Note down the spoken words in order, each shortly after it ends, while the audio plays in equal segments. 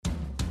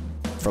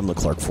From the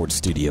Clark Ford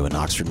Studio in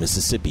Oxford,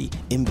 Mississippi,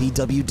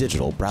 MVW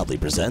Digital proudly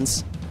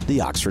presents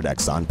the Oxford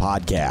Exxon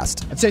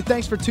Podcast. I'd say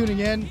thanks for tuning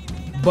in,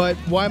 but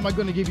why am I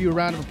going to give you a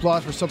round of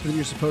applause for something that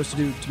you're supposed to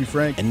do, to be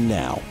frank? And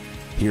now,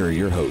 here are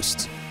your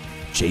hosts,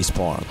 Chase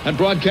Parham. And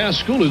broadcast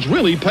school has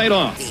really paid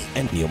off.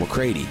 And Neil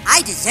McCready.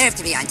 I deserve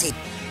to be on TV.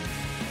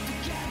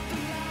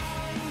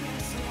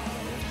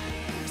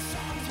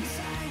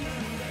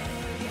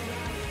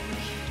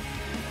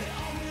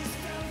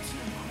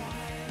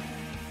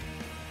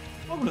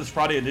 Welcome to this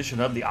Friday edition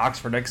of the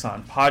Oxford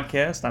Exxon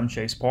Podcast. I'm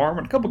Chase Parham,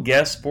 and a couple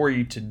guests for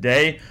you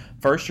today.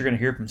 First, you're going to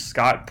hear from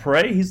Scott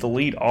Prey. He's the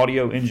lead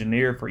audio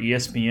engineer for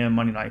ESPN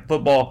Monday Night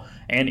Football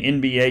and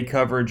NBA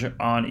coverage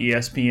on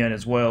ESPN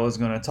as well. He's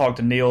going to talk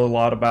to Neil a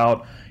lot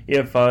about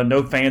if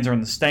no fans are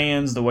in the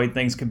stands, the way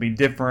things can be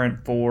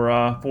different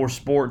for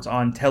sports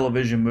on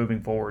television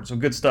moving forward. So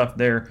good stuff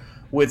there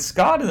with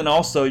Scott. And then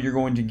also you're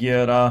going to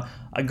get a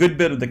good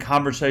bit of the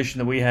conversation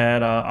that we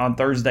had on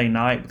Thursday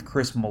night with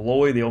Chris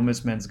Malloy, the Ole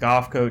Miss men's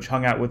golf coach,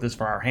 hung out with us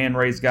for our hand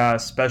raise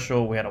guys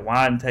special. We had a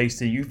wine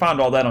tasting. You can find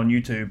all that on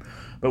YouTube.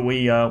 But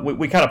we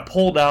kind of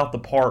pulled out the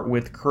part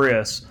with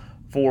Chris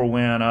for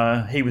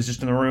when he was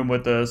just in the room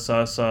with us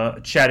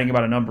chatting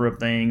about a number of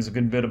things, a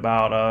good bit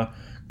about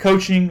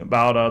coaching,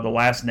 about The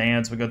Last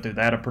Dance. We go through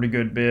that a pretty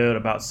good bit,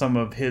 about some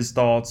of his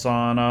thoughts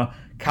on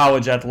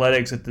college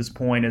athletics at this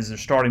point as they're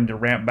starting to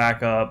ramp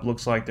back up.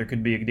 Looks like there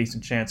could be a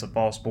decent chance of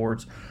fall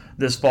sports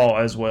this fall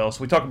as well.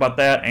 So we talk about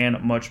that and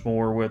much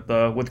more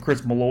with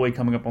Chris Malloy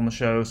coming up on the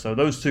show. So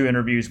those two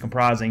interviews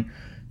comprising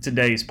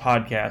today's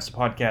podcast. The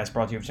podcast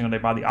brought to you every single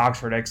day by the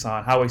Oxford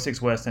Exxon, Highway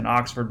 6 West in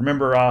Oxford.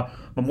 Remember,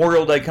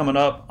 Memorial Day coming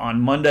up on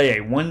Monday,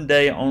 a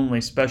one-day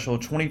only special,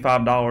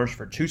 $25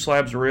 for 2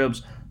 slabs of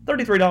ribs,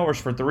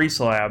 $33 for 3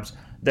 slabs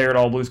there at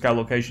all Blue Sky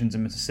locations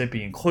in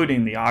Mississippi,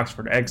 including the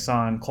Oxford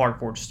Exxon Clark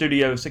Ford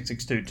Studio,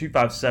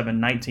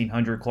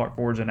 662-257-1900, Clark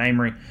Ford's in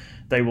Amory.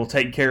 They will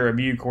take care of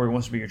you. Corey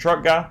wants to be your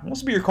truck guy,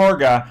 wants to be your car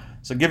guy,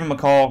 so give him a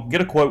call,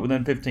 get a quote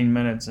within 15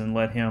 minutes, and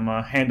let him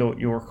handle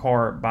your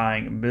car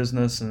buying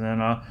business. And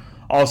then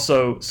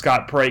also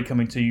Scott Prey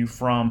coming to you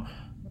from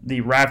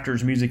the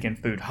Rafters Music and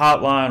Food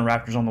Hotline,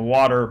 Rafters on the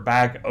Water,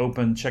 back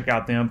open. Check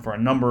out them for a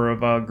number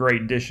of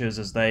great dishes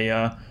as they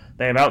have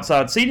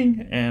outside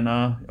seating and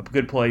a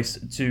good place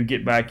to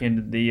get back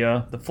into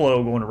the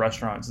flow going to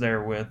restaurants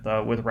there with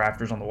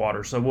Rafters on the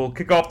Water. So we'll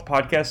kick off the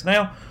podcast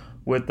now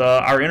with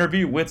our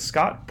interview with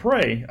Scott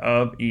Prey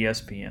of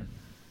ESPN.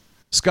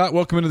 Scott,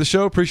 welcome into the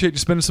show. Appreciate you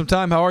spending some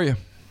time. How are you?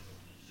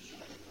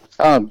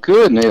 I'm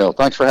good, Neil.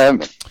 Thanks for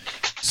having me.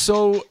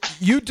 So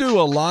you do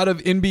a lot of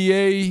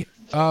NBA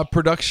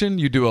production.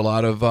 You do a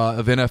lot of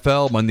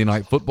NFL, Monday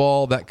Night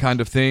Football, that kind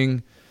of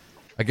thing.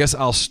 I guess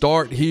I'll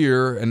start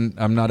here, and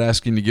I'm not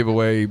asking you to give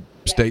away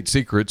state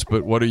secrets,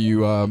 but what are you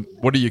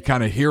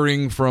kind of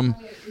hearing from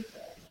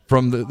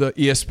the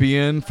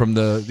ESPN, from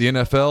the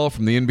NFL,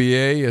 from the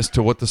NBA as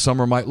to what the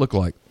summer might look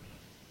like?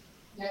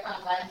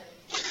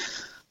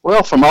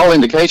 Well, from all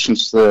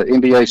indications, the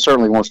NBA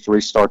certainly wants to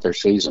restart their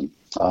season,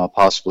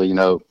 possibly,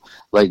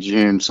 late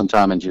June,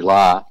 sometime in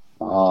July,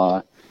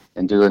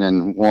 and do it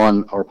in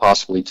 1 or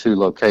possibly 2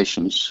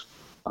 locations.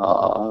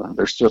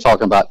 They're still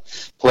talking about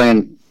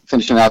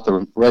finishing out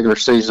the regular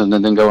season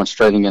and then going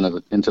straight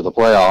into the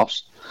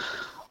playoffs.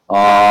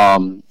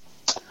 And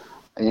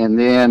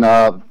then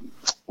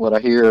what I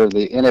hear,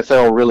 the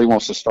NFL really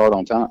wants to start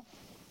on time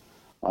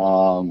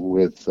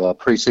with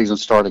preseason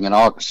starting in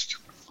August.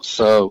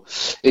 So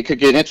it could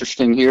get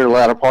interesting here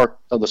latter part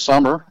of the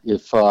summer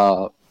if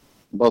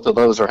both of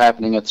those are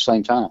happening at the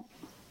same time.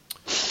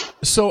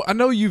 So I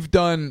know you've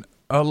done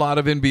a lot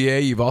of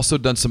NBA. You've also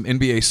done some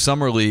NBA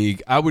Summer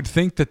League. I would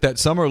think that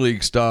Summer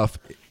League stuff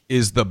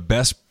is the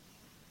best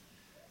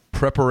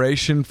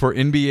preparation for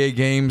NBA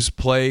games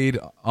played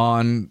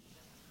on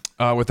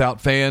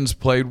without fans,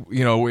 played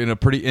in a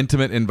pretty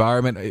intimate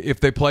environment. If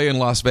they play in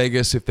Las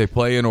Vegas, if they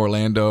play in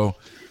Orlando,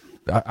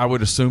 I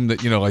would assume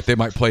that like they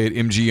might play at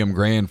MGM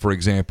Grand, for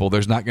example.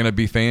 There's not going to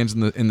be fans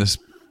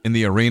in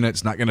the arena.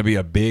 It's not going to be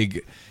a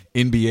big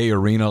NBA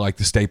arena like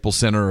the Staples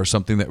Center or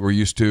something that we're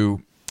used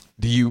to.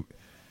 Do you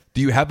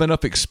have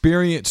enough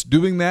experience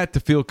doing that to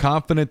feel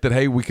confident that,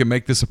 hey, we can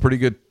make this a pretty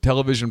good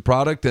television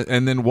product?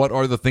 And then what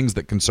are the things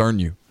that concern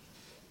you?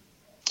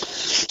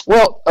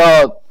 Well,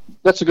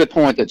 that's a good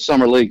point that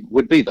Summer League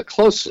would be the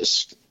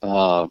closest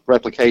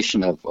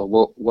replication of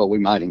what we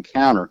might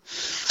encounter.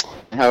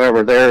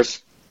 However,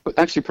 there's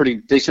actually a pretty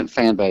decent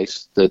fan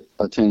base that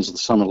attends the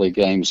Summer League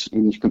games.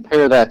 And you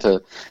compare that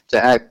to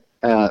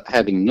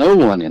having no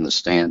one in the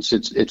stands,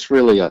 it's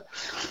really a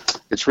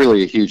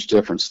huge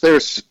difference.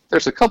 There's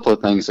a couple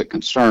of things that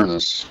concern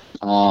us.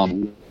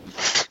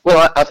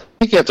 Well, I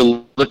think you have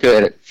to look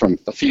at it from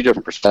a few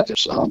different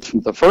perspectives.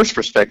 The first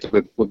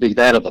perspective would be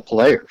that of the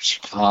players.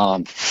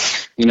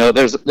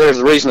 There's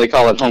a reason they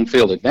call it home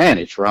field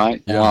advantage,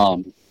 right? Yeah.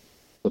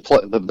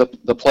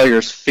 The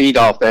players feed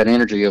off that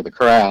energy of the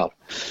crowd,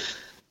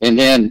 and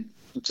then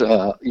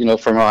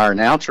from our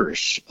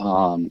announcers,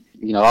 I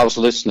was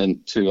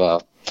listening to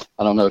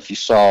I don't know if you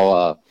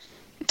saw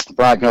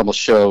Brian Gumbel's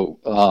show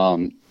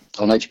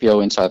on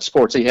HBO Inside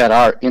Sports. He had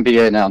our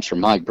NBA announcer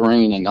Mike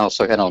Breen, and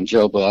also had on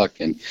Joe Buck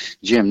and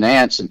Jim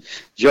Nance. And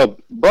Joe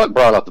Buck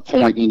brought up the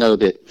point,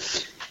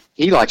 that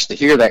he likes to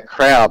hear that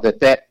crowd,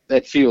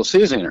 that fuels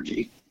his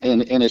energy,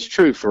 and it's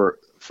true for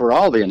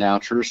all the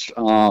announcers.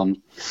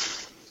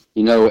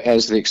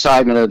 As the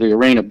excitement of the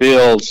arena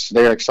builds,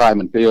 their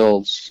excitement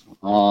builds.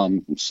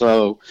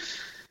 So,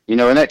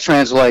 and that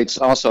translates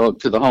also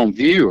to the home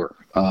viewer.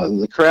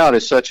 The crowd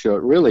is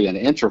really an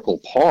integral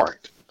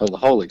part of the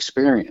whole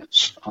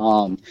experience.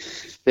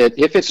 That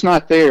if it's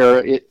not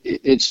there,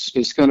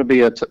 it's going to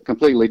be a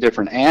completely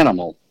different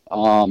animal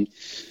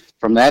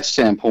from that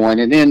standpoint.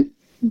 And then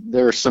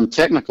there are some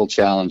technical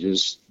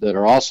challenges that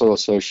are also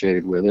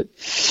associated with it.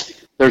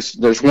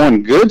 There's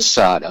one good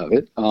side of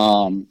it.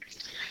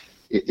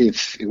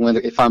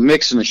 If I'm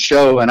mixing a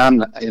show and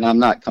I'm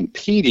not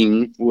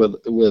competing with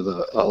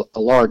a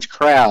large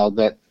crowd,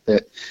 that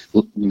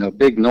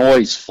big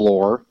noise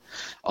floor,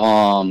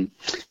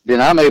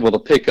 then I'm able to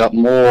pick up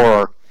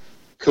more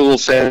cool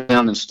sound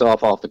and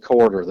stuff off the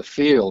court or the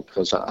field,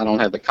 because I don't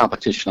have the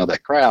competition of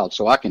that crowd.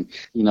 So I can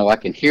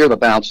hear the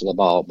bounce of the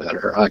ball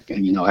better. I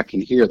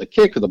can hear the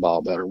kick of the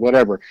ball better,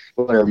 whatever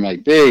it may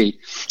be.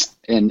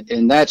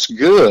 And that's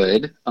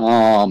good,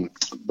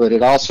 but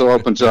it also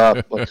opens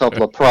up a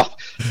couple of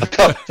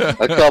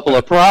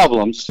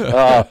problems.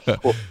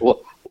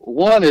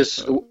 One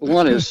is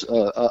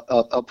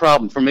a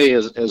problem for me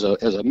as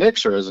a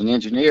mixer, as an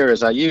engineer,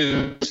 as I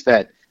use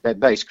that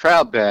bass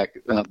crowd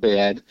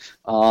bed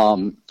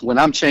when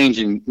I'm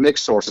changing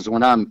mix sources,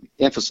 when I'm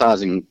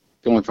emphasizing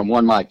going from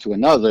one mic to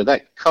another,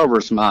 that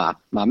covers my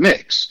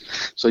mix,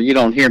 so you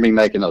don't hear me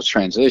making those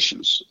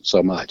transitions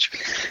so much.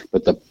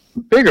 But the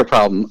bigger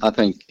problem I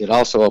think it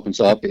also opens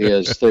up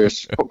is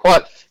there's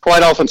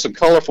quite often some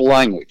colorful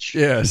language,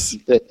 yes,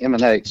 that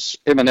emanates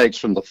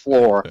from the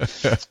floor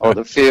or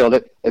the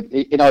field.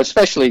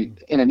 Especially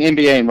in an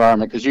NBA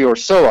environment, because you are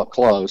so up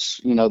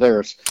close.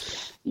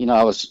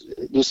 I was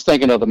just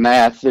thinking of the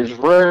math. There's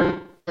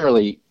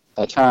rarely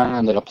a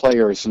time that a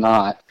player is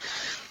not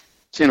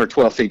 10 or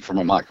 12 feet from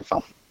a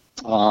microphone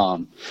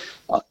on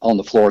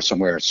the floor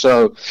somewhere.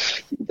 So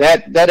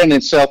that in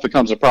itself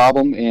becomes a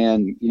problem,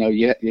 and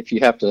if you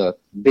have to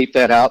beep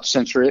that out,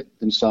 censor it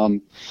in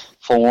some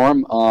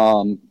form,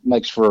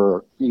 makes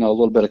for a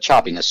little bit of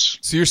choppiness.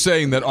 So you're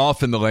saying that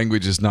often the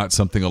language is not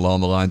something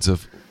along the lines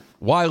of,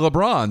 "Why,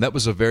 LeBron, that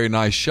was a very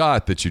nice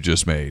shot that you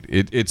just made."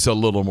 It's a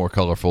little more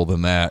colorful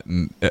than that,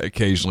 and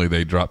occasionally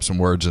they drop some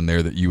words in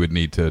there that you would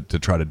need to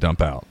try to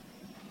dump out.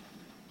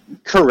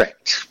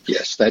 Correct.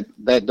 Yes, that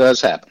does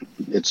happen.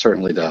 It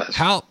certainly does.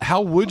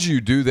 How would you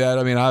do that?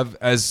 I mean,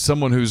 as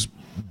someone who's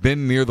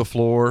been near the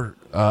floor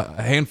a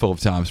handful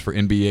of times for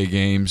NBA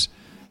games,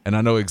 and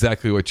I know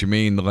exactly what you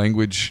mean. The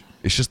language,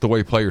 it's just the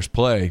way players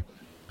play.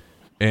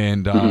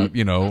 And,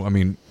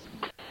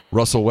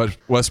 Russell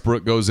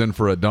Westbrook goes in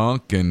for a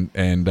dunk, and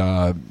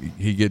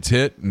he gets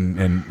hit,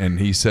 and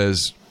he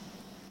says,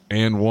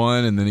 "and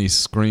one," and then he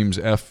screams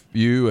 "F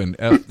you" and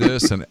 "F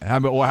this." And how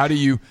do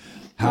you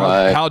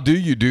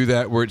do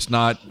that where it's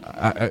not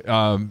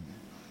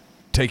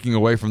taking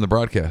away from the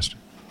broadcast?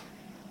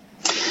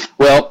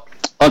 Well,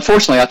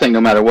 unfortunately, I think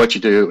no matter what you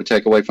do, it would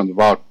take away from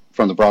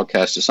the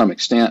broadcast to some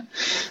extent.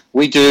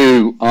 We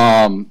do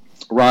run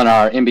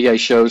our NBA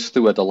shows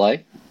through a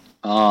delay,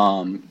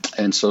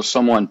 and so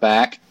someone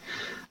back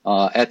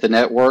at the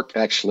network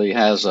actually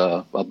has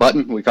a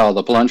button we call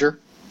the plunger,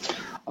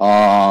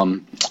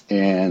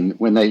 and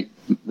when they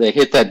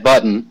hit that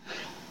button,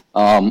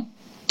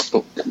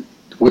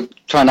 we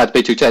try not to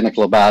be too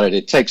technical about it.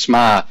 It takes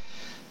my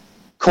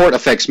court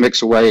effects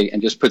mix away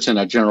and just puts in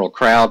a general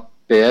crowd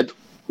bed,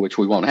 which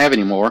we won't have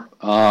anymore,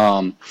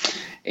 and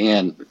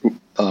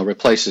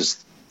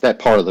replaces that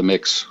part of the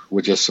mix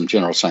with just some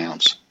general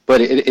sounds.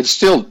 But it's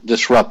still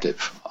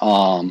disruptive.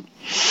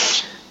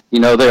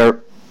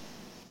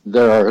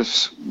 There are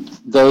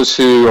those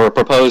who are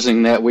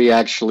proposing that we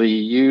actually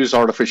use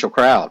artificial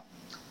crowd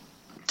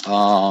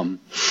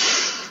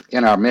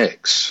in our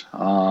mix.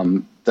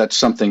 That's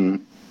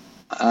something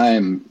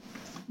I'm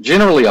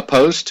generally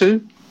opposed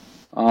to.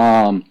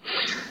 A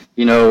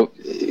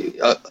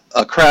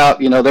crowd,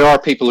 there are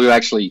people who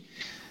actually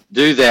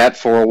do that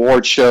for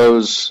award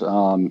shows,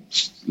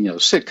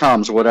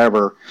 sitcoms,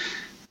 whatever.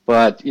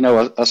 But,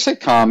 a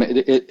sitcom,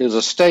 it is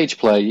a stage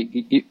play.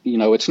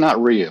 It's not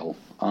real.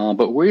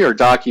 But we are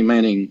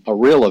documenting a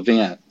real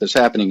event that's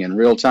happening in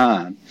real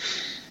time,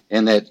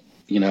 and that,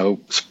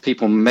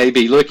 people may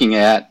be looking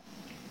at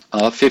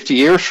 50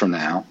 years from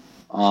now.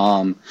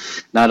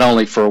 Not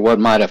only for what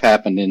might have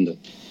happened in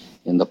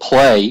the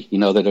play,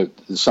 that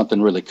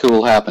something really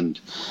cool happened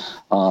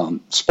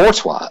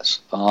sports-wise,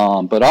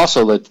 but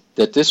also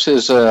that this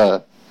is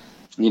that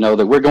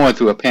we're going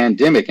through a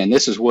pandemic, and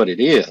this is what it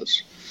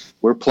is.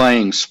 We're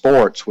playing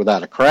sports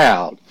without a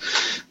crowd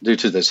due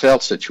to this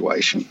health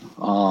situation.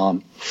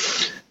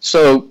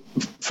 So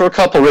for a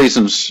couple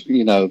reasons,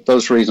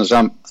 those reasons,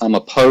 I'm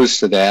opposed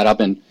to that. I've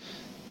been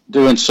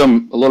doing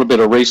a little bit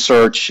of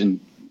research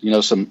and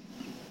some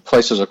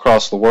places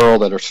across the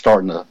world that are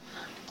starting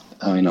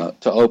to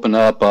open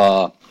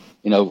up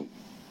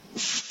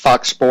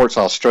Fox Sports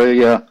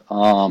Australia,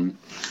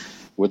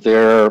 with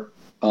their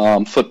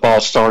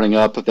football starting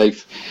up,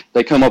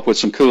 they come up with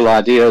some cool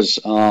ideas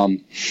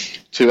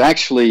to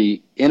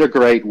actually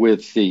integrate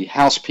with the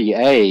House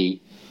PA,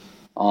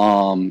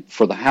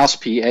 for the House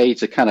PA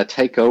to kind of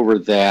take over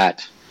the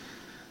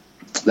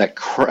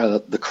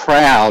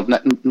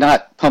crowd,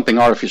 not pumping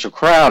artificial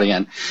crowd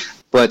in,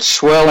 but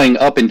swelling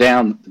up and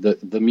down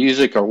the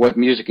music, or what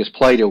music is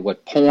played at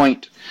what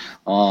point,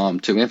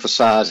 to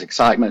emphasize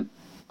excitement.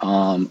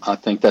 I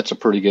think that's a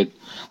pretty good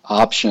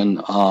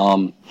option.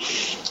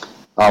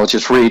 I was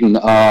just reading,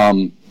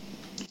 the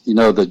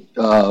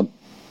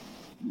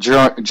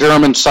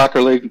German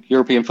soccer league,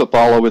 European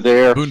football over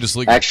there.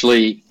 Bundesliga.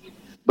 Actually,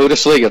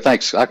 Bundesliga,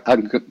 thanks. I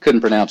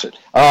couldn't pronounce it.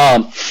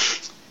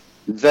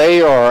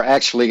 They are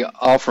actually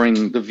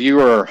offering the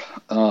viewer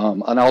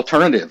an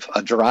alternative,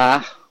 a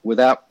dry,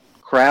 without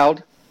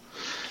crowd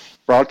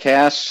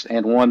broadcast,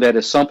 and one that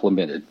is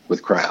supplemented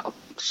with crowd.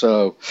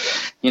 So,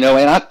 and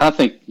I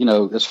think,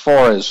 as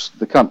far as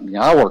the company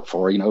I work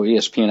for,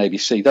 ESPN,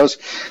 ABC,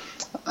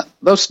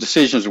 those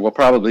decisions will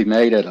probably be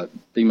made at a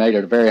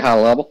very high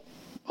level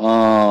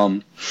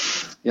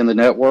in the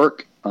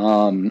network.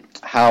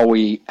 How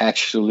we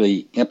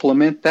actually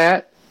implement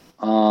that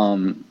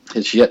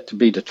is yet to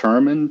be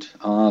determined.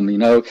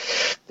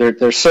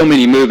 There's so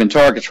many moving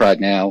targets right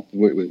now.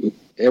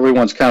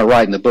 Everyone's kind of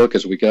writing the book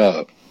as we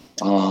go.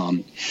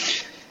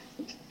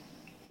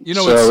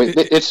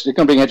 It's going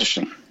to be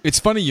interesting. It's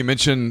funny you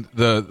mentioned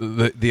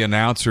the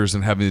announcers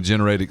and having to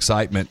generate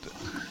excitement.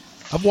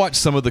 I've watched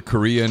some of the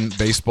Korean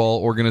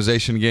baseball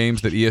organization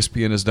games that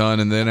ESPN has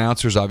done, and the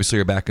announcers obviously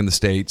are back in the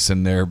States,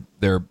 and they're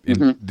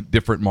in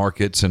different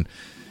markets. And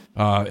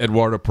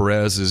Eduardo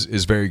Perez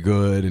is very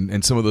good,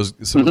 and some of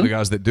the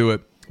guys that do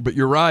it. But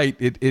you're right.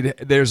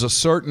 There's a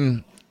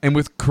certain, and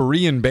with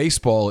Korean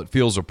baseball, it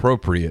feels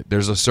appropriate.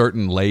 There's a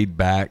certain laid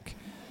back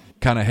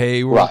kind of,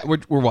 hey, we're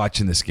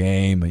watching this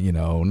game.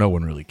 No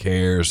one really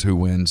cares who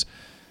wins.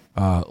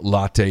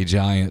 Latte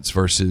Giants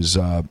versus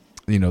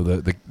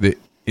the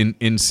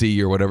NC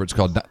or whatever it's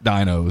called,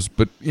 Dinos.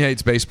 But yeah,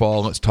 it's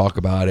baseball. Let's talk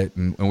about it,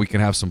 and we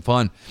can have some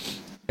fun.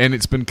 And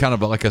it's been kind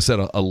of, like I said,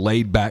 a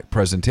laid back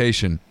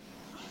presentation.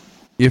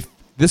 If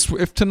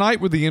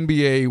tonight were the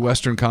NBA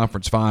Western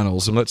Conference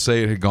Finals, and let's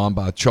say it had gone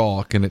by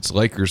chalk, and it's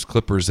Lakers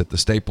Clippers at the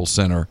Staples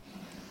Center,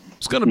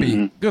 it's going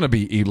to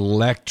be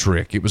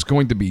electric. It was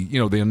going to be,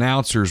 the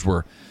announcers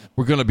were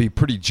going to be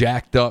pretty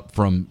jacked up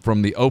from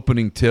the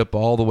opening tip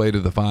all the way to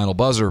the final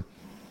buzzer,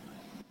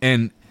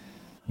 and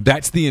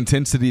that's the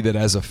intensity that,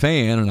 as a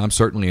fan, and I'm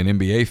certainly an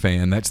NBA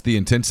fan, that's the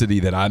intensity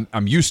that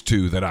I'm used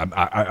to, that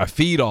I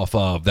feed off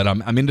of, that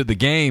I'm into the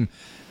game.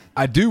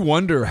 I do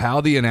wonder how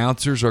the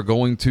announcers are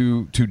going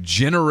to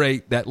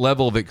generate that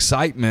level of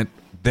excitement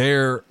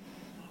there,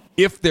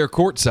 if they're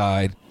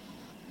courtside,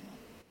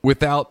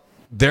 without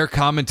their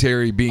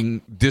commentary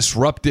being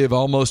disruptive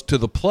almost to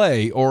the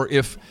play, or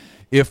if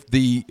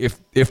the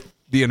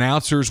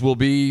announcers will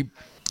be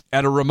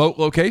at a remote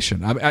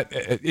location.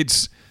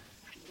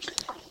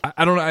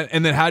 I don't know.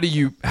 And then how do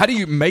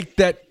you make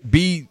that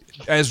be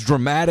as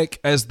dramatic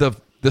as the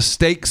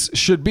stakes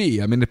should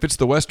be? I mean, if it's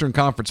the Western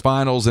Conference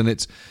Finals and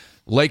it's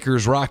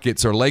Lakers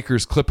Rockets or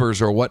Lakers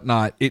Clippers or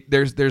whatnot,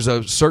 there's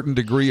a certain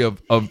degree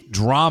of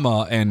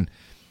drama and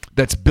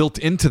that's built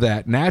into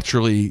that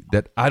naturally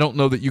that I don't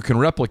know that you can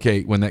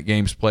replicate when that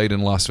game's played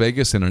in Las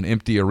Vegas in an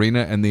empty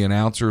arena and the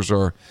announcers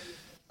are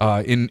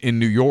in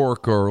New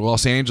York or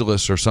Los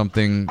Angeles or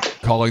something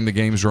calling the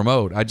games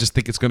remote. I just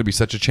think it's going to be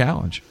such a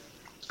challenge.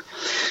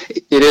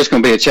 It is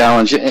going to be a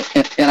challenge,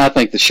 and I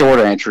think the short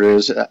answer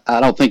is I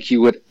don't think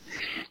you would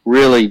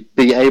really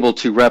be able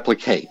to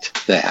replicate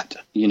that.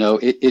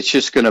 It's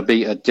just going to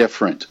be a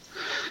different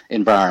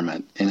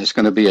environment, and it's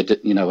going to be a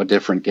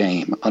different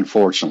game,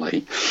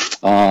 unfortunately.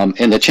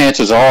 And the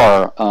chances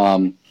are,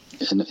 and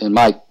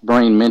Mike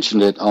Breen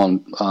mentioned it on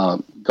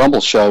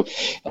Gumbel's show,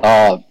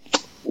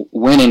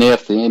 when and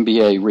if the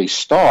NBA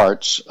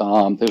restarts,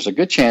 there's a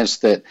good chance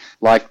that,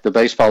 like the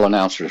baseball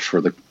announcers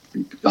for the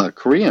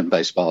Korean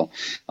baseball,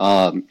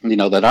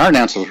 that our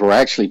announcers will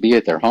actually be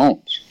at their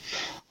homes.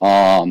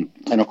 And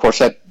of course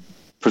that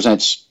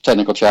presents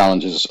technical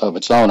challenges of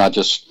its own. I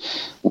just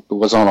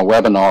was on a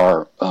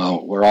webinar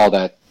where all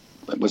that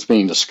was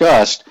being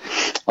discussed.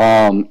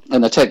 And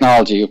the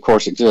technology, of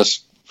course,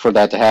 exists for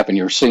that to happen.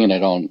 You're seeing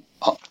it on,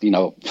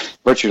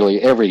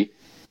 virtually every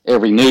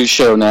news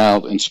show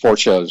now and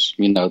sports shows,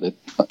 that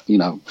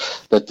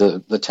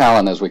the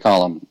talent, as we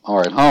call them,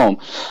 are at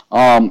home.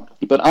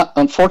 But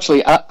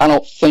unfortunately, I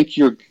don't think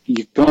you're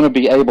going to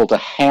be able to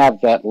have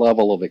that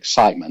level of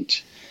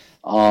excitement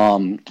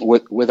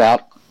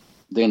without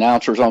the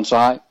announcers on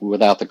site,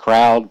 without the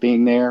crowd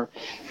being there.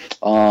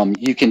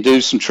 You can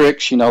do some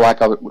tricks,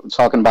 like I was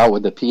talking about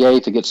with the PA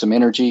to get some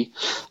energy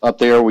up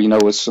there.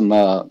 With some,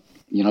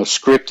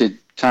 scripted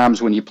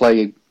times when you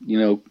play,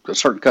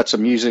 certain cuts of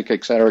music,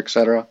 et cetera, et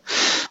cetera.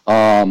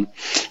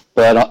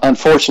 But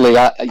unfortunately,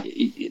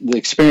 the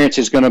experience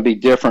is going to be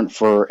different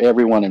for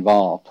everyone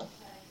involved.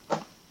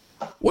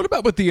 What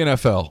about with the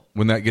NFL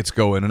when that gets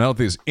going? And I don't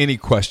think there's any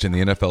question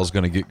the NFL is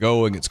going to get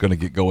going. It's going to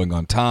get going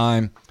on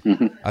time.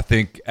 Mm-hmm. I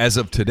think as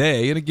of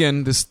today, and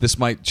again, this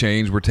might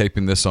change. We're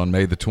taping this on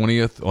May the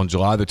 20th. On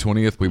July the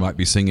 20th, we might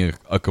be singing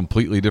a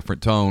completely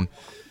different tone.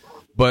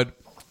 But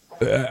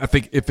I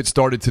think if it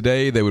started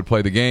today, they would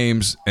play the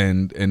games,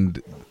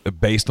 and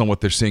based on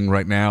what they're seeing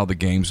right now, the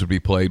games would be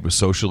played with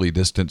socially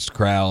distanced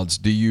crowds.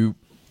 Do you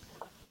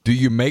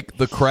make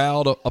the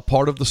crowd a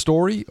part of the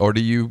story, or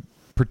do you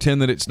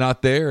pretend that it's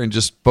not there and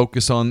just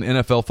focus on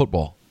NFL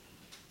football?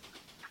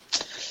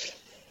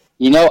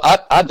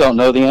 I don't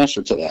know the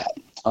answer to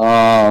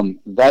that.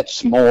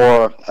 That's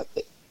more,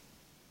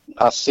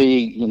 I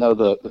see,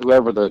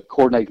 whoever the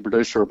coordinating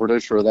producer of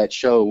that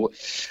show,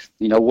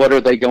 what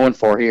are they going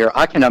for here?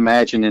 I can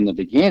imagine in the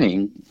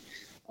beginning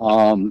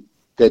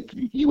that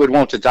you would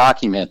want to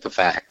document the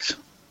fact,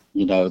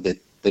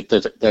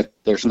 that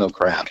there's no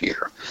crowd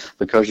here,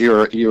 because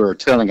you're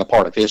telling a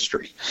part of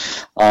history.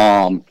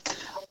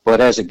 But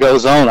as it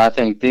goes on, I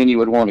think then you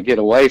would want to get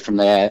away from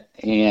that.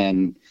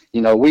 And,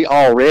 we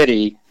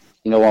already,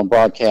 on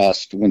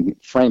broadcast, when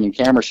framing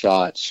camera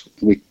shots,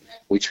 we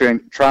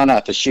try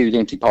not to shoot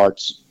empty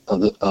parts of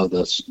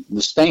the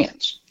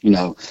stands.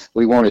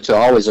 We want it to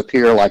always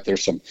appear like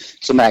there's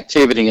some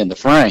activity in the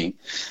frame.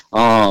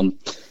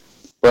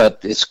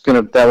 But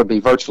that would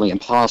be virtually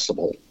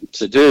impossible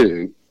to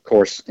do, of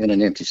course, in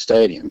an empty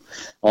stadium.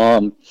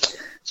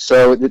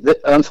 So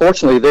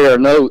unfortunately, there are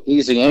no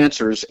easy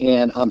answers,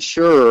 and I'm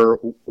sure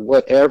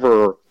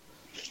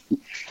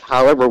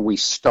however we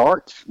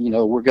start,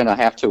 we're going to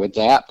have to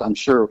adapt. I'm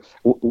sure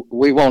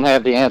we won't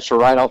have the answer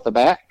right off the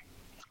bat.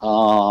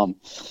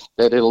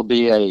 That it'll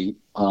be a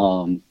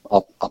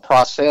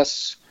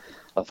process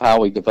of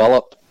how we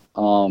develop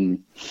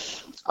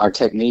our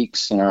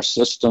techniques and our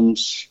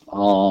systems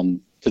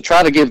to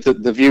try to give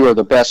the viewer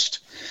the best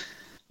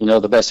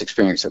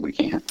experience that we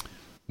can.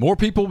 More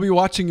people will be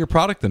watching your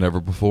product than ever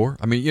before.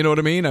 I mean, you know what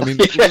I mean? I mean,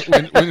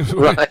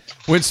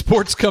 when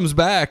sports comes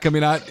back, I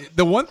mean,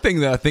 the one thing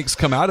that I think's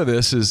come out of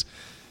this is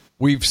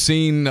we've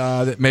seen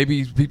that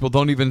maybe people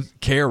don't even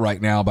care right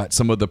now about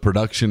some of the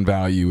production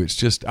value. It's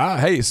just,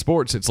 hey, it's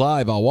sports, it's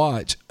live, I'll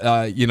watch.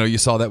 You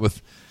saw that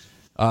with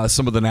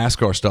some of the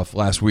NASCAR stuff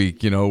last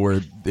week,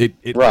 where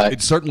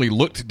it certainly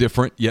looked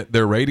different, yet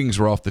their ratings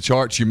were off the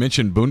charts. You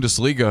mentioned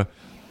Bundesliga.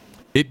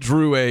 It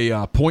drew a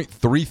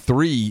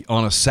 .33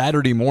 on a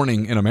Saturday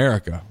morning in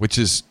America, which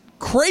is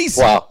crazy.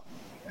 Wow.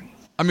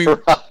 I mean,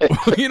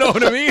 you know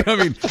what I mean?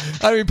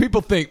 I mean,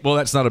 people think, well,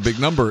 that's not a big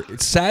number.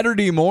 It's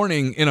Saturday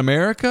morning in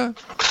America?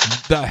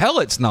 The hell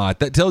it's not.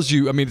 That tells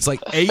you, I mean, it's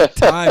like 8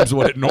 times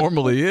what it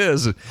normally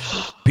is.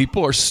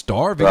 People are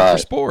starving for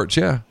sports,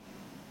 yeah.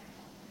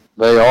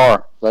 They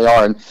are.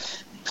 In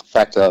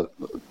fact,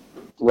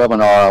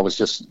 webinar I was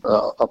just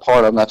a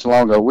part of not too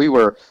long ago, we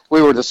were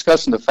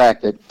discussing the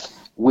fact that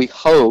we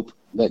hope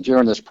that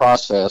during this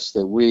process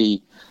that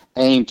we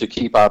aim to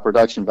keep our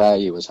production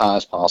value as high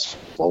as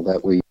possible,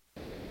 that we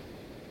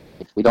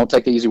don't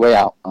take the easy way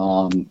out,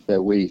 that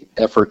we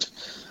effort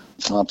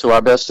to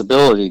our best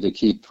ability to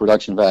keep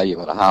production value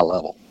at a high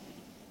level.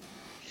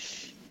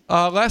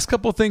 Last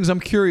couple of things I'm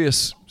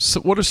curious.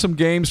 So what are some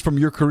games from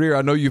your career?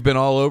 I know you've been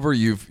all over.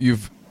 You've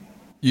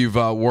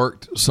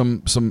worked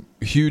some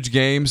huge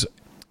games.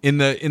 In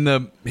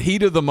the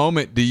heat of the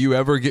moment, do you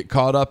ever get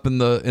caught up in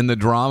the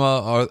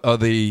drama or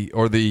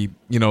the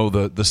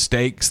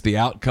stakes, the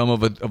outcome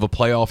of a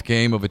playoff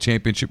game, of a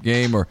championship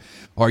game, or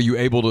are you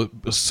able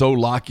to so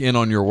lock in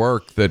on your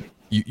work that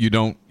you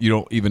don't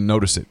even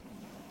notice it?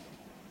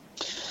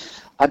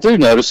 I do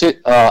notice it.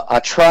 I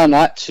try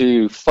not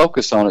to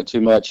focus on it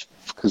too much,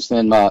 because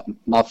then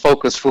my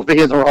focus will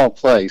be in the wrong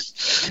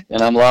place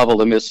and I'm liable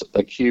to miss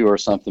a cue or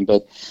something.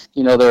 But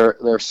there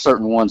are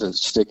certain ones that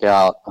stick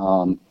out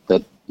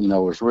that they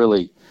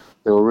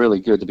were really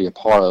good to be a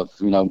part of.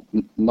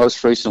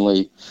 Most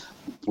recently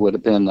would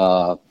have been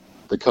the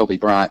Kobe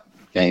Bryant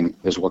game,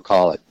 as we'll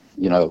call it.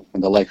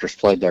 When the Lakers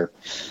played their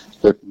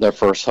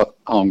first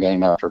home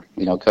game after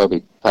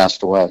Kobe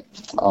passed away.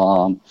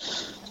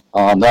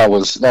 That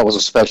was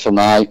a special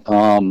night.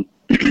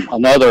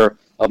 Another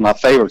of my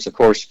favorites, of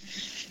course,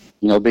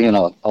 being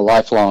a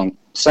lifelong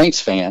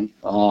Saints fan.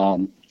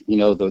 The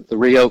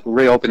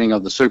reopening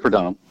of the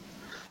Superdome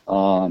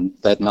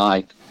that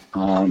night.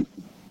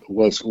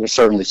 Was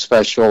certainly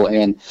special.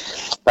 And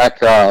back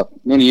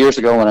many years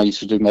ago when I used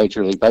to do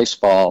Major League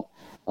Baseball,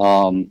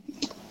 the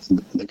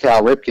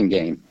Cal Ripken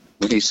game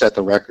when he set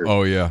the record.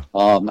 Oh yeah.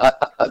 That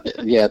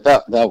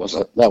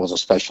was a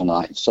special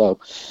night. So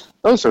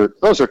those are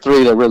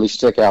 3 that really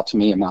stick out to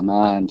me in my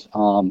mind.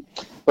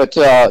 But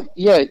I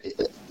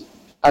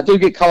do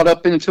get caught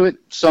up into it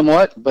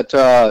somewhat, but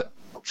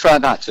try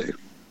not to.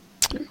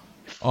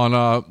 On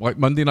like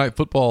Monday Night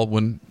Football,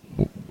 when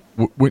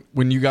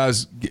you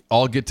guys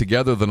all get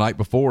together the night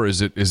before,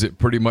 is it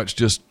pretty much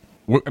just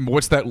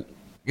what's that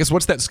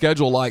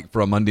schedule like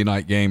for a Monday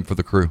night game for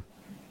the crew?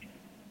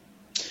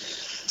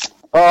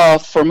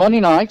 For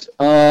Monday night,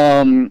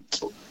 our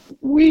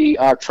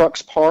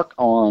trucks park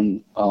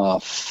on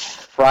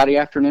Friday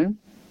afternoon.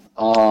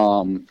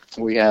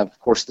 We have, of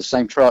course, the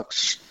same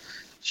trucks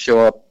show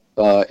up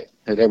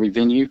at every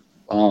venue.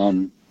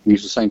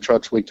 Use the same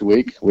trucks week to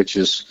week, which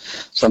is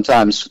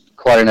sometimes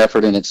quite an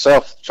effort in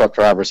itself. Truck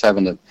drivers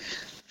having to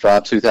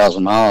drive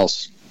 2,000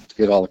 miles to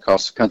get all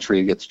across the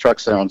country to get the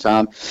trucks there on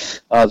time.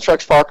 The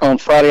trucks park on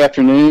Friday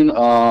afternoon.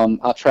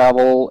 I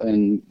travel,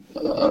 and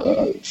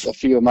a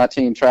few of my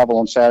team travel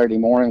on Saturday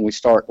morning. We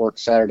start work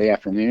Saturday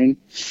afternoon.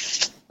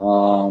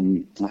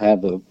 I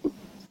have the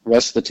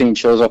rest of the team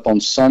shows up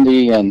on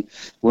Sunday, and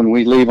when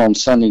we leave on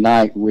Sunday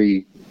night,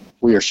 we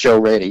are show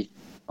ready.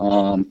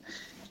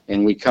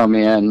 And we come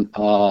in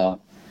for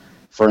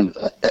an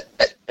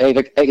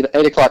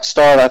 8 o'clock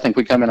start. I think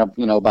we come in,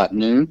 about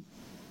noon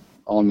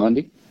on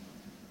Monday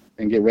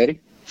and get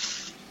ready.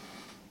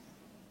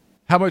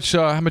 How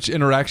much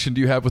interaction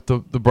do you have with the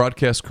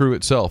broadcast crew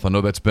itself? I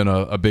know that's been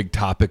a big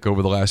topic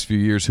over the last few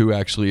years. Who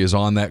actually is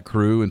on that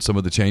crew and some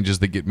of the changes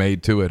that get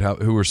made to it?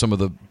 Who are some of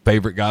the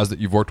favorite guys that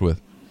you've worked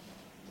with?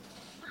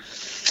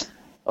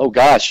 Oh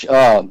gosh,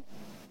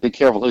 be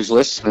careful who's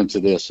listening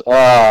to this.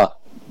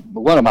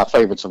 One of my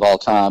favorites of all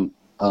time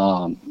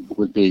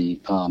would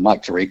be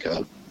Mike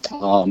Tirico,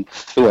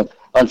 who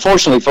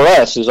unfortunately for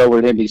us is over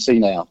at NBC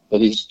now, but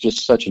he's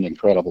just such an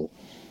incredible,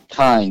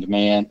 kind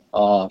man.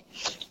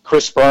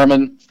 Chris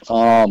Berman,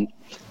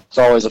 it's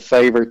always a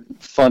favorite,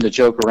 fun to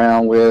joke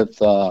around with.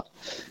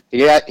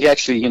 He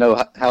actually,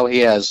 how he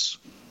has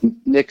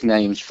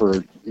nicknames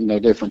for,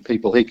 different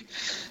people. He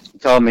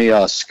called me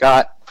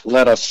Scott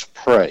Let Us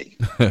Pray.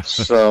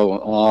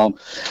 So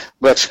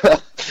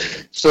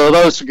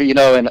those,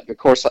 and of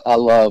course I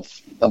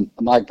love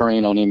Mike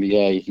Breen on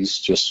NBA. He's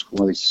just,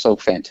 he's so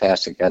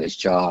fantastic at his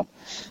job,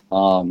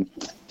 and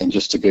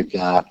just a good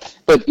guy.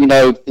 But,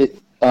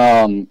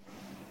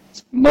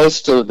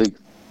 most of the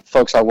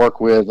folks I work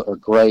with are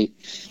great.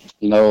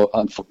 Joe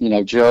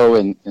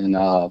and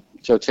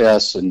Joe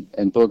Tess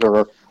and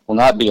Booger will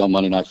not be on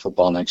Monday Night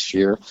Football next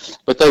year,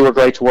 but they were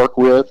great to work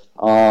with.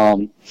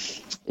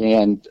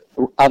 And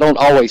I don't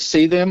always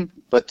see them,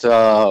 but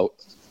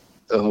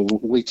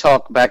we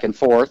talk back and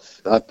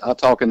forth. I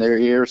talk in their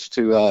ears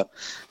to,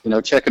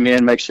 check them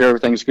in, make sure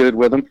everything's good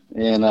with them,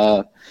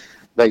 and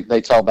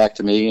they talk back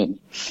to me, and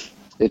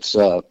it's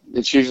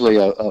usually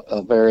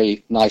a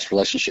very nice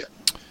relationship.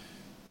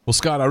 Well,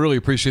 Scott, I really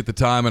appreciate the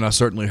time, and I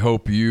certainly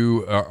hope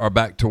you are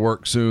back to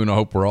work soon. I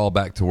hope we're all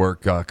back to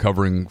work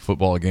covering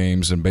football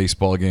games and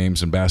baseball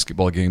games and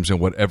basketball games and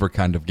whatever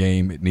kind of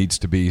game it needs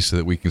to be so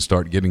that we can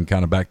start getting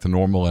kind of back to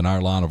normal in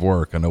our line of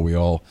work. I know we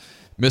all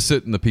miss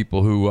it, and the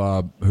people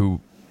who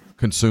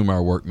consume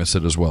our work miss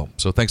it as well.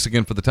 So thanks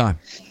again for the time.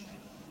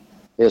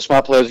 It's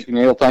my pleasure,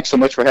 Neil. Thanks so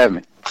much for having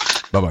me.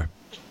 Bye-bye.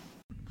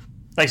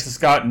 Thanks to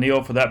Scott and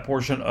Neil for that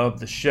portion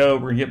of the show.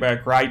 We're going to get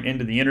back right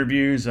into the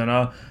interviews.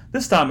 And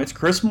this time it's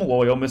Chris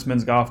Malloy, Ole Miss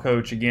men's golf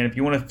coach. Again, if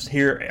you want to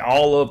hear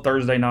all of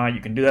Thursday night,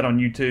 you can do that on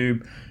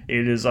YouTube.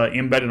 It is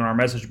embedded in our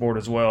message board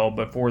as well.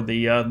 But for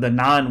the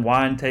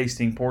non-wine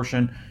tasting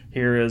portion,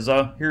 here's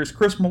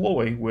Chris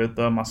Malloy with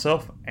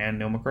myself and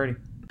Neil McCready.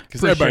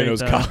 Because everybody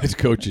knows college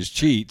coaches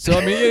cheat. So,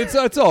 I mean,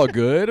 it's all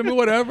good. I mean,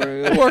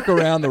 whatever. Work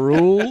around the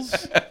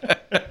rules.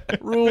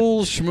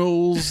 Rules,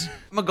 schmools.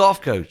 I'm a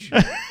golf coach.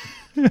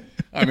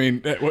 I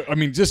mean,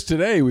 just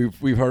today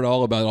we've heard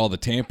all about all the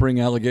tampering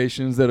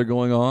allegations that are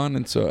going on,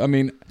 and so I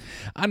mean,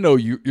 I know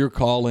you're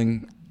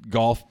calling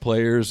golf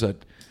players at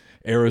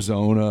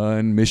Arizona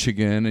and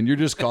Michigan, and you're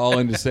just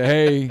calling to say,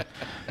 hey,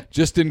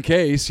 just in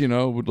case,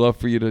 would love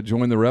for you to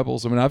join the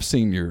Rebels. I mean, I've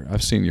seen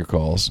your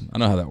calls. I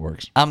know how that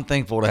works. I'm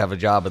thankful to have a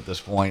job at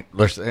this point.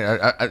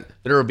 There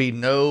will be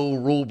no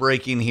rule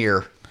breaking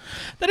here.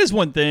 That is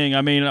one thing.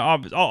 I mean,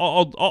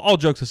 all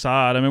jokes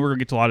aside, I mean, we're going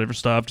to get to a lot of different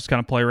stuff, just kind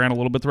of play around a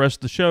little bit the rest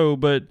of the show,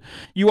 but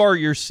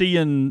you're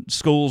seeing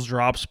schools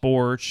drop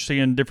sports,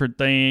 seeing different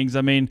things.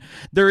 I mean,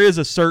 there is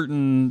a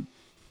certain,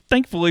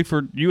 thankfully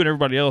for you and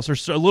everybody else,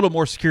 there's a little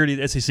more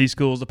security at SEC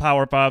schools, the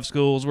Power 5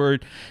 schools, where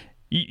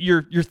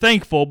you're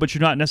thankful, but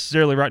you're not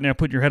necessarily right now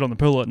putting your head on the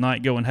pillow at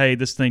night going, hey,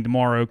 this thing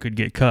tomorrow could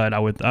get cut, I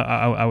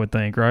would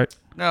think, right?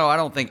 No, I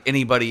don't think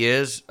anybody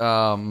is.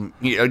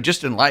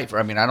 Just in life.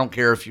 I mean, I don't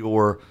care if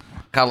you're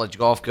college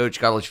golf coach,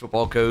 college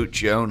football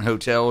coach, you own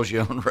hotels, you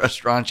own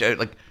restaurants.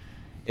 Like,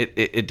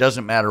 it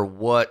doesn't matter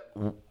what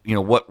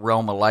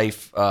realm of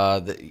life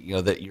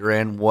that you're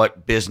in,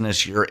 what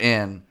business you're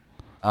in.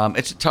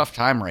 It's a tough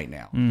time right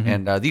now,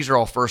 and these are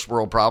all first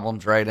world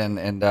problems, right?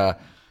 And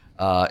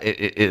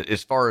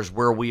as far as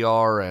where we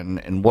are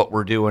and what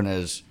we're doing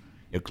as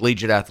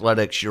collegiate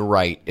athletics, you're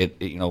right.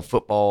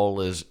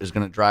 Football is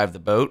going to drive the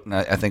boat, and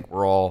I think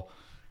we're all,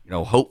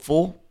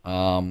 hopeful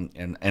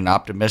and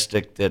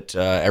optimistic that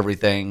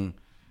everything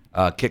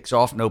kicks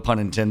off, no pun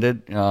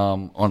intended,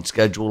 on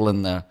schedule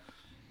in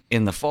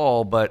the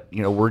fall. But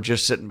we're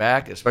just sitting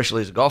back,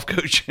 especially as a golf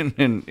coach,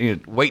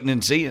 and waiting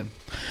and seeing.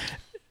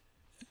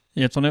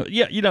 Yeah, it's on it.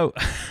 Yeah,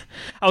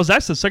 I was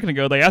asked a second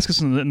ago. They asked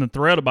us in the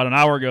thread about an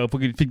hour ago if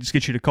we could just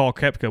get you to call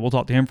Koepka. We'll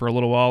talk to him for a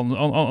little while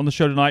on the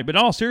show tonight. But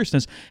in all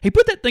seriousness, he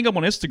put that thing up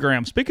on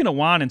Instagram. Speaking of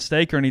wine and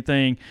steak or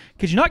anything,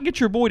 could you not get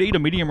your boy to eat a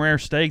medium rare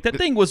steak? That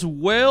thing was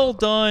well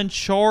done,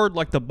 charred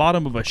like the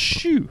bottom of a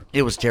shoe.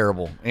 It was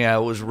terrible. Yeah,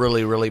 it was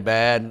really, really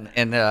bad.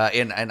 And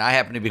I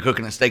happened to be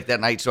cooking a steak that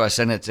night, so I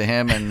sent it to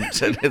him and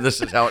said,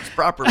 "This is how it's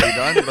properly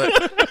done."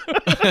 But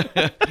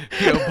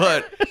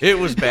but it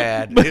was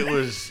bad.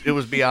 It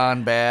was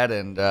beyond bad,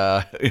 and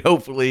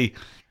hopefully,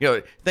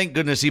 thank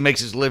goodness he makes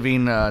his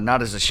living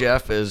not as a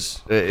chef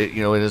as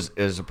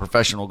as a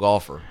professional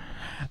golfer.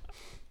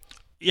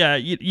 Yeah,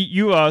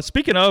 you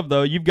speaking of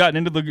though, you've gotten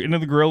into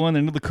the grilling,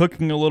 into the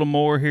cooking a little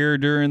more here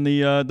during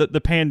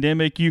the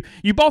pandemic. You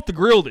bought the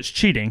grill that's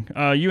cheating.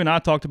 You and I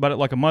talked about it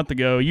like a month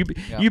ago. You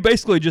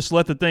basically just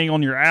let the thing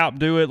on your app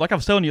do it. Like I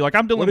was telling you, like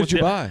I'm dealing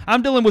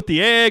I'm dealing with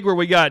the egg where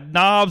we got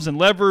knobs and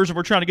levers and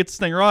we're trying to get this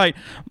thing right.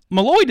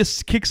 Malloy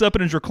just kicks up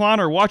in his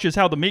recliner, watches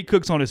how the meat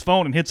cooks on his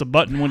phone, and hits a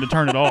button when to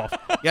turn it off.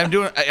 Yeah, I'm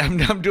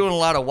doing a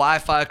lot of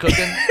Wi-Fi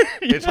cooking.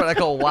 It's what I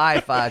call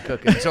Wi-Fi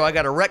cooking. So I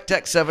got a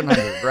Rectech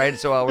 700, right?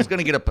 So I was going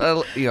to get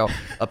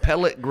a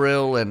pellet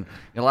grill, and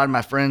a lot of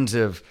my friends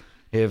have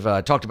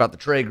talked about the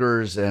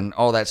Traegers and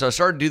all that. So I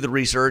started to do the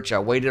research. I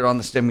waited on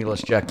the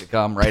stimulus check to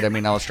come, right? I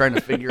mean, I was trying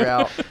to figure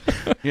out,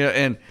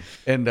 and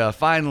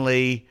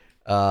finally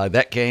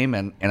that came,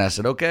 and I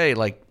said, okay,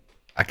 like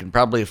I can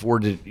probably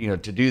afford to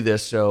to do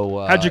this. So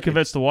how'd you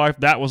convince the wife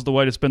that was the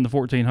way to spend the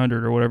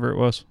 $1,400 or whatever it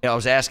was? I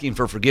was asking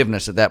for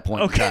forgiveness at that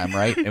point in time,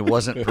 right? It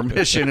wasn't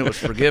permission; it was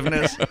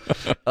forgiveness.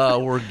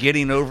 We're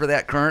getting over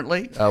that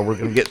currently. We're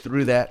going to get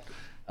through that.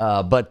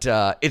 But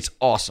it's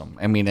awesome.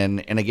 I mean,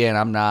 and again,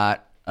 I'm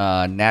not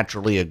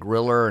naturally a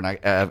griller, and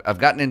I've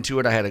gotten into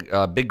it. I had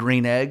a big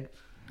green egg,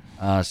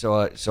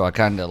 so I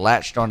kind of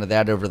latched onto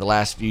that over the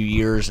last few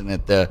years. And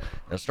at the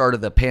start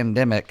of the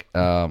pandemic,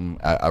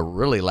 I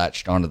really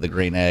latched onto the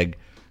green egg,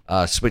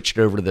 switched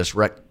over to this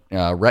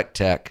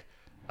Rectech,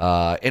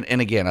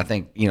 and again, I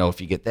think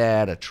if you get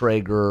that, a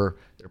Traeger,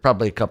 there are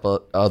probably a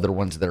couple other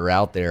ones that are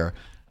out there,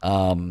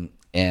 so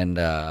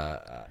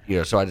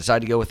I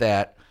decided to go with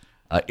that.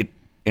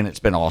 And it's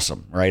been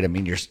awesome, right? I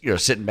mean, you're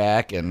sitting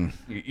back and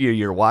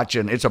you're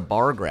watching. It's a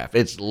bar graph.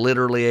 It's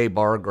literally a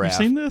bar graph.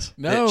 You seen this?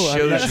 No, it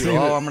shows you.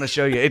 Oh, I'm going to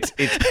show you. It's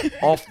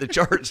off the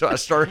chart. So I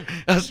start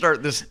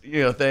this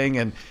thing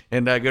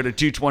and I go to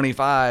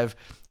 225,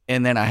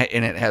 and then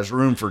it has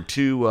room for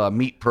two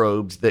meat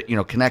probes that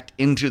connect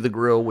into the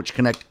grill, which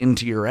connect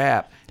into your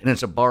app, and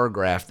it's a bar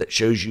graph that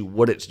shows you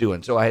what it's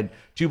doing. So I had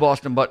three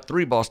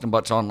Boston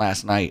Butts on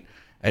last night.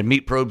 I had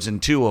meat probes in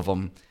two of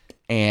them,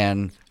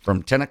 and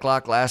from 10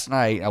 o'clock last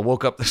night, I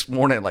woke up this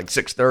morning at like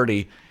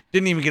 6:30,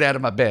 didn't even get out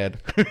of my bed.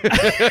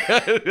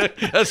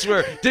 I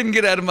swear, didn't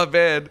get out of my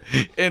bed.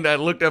 And I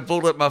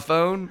pulled up my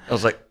phone. I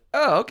was like,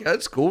 oh, okay,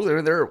 that's cool.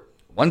 They're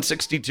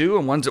 162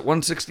 and one's at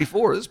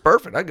 164. This is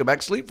perfect. I can go back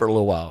to sleep for a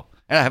little while.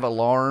 And I have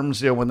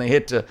alarms, when they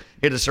hit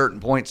a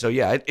certain point. So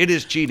yeah, it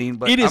is cheating,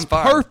 but it is I'm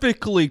fine.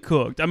 Perfectly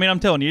cooked. I mean, I'm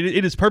telling you,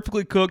 it is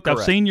perfectly cooked. Correct.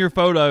 I've seen your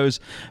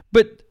photos,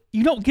 but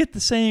you don't get the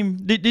same.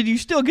 Did you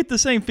still get the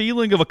same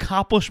feeling of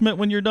accomplishment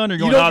when you're done? Or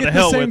going, don't the get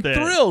hell the same with it?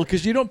 thrill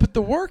because you don't put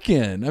the work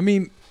in. I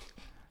mean,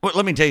 well,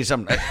 let me tell you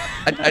something.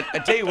 I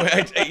tell you what.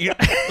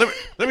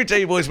 Let me tell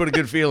you, boys, what a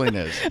good feeling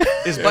is.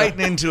 Is biting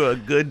into a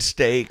good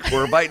steak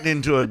or biting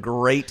into a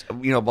great,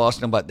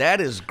 Boston butt. That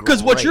is great.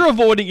 Because what you're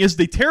avoiding is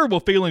the terrible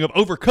feeling of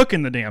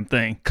overcooking the damn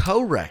thing.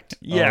 Correct.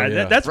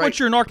 Yeah, that's right. what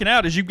you're knocking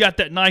out. Is you've got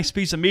that nice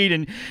piece of meat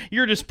and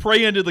you're just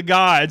praying to the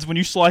gods when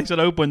you slice it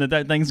open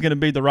that thing's going to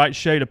be the right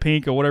shade of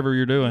pink or whatever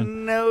you're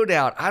doing. No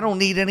doubt. I don't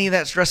need any of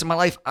that stress in my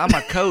life. I'm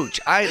a coach.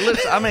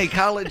 I'm a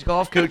college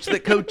golf coach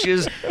that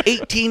coaches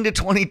 18 to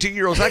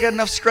 22-year-olds. I got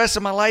enough stress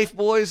in my life,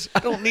 boys. I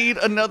don't need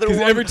another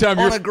one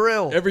on a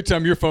grill. Every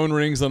time your phone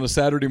rings on a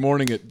Saturday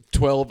morning at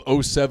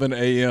 12:07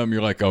 a.m.,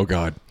 you're like, oh,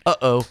 God.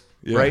 Uh-oh.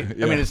 Yeah, right?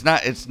 yeah. I mean,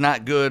 it's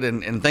not good,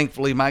 and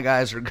thankfully my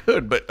guys are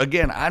good. But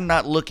again, I'm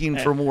not looking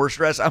for more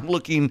stress. I'm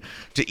looking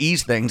to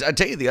ease things. I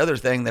tell you, the other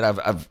thing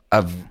that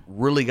I've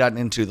really gotten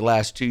into the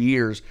last 2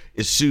 years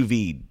is sous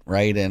vide,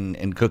 right?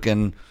 And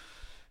cooking,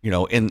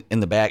 in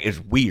the back is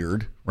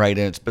weird, right?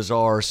 And it's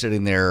bizarre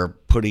sitting there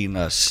putting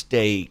a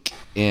steak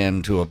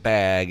into a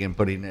bag and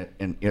putting it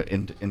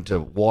into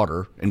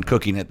water and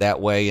cooking it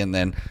that way, and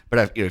then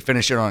I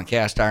finish it on a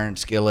cast iron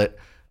skillet.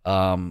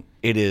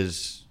 It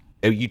is.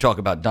 You talk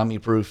about dummy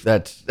proof.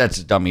 That's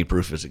as dummy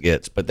proof as it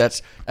gets. But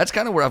that's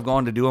kind of where I've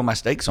gone to doing my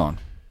steaks on.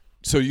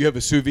 So you have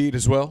a sous vide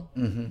as well?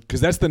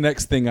 Because that's the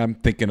next thing I'm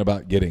thinking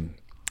about getting.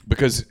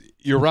 Because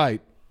you're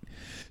right.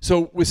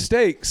 So with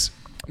steaks,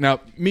 now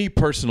me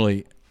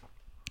personally,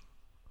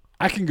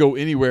 I can go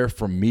anywhere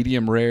from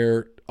medium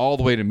rare all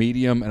the way to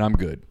medium, and I'm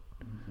good.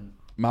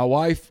 My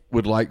wife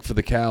would like for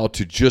the cow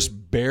to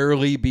just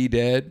barely be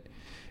dead.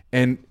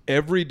 And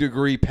every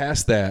degree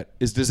past that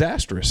is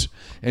disastrous.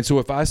 And so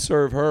if I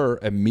serve her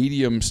a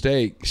medium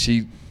steak,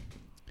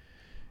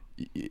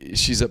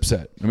 she's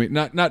upset. I mean,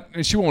 not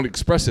she won't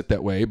express it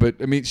that way, but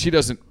I mean, she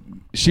doesn't.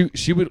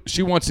 She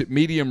wants it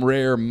medium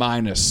rare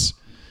minus.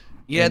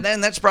 Yeah,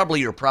 then that's probably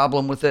your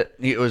problem with it.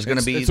 It was going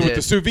to be so with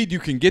the sous vide, you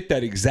can get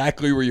that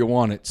exactly where you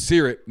want it,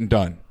 sear it, and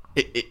done.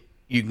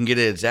 You can get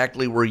it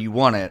exactly where you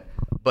want it,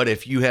 but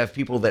if you have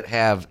people that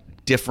have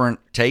different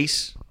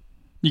tastes,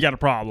 you got a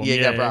problem. Yeah,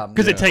 you got a problem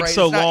because it takes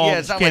so long. Yeah,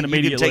 it's not like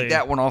you can take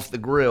that one off the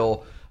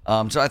grill.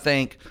 So I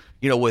think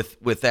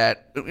with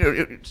that,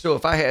 so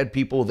if I had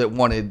people that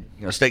wanted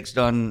steaks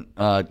done,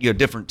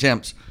 different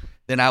temps,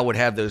 then I would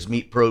have those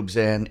meat probes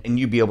in, and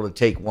you'd be able to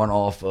take one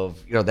off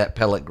of that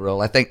pellet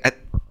grill. I think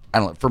I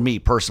don't know. For me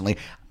personally,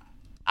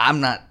 I'm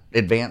not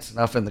advanced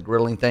enough in the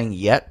grilling thing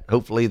yet.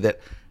 Hopefully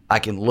that I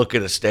can look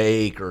at a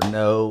steak or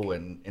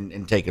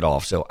and take it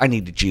off. So I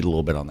need to cheat a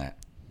little bit on that.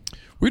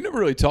 We've never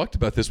really talked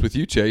about this with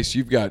you, Chase.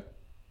 You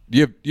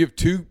have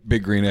 2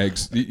 big green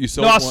eggs. You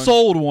sold I one?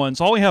 sold one,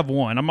 so I only have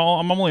one. I'm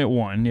only at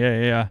one.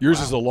 Yeah.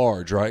 Yours is a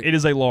large, right? It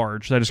is a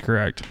large. That is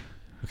correct.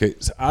 Okay,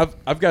 so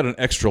I've got an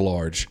extra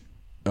large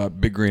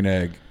big green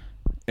egg,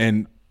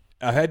 and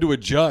I had to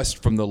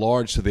adjust from the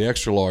large to the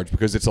extra large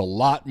because it's a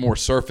lot more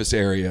surface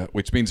area,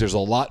 which means there's a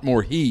lot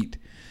more heat.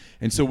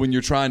 And so when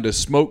you're trying to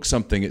smoke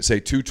something at, say,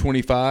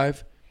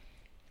 225,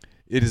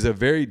 it is a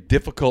very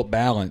difficult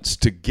balance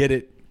to get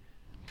it.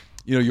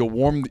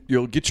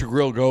 You'll get your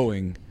grill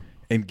going,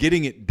 and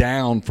getting it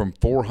down from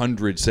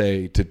 400,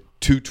 say, to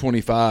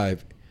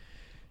 225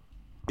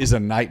 is a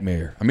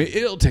nightmare. I mean,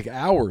 it'll take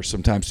hours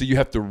sometimes. So you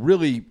have to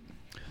really,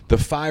 the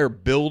fire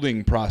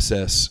building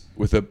process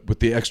with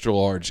the extra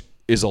large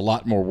is a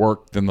lot more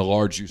work than the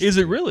large used to be. Is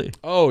it really?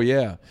 Oh,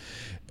 yeah.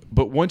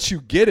 But once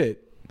you get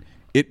it,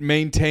 it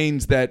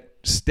maintains that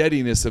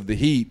steadiness of the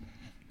heat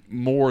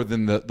more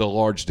than the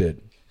large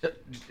did.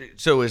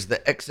 So is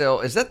the XL,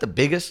 is that the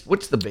biggest?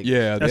 What's the biggest?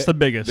 Yeah, that's the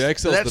biggest. The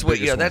XL is the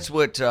biggest one. That's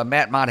what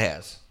Matt Mott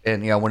has.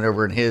 And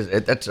whenever in his,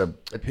 that's a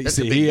big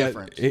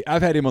difference.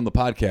 I've had him on the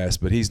podcast,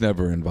 but he's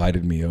never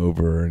invited me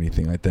over or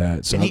anything like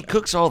that. So and he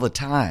cooks all the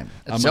time.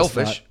 That's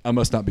selfish. I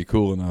must not be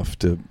cool enough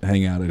to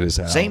hang out at his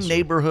house. Same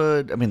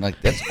neighborhood. I mean,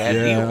 like that's bad.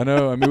 Yeah, I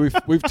know. I mean,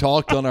 we've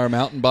talked on our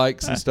mountain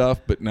bikes and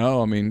stuff, but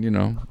no, I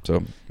mean,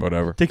 so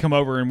whatever. They come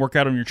over and work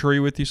out on your tree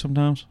with you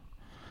sometimes.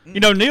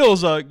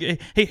 Neil's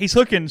he's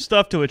hooking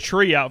stuff to a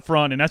tree out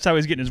front, and that's how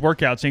he's getting his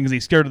workouts in because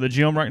he's scared of the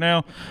gym right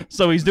now.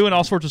 So he's doing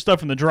all sorts of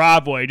stuff in the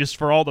driveway just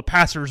for all the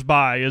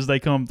passersby as they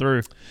come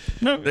through.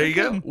 No, there you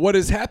go. What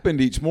has happened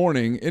each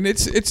morning, and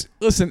it's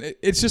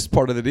just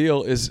part of the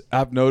deal. Is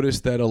I've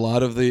noticed that a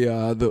lot of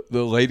the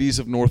ladies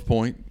of North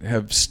Point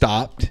have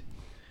stopped.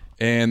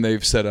 And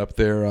they've set up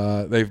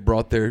they've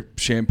brought their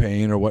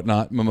champagne or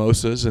whatnot,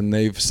 mimosas, and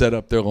they've set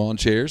up their lawn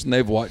chairs, and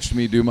they've watched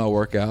me do my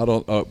workout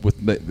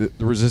with the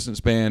resistance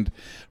band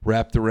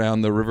wrapped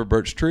around the river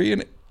birch tree.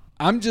 And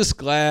I'm just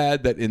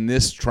glad that in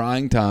this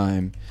trying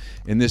time,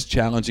 in this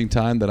challenging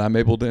time, that I'm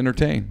able to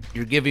entertain.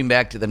 You're giving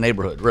back to the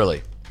neighborhood,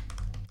 really.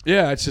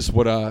 Yeah, it's just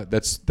what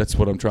that's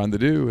what I'm trying to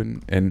do,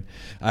 and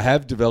I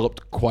have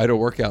developed quite a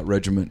workout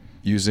regimen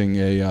using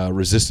a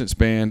resistance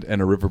band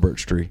and a river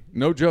birch tree.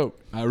 No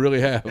joke, I really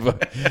have.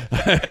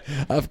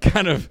 I've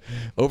kind of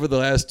over the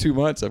last 2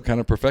 months, I've kind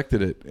of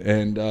perfected it,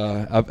 and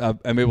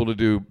I'm able to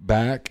do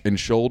back and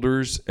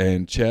shoulders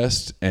and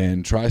chest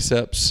and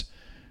triceps,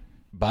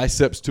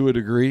 biceps to a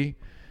degree.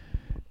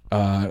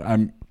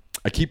 I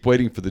keep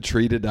waiting for the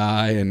tree to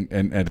die,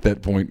 and at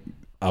that point,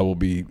 I will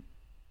be.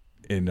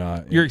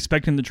 You're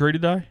expecting the tree to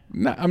die?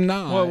 No, I'm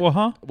not.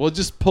 Well, Well,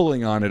 just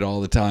pulling on it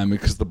all the time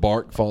because the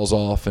bark falls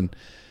off, and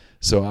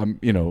so I'm.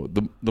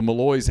 The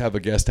Malloys have a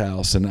guest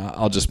house, and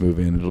I'll just move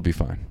in. It'll be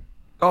fine.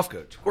 Golf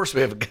coach. Of course,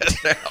 we have a guest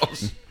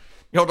house.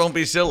 Y'all don't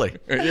be silly.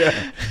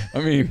 Yeah,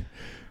 I mean,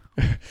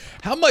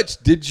 how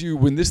much did you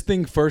when this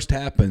thing first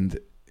happened,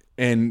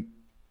 and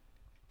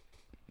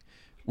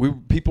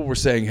people were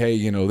saying,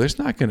 hey, there's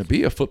not going to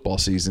be a football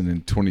season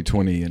in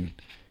 2020, and.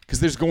 Because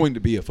there's going to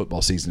be a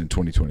football season in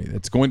 2020.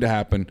 That's going to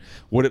happen.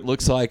 What it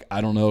looks like, I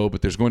don't know,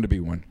 but there's going to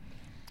be one.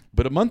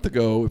 But a month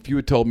ago, if you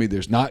had told me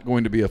there's not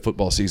going to be a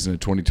football season in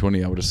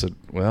 2020, I would have said,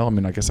 well, I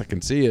mean, I guess I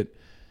can see it.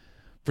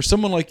 For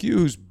someone like you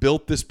who's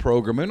built this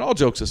program, and all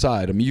jokes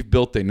aside, I mean, you've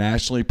built a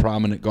nationally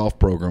prominent golf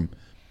program,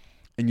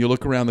 and you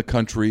look around the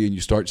country and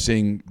you start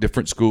seeing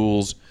different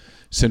schools,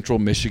 Central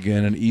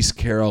Michigan and East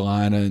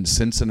Carolina and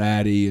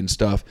Cincinnati and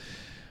stuff,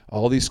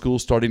 all these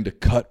schools starting to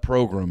cut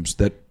programs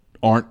that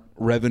aren't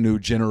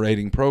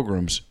revenue-generating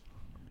programs.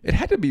 It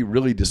had to be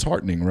really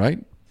disheartening,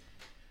 right?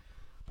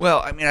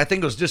 Well, I mean, I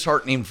think it was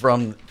disheartening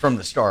from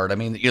the start. I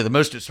mean, the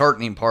most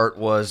disheartening part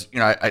was,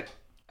 I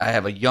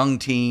have a young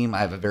team. I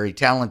have a very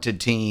talented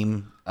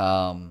team.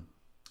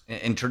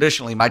 And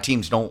traditionally, my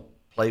teams don't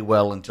play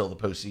well until the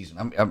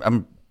postseason.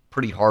 I'm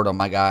pretty hard on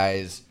my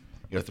guys,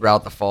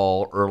 throughout the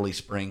fall, early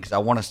spring, because I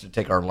want us to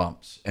take our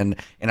lumps. And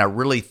I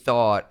really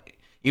thought,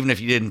 even if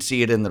you didn't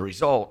see it in the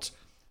results,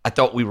 I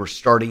thought we were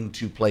starting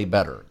to play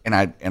better. And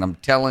I'm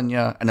telling you,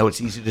 I know it's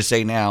easy to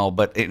say now,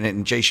 but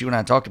and Chase, you and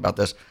I talked about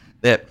this,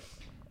 that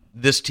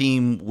this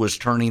team was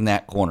turning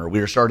that corner. We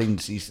were starting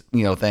to see,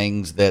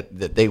 things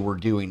that they were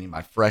doing in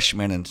my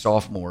freshmen and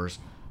sophomores.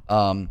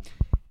 And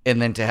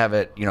then to have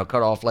it,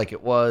 cut off like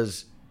it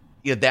was,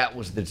 that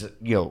was the,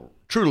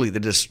 truly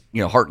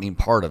the heartening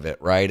part of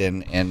it, right?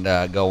 And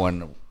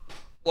going,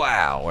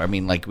 wow. I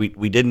mean, like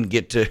we didn't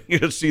get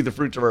to see the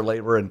fruits of our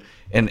labor and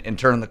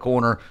turn the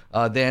corner.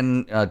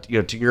 Then,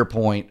 to your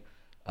point,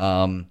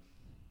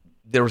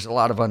 there was a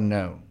lot of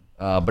unknown.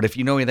 But if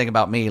you know anything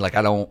about me, like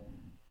I don't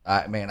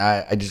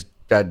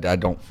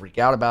freak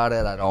out about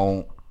it.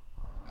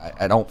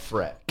 I don't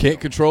fret. Can't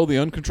control the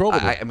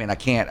uncontrollable. I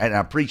can't. And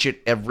I preach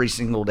it every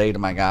single day to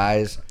my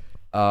guys.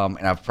 And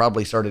I've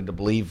probably started to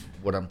believe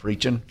what I'm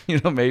preaching,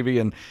 maybe.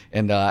 And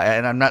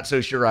I'm not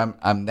so sure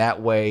I'm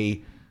that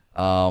way,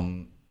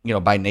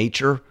 by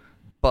nature.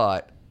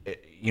 But,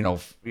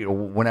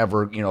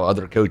 whenever,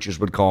 other coaches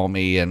would call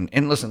me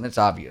and listen, it's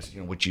obvious,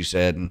 what you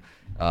said. And,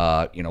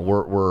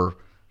 we're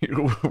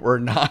a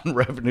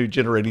non-revenue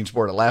generating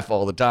sport. I laugh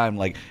all the time.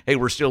 Like, hey,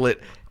 we're still at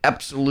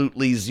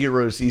absolutely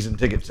 0 season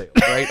ticket sales,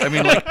 right? I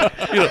mean, like,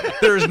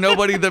 there's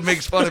nobody that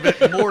makes fun of it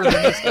more than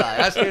this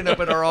guy. I stand up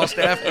at our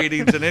all-staff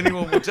meetings, and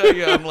anyone will tell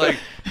you, I'm like,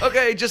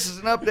 okay, just as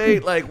an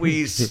update, like,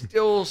 we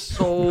still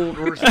sold.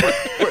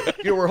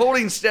 We're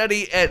holding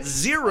steady at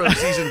 0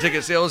 season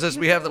ticket sales as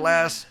we have the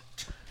last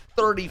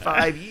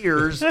 35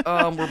 years.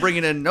 We're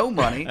bringing in no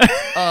money.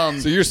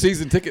 So your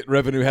season ticket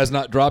revenue has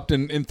not dropped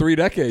in 3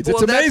 decades. It's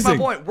amazing. That's my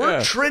point.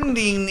 We're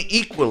trending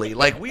equally.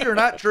 Like, we are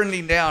not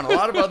trending down. A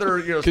lot of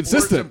other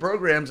sports and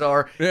programs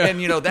are. Yeah.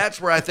 And,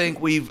 that's where I think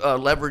we've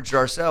leveraged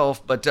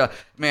ourselves. But,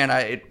 man,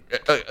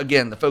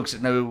 again, the folks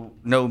that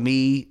know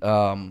me,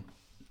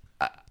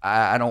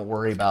 I don't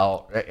worry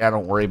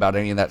about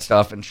any of that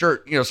stuff. And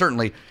sure,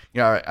 certainly,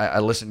 I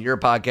listen to your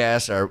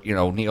podcast, or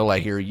Neil, I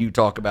hear you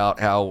talk about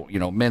how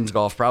men's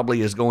golf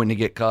probably is going to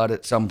get cut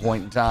at some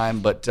point in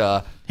time. But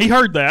he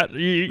heard that.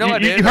 You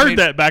heard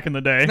that back in the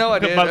day. No, I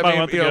did.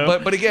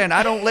 But again,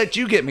 I don't let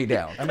you get me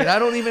down. I mean, I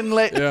don't even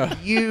let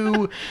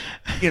you.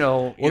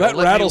 Well, that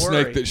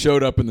rattlesnake that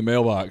showed up in the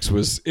mailbox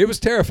was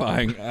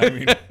terrifying. I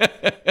mean.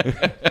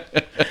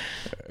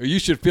 You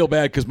should feel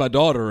bad because my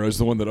daughter was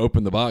the one that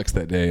opened the box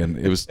that day, and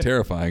it was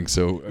terrifying.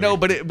 So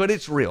but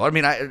it's real. I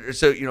mean,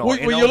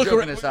 when you look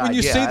around, when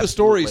you see the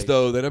stories,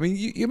 though,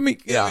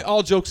 that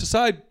all jokes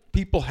aside,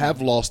 people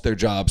have lost their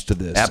jobs to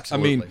this.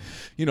 Absolutely.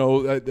 I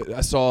mean,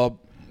 I saw.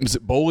 Was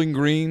it Bowling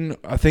Green?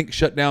 I think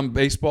shut down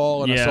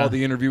baseball, and I saw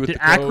the interview with the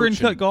coach. Akron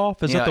cut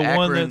golf. Is that the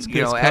one that's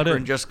cut?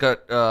 Akron just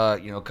cut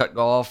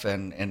golf,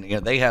 and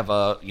they have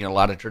a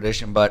lot of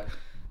tradition, but.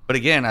 But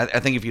again, I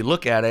think if you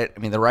look at it, I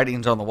mean, the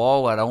writing's on the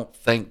wall. I don't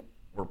think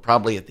we're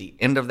probably at the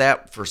end of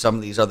that for some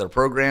of these other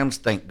programs.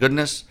 Thank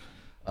goodness.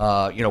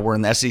 We're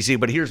in the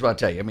SEC. But here's what I'll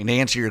tell you. I mean, to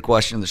answer your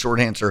question, the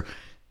short answer,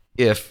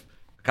 if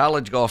a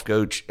college golf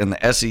coach in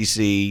the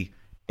SEC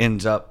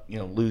ends up,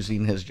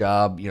 losing his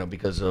job,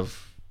 because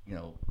of,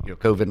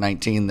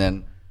 COVID-19,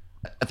 then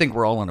I think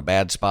we're all in a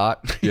bad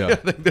spot. Yeah. I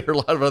think there are a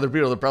lot of other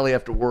people that probably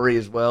have to worry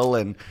as well.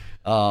 And,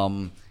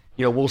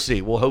 we'll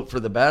see. We'll hope for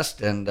the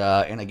best. And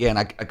again,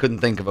 I couldn't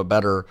think of a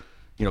better,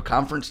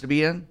 conference to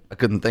be in. I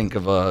couldn't think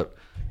of a,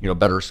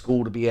 better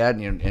school to be at.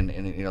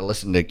 And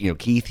listen to,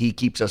 Keith, he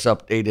keeps us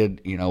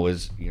updated,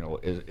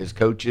 as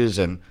coaches.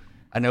 And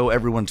I know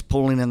everyone's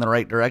pulling in the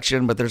right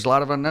direction, but there's a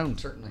lot of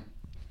unknowns, certainly.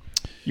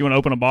 You want to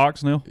open a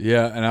box, Neil?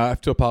 Yeah, and I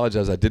have to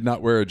apologize. I did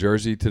not wear a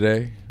jersey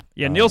today.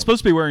 Yeah, Neil's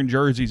supposed to be wearing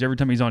jerseys every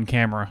time he's on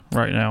camera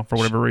right now for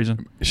whatever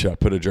reason. Should I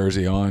put a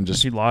jersey on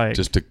just to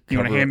cover? You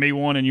want to hand me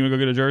one and you want to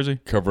go get a jersey?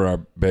 Cover our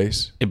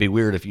base. It'd be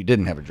weird if you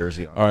didn't have a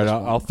jersey on. All right,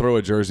 I'll throw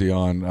a jersey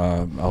on.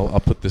 I'll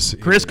put this.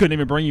 Chris couldn't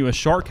even bring you a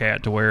shark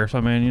hat to wear. So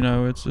I mean,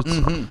 it's.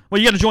 Mm-hmm. Well,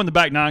 you got to join the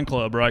Back Nine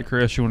Club, right,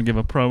 Chris? You want to give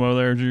a promo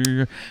there?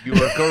 You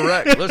are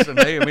correct. Listen,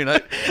 hey, I mean,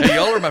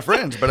 y'all are my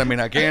friends, but I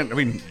mean, I can't. I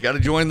mean, you got to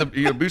join the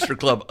booster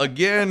club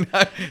again.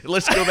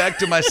 Let's go back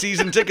to my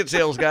season ticket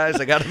sales, guys.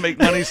 I got to make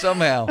money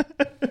somehow.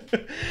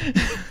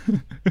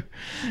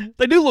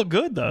 They do look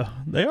good, though.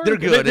 They're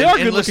good. They are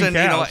good looking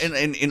cows.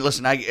 And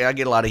listen, I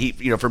get a lot of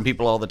heat, from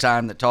people all the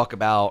time that talk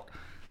about,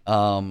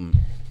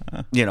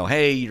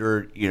 hey,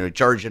 you're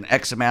charging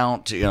X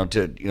amount,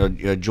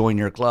 to join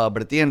your club.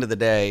 But at the end of the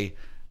day,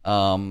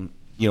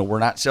 we're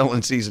not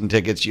selling season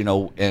tickets,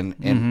 and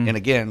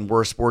again,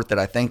 we're a sport that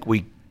I think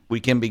we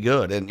can be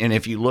good. And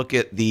if you look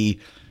at the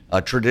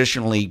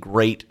traditionally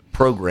great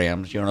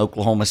programs,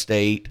 Oklahoma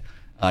State.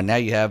 Now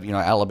you have,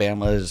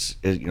 Alabama has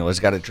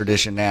got a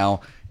tradition now,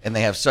 and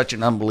they have such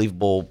an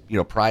unbelievable,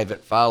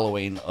 private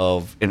following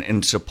of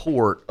and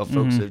support of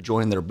folks that have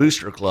joined their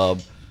booster club.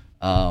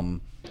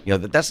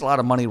 That's a lot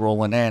of money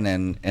rolling in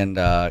and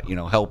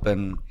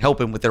helping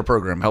with their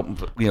program,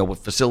 helping with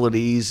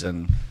facilities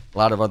and a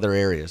lot of other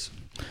areas.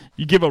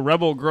 You give a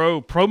Rebel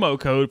Grow promo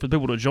code for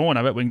people to join.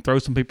 I bet we can throw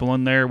some people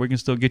in there. We can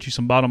still get you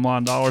some bottom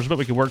line dollars. I bet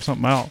we can work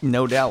something out.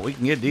 No doubt, we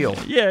can get a deal.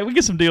 Yeah, we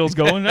get some deals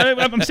going.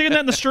 I'm seeing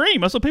that in the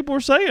stream. That's what people are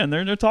saying.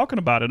 They're talking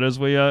about it as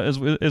we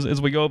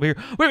go over here.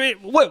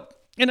 Wait.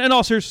 In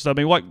all seriousness, I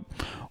mean,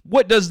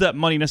 what does that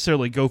money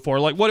necessarily go for?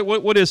 Like,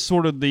 what is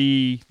sort of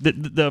the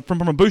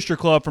from a booster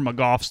club, from a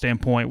golf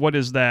standpoint, what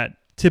is that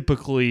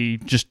typically,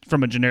 just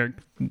from a generic,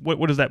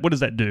 what does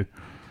that do?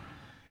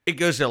 It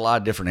goes to a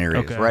lot of different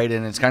areas, Okay. right?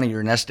 And it's kind of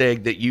your nest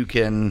egg that you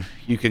can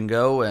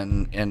go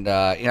and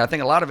I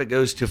think a lot of it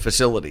goes to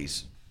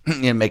facilities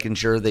and making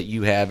sure that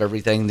you have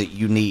everything that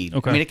you need.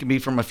 Okay. I mean, it can be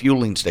from a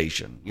fueling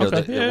station,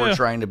 that we're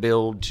trying to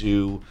build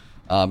to.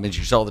 As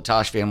you saw the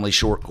Tosh family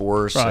short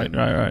course, Right.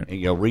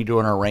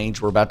 redoing our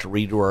range. We're about to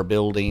redo our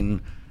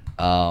building.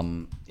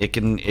 It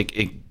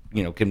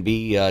can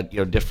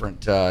be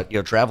different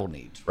travel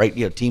needs,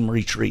 right? Team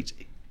retreats,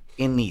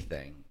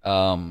 anything.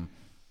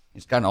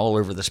 It's kind of all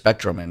over the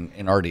spectrum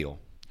in our deal.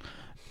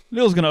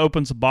 Neil's going to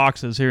open some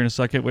boxes here in a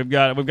second. We've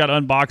got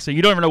unboxing.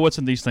 You don't even know what's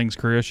in these things,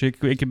 Chris. It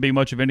can be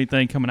much of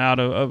anything coming out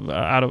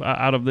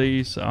of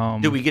these.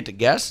 Do we get to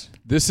guess?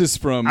 This is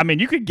from. I mean,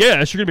 you could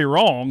guess. You're going to be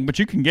wrong, but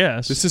you can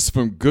guess. This is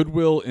from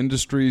Goodwill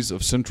Industries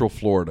of Central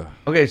Florida.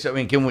 Okay, so I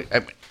mean, can we? I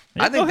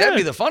think that'd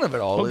be the fun of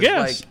it all. Well,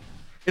 guess.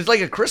 It's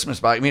like a Christmas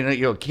box. I mean,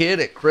 a kid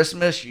at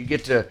Christmas, you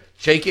get to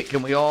shake it.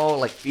 Can we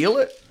all feel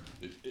it?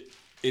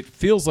 It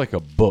feels like a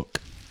book.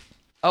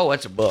 Oh,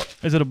 it's a book.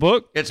 Is it a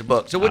book? It's a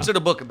book. So what's it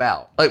a book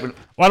about? Well,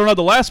 I don't know.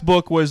 The last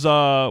book was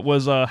How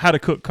to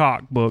Cook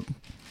Cock book.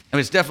 I mean,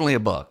 it's definitely a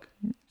book.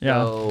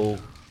 Yeah. So,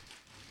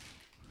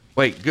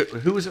 wait,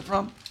 who is it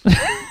from?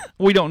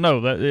 We don't know.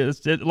 A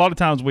lot of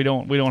times we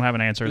don't have an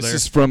answer This there.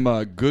 is from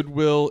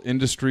Goodwill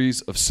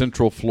Industries of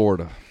Central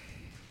Florida.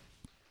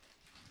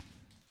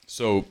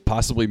 So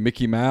possibly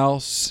Mickey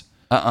Mouse.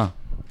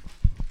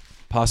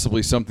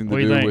 Possibly something to What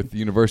do you do think? with the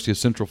University of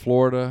Central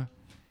Florida.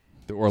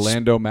 The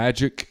Orlando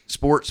Magic.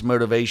 Sports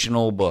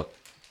motivational book.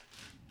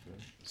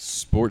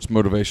 Sports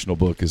motivational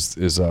book is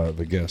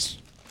the guess.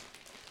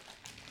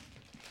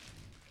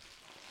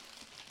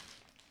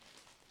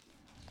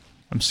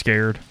 I'm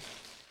scared.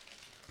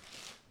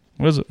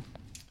 What is it?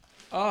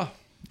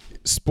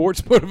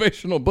 Sports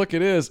motivational book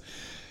it is.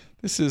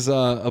 This is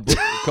a book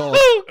called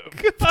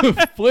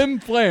Flim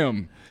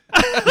Flam.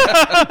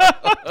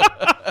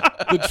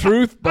 The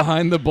truth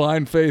behind the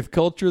blind faith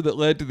culture that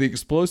led to the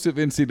explosive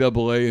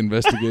NCAA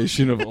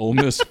investigation of Ole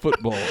Miss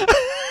football.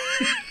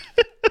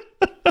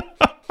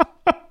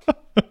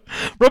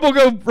 Rebel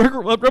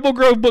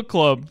Grove Book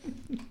Club.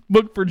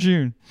 Book for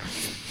June.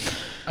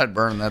 I'd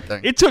burn that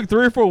thing. It took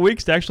 3 or 4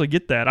 weeks to actually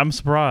get that. I'm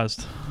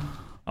surprised.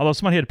 Although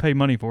somebody had to pay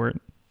money for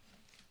it.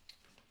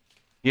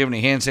 You have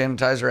any hand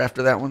sanitizer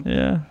after that one?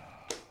 Yeah.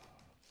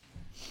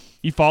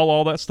 You follow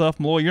all that stuff,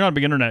 Malloy? You're not a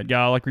big internet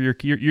guy. Like you're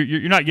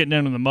not getting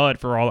into the mud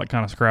for all that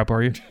kind of scrap,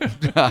 are you?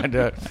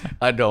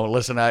 I don't.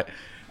 Listen,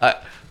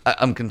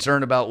 I'm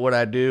concerned about what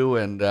I do,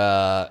 and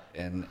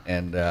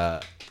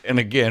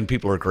again,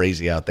 people are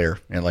crazy out there,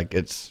 and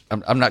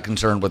I'm not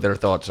concerned what their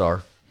thoughts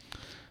are.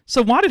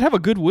 So why did it have a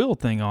Goodwill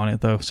thing on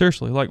it, though?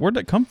 Seriously, where'd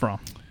that come from?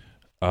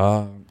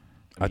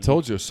 I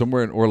told you,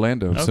 somewhere in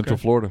Orlando, Central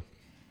Florida.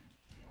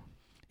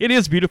 It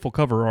is beautiful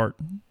cover art.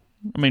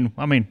 I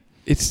mean,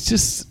 it's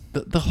just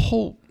the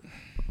whole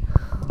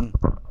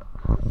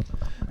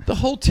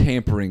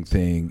tampering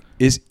thing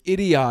is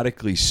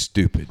idiotically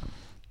stupid.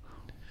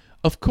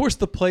 Of course,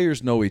 the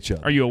players know each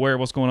other. Are you aware of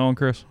what's going on,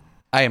 Chris?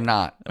 I am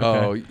not.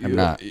 Okay. I'm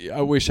not.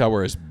 I wish I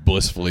were as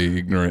blissfully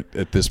ignorant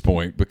at this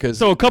point because.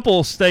 So a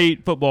couple of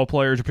state football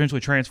players are potentially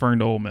transferring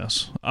to Ole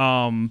Miss,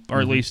 or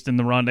at least in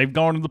the run. They've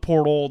gone to the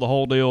portal, the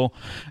whole deal,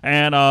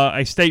 and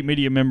a state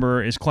media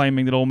member is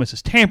claiming that Ole Miss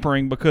is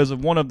tampering because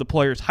of one of the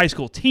players' high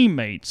school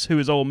teammates, who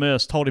is Ole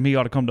Miss, told him he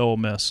ought to come to Ole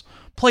Miss.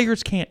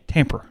 Players can't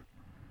tamper.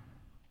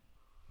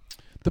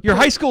 Your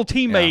high school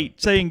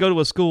teammate saying go to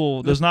a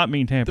school does not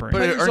mean tampering.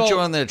 But aren't you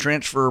on the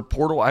transfer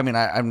portal? I mean,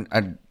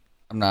 I'm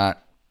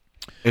not.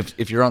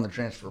 If you're on the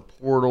transfer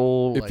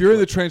portal, if you're in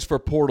the transfer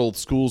portal,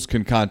 schools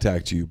can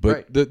contact you.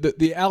 But Right.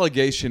 the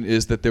allegation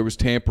is that there was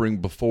tampering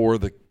before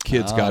the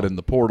kids got in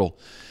the portal.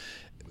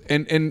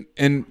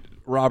 And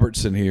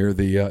Robertson here,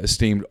 the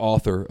esteemed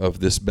author of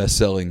this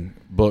best-selling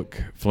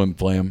book, Flim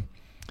Flam,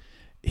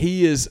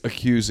 he is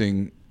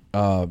accusing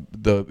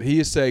he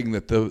is saying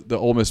that the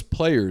Ole Miss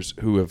players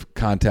who have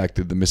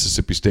contacted the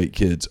Mississippi State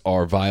kids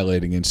are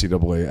violating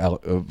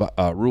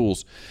NCAA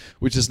rules,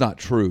 which is not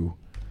true.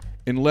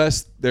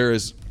 Unless there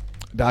is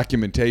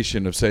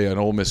documentation of, say, an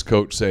Ole Miss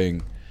coach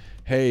saying,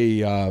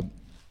 hey,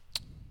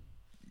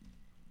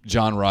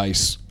 John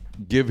Rice,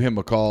 give him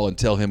a call and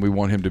tell him we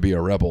want him to be a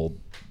rebel.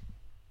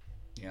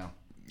 Yeah.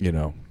 You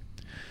know.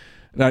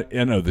 And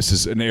I know this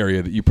is an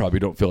area that you probably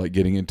don't feel like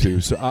getting into,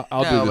 so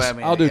I'll do this.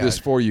 I'll do this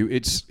for you.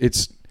 It's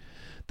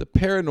the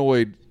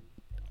paranoid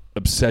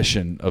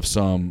obsession of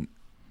some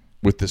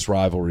with this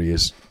rivalry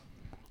it's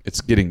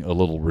getting a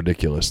little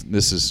ridiculous.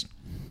 This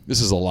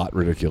is a lot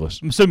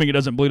ridiculous. I'm assuming it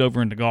doesn't bleed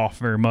over into golf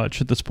very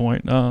much at this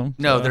point. No,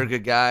 they're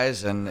good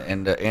guys, and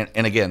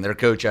again, their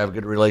coach I have a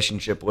good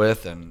relationship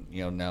with, and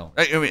no,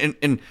 I mean,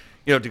 and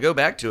to go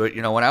back to it,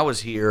 when I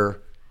was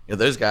here,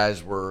 those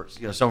guys were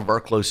some of our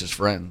closest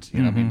friends. I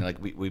mean, like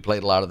we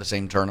played a lot of the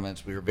same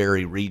tournaments. We were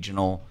very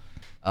regional,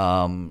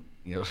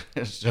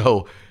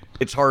 so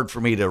it's hard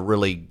for me to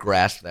really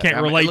grasp that.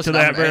 Can't relate to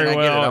that very I get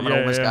well. it. I'm an Yeah,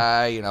 Ole Miss yeah.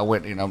 guy. I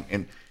went,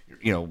 and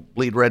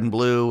bleed red and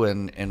blue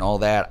and all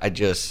that. I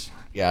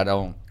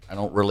don't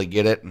really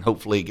get it. And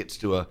hopefully it gets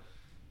to a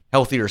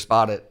healthier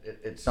spot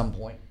at some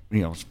point.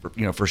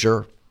 For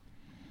sure.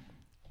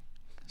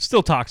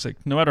 Still toxic.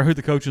 No matter who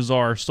the coaches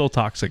are, still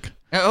toxic.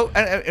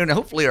 And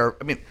hopefully,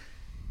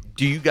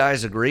 do you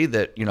guys agree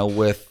that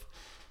with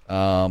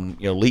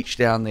Leach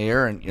down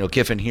there and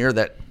Kiffin here,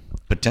 that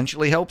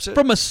potentially helps it?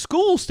 From a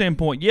school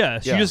standpoint,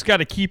 yes. Yeah. You just got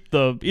to keep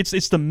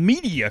it's the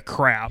media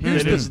crap.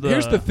 Here's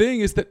the thing: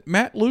 is that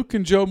Matt Luke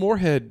and Joe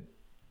Moorhead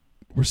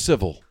were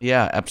civil.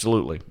 Yeah,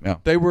 absolutely. Yeah,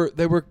 They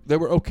were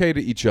okay to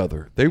each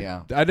other.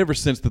 I never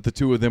sensed that the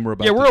two of them were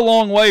about. Yeah, we're a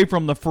long way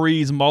from the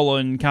Freeze,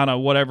 Mullen kind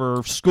of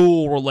whatever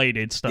school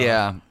related stuff.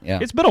 Yeah.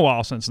 It's been a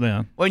while since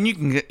then. Well, and you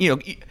can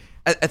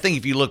I think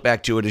if you look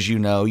back to it, as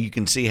you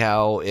can see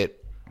how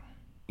it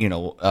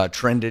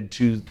trended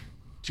to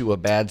a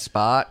bad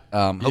spot.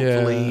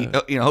 Hopefully,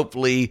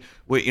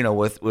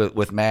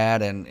 with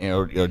Matt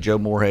and Joe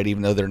Moorhead,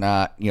 even though they're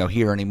not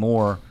here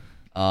anymore,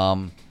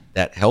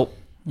 that helped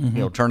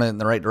turn it in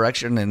the right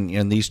direction,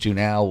 and these two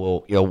now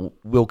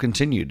will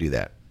continue to do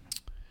that.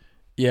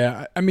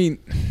 Yeah, I mean,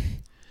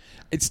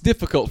 it's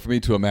difficult for me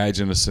to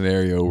imagine a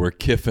scenario where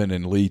Kiffin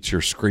and Leach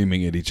are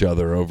screaming at each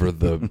other over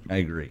the. I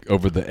agree.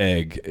 Over the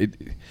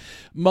egg.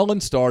 Mullen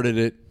started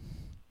it.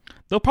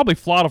 They'll probably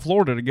fly to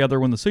Florida together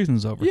when the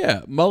season's over.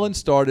 Yeah, Mullen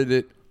started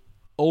it.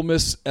 Ole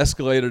Miss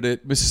escalated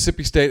it.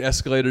 Mississippi State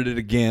escalated it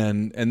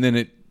again, and then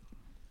it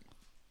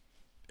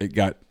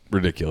got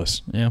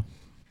ridiculous. Yeah.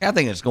 I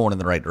think it's going in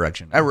the right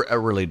direction. I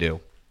really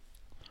do.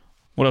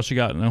 What else you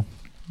got now?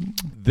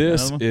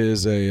 This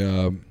is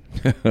a.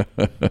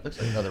 Looks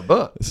like another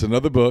book. It's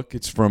another book.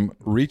 It's from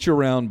Reach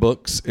Around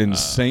Books in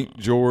St.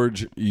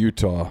 George,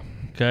 Utah.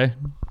 Okay.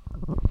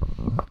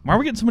 Why are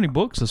we getting so many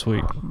books this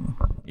week?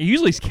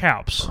 Usually it's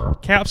Caps.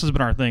 Caps has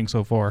been our thing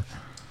so far.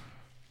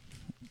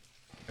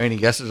 Any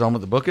guesses on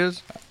what the book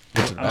is?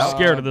 I'm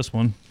scared of this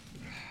one.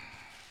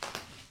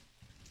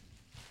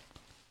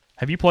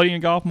 Have you played any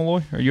golf,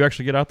 Malloy? Or you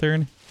actually get out there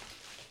any?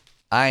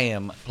 I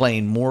am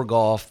playing more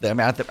golf.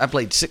 I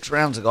played 6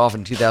 rounds of golf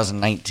in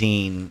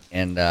 2019,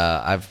 and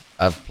I've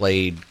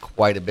played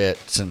quite a bit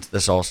since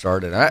this all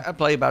started. I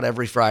play about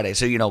every Friday.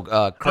 So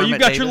Kermit you've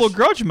got your little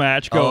grudge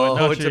match going. Oh,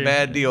 don't it's you? a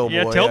bad deal, boy.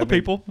 Yeah, tell the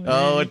people.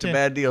 Oh, it's a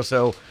bad deal.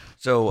 So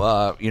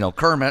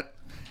Kermit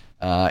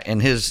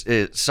and his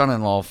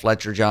son-in-law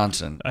Fletcher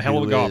Johnson, a hell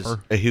of a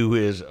golfer, who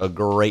is a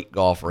great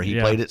golfer. He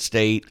played at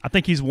state. I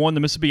think he's won the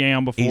Mississippi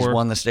Am before. He's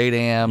won the state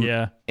Am.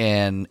 Yeah,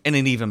 and an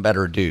even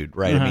better dude,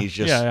 right? Uh-huh. I mean, he's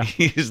just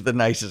he's the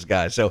nicest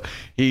guy. So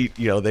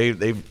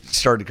they've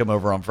started to come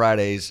over on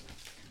Fridays.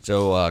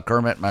 So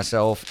Kermit,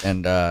 myself,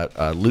 and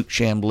Luke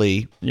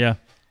Chambly,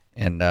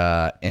 and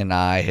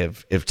I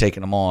have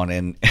taken them on,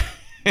 and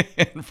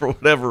for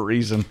whatever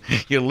reason,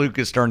 Luke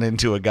has turned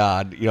into a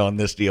god, on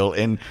this deal.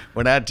 And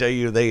when I tell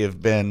you, they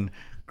have been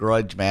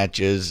grudge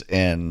matches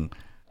and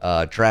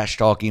trash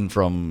talking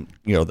from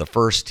the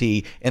first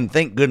tee, and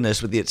thank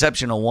goodness, with the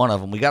exception of one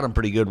of them, we got them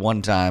pretty good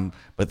one time,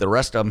 but the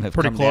rest of them have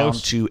come down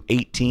to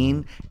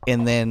 18,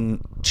 and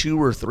then 2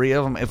 or 3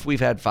 of them, if we've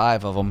had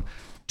 5 of them,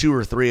 2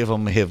 or 3 of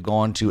them have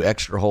gone to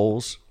extra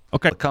holes.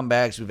 Okay. The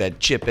comebacks, we've had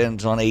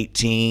chip-ins on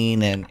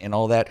 18 and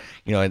all that,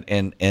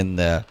 and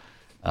the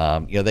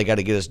they got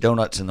to get us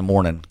donuts in the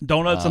morning.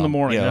 Donuts in the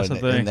morning, that's the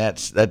thing.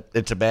 And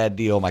it's a bad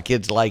deal. My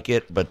kids like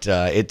it, but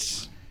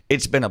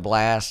it's been a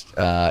blast.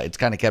 It's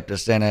kind of kept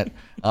us in it.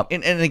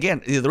 And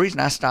again, the reason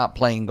I stopped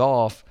playing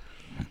golf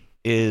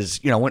is,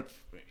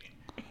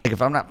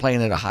 if I'm not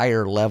playing at a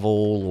higher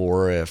level,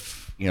 or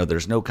if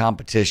there's no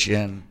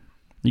competition,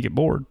 you get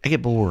bored. I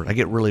get bored. I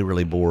get really,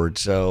 really bored.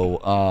 So,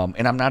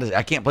 and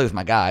I can't play with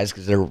my guys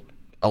because they're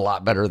a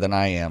lot better than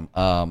I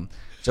am.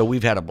 So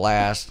we've had a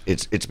blast.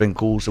 It's been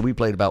cool. So we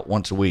played about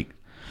once a week.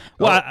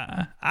 Well,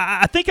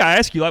 I think I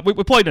asked you, we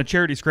played in a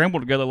charity scramble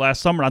together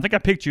last summer, and I think I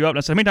picked you up, and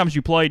I said, how many times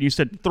you played? And you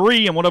said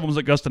 3, and one of them was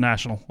at Augusta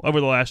National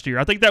over the last year.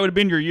 I think that would have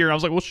been your year. And I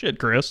was like, well, shit,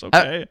 Chris,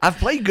 okay. I've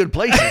played good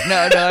places. No,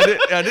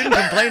 I didn't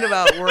complain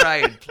about where I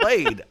had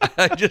played.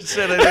 I just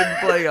said I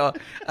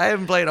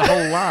haven't played a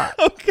whole lot.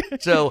 Okay.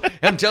 So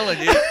I'm telling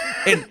you,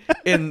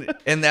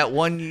 in that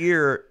one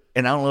year,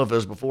 and I don't know if it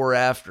was before or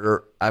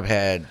after, I've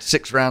had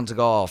 6 rounds of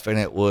golf, and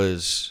it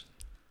was,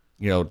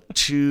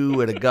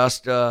 2 at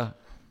Augusta,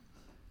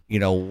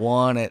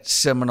 1 at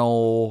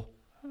Seminole,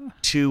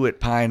 2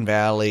 at Pine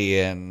Valley,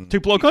 and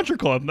Tupelo Country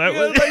Club. That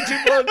was like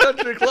Tupelo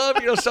Country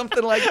Club,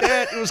 something like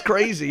that. It was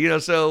crazy,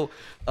 So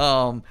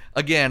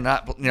again,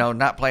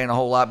 not playing a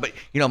whole lot, but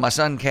my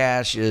son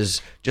Cash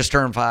is just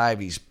turned 5.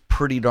 He's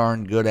pretty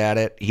darn good at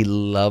it. He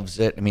loves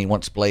it. I mean, he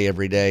wants to play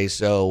every day.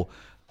 So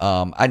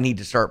I need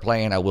to start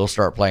playing. I will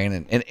start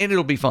playing, and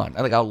it'll be fun.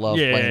 I think I'll love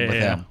playing with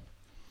him.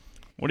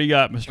 What do you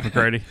got, Mr.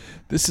 McCready?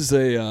 This is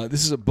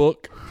a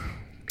book.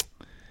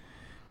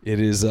 It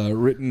is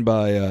written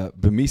by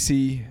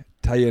Bamisi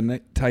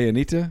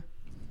Tayanita.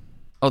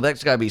 Oh,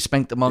 that's got to be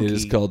Spank the Monkey. It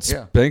is called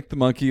Spank the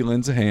Monkey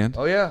Lends a Hand.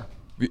 Oh, yeah.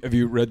 Have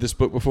you read this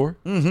book before?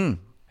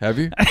 Mm-hmm. Have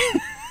you?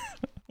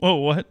 Whoa,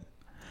 what?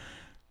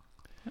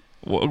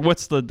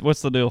 What's the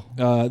deal?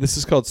 This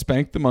is called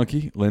Spank the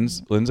Monkey.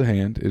 Lends a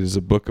hand. It is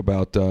a book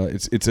about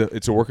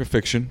it's a work of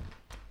fiction.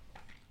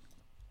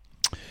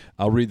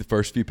 I'll read the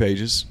first few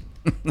pages.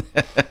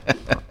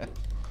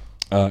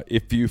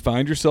 If you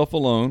find yourself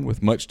alone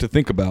with much to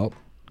think about,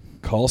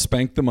 call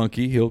Spank the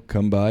Monkey. He'll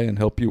come by and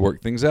help you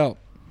work things out.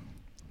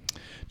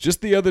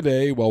 Just the other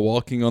day, while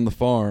walking on the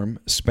farm,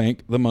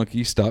 Spank the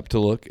Monkey stopped to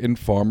look in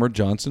Farmer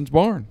Johnson's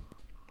barn.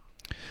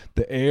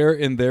 The air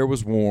in there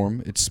was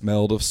warm. It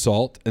smelled of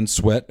salt and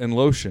sweat and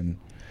lotion.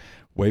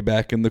 Way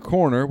back in the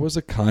corner was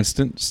a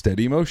constant,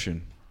 steady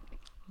motion.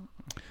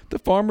 The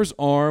farmer's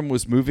arm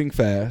was moving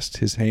fast.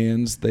 His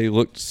hands, they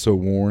looked so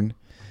worn.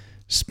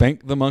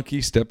 Spank the Monkey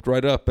stepped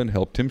right up and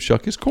helped him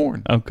shuck his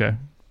corn. Okay.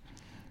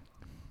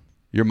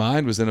 Your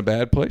mind was in a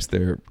bad place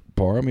there,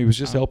 Parham. He was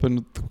just helping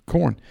with the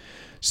corn.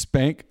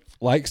 Spank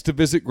likes to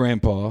visit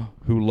Grandpa,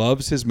 who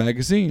loves his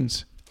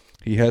magazines.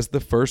 He has the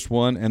first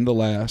one and the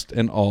last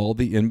and all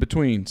the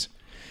in-betweens.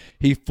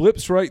 He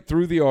flips right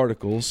through the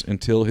articles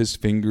until his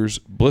fingers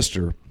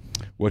blister.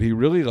 What he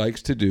really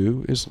likes to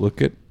do is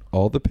look at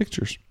all the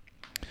pictures.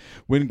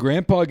 When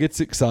Grandpa gets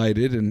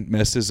excited and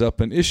messes up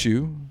an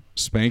issue,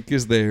 Spank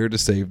is there to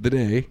save the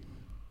day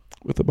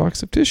with a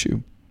box of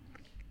tissue.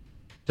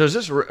 So is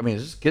this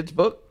a kid's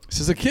book? This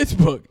is a kid's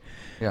book.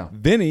 Yeah.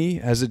 Vinny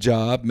has a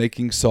job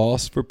making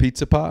sauce for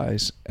pizza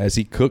pies. As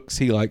he cooks,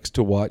 he likes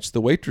to watch the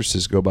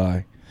waitresses go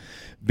by.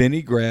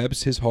 Vinny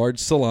grabs his hard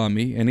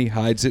salami and he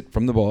hides it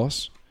from the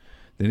boss.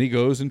 Then he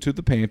goes into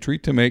the pantry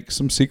to make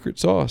some secret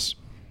sauce.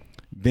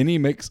 Vinny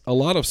makes a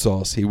lot of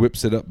sauce. He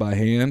whips it up by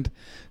hand.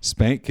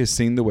 Spank has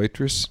seen the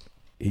waitress.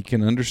 He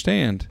can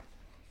understand.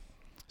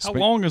 How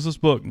long is this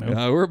book?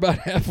 No? We're about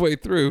halfway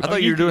through. I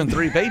thought you were doing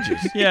 3 pages.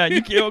 Yeah,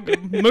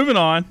 moving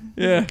on.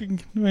 Yeah.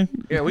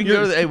 Yeah, we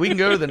can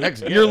go to the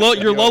next. You're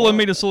lulling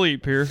me to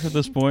sleep here at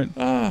this point.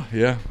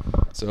 Yeah.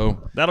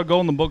 So that'll go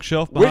on the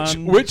bookshelf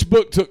behind. Which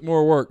book took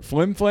more work,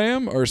 Flim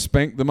Flam or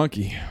Spank the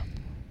Monkey?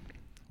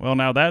 Well,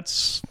 now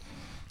that's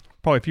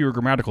probably fewer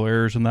grammatical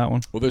errors in that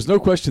one. Well, there's no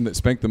question that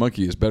Spank the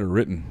Monkey is better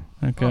written.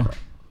 Okay.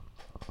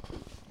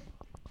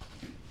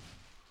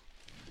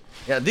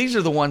 Yeah, these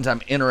are the ones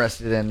I'm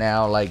interested in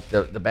now, like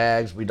the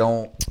bags.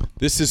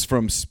 This is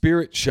from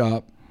Spirit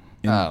Shop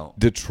in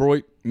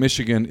Detroit,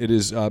 Michigan. It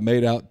is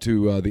made out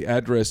to, the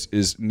address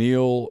is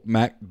Neil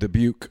Mac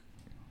Dubuque.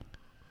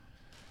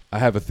 I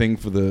have a thing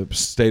for the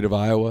state of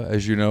Iowa,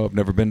 as you know. I've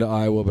never been to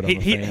Iowa, but I'm a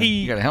fan.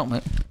 You got a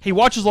helmet. He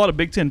watches a lot of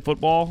Big Ten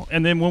football,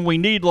 and then when we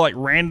need like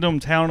random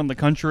town in the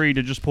country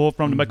to just pull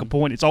from to make a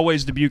point, it's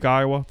always Dubuque,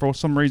 Iowa, for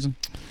some reason.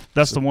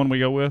 That's the one we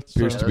go with.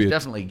 Appears to be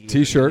definitely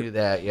T-shirt. Do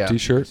that, yeah.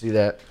 T-shirt. See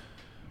that.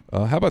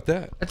 How about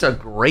that? That's a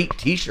great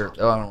T-shirt,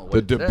 though. I don't know what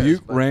The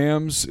Dubuque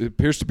Rams. It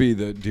appears to be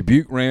the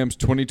Dubuque Rams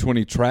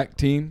 2020 track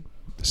team.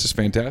 This is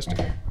fantastic.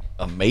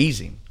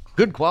 Amazing.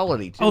 Good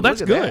quality, too. Oh,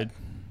 that's good.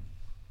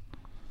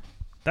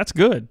 That's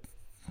good.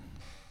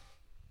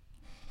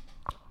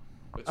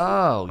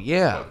 Oh,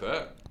 yeah.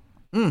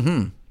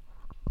 Mm-hmm.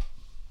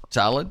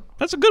 Solid.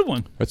 That's a good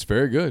one. That's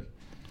very good.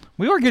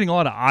 We are getting a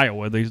lot of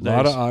Iowa these days. A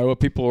lot of Iowa.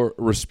 People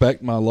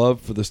respect my love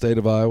for the state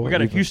of Iowa. We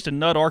got a Houston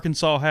Nut,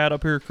 Arkansas hat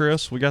up here,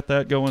 Chris. We got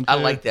that going, too. I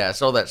like that. I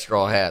saw that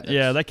straw hat.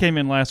 Yeah, that came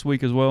in last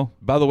week as well.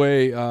 By the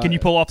way... can you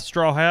pull off the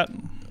straw hat?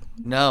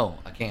 No,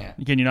 I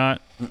can't. Can you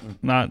not?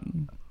 Not.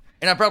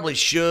 And I probably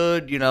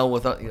should,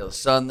 with the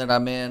sun that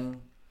I'm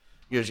in.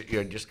 You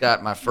just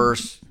got my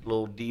first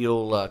little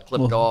deal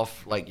clipped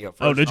off,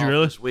 first did you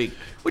really? This week,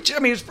 which I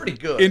mean is pretty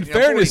good. In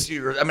fairness,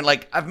 42, I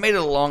mean, I've made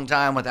it a long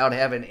time without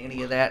having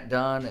any of that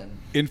done. And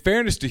in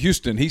fairness to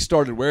Houston, he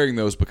started wearing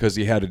those because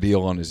he had a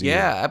deal on his ear.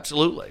 Yeah,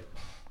 absolutely.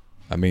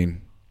 I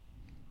mean,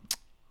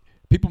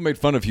 people made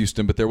fun of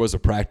Houston, but there was a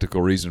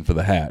practical reason for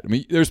the hat. I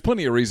mean, there's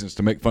plenty of reasons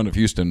to make fun of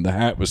Houston. The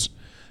hat was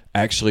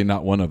actually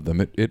not one of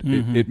them.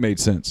 It made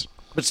sense.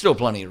 But still,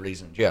 plenty of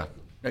reasons. Yeah,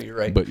 no, you're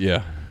right. But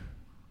yeah.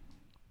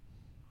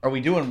 Are we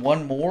doing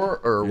one more?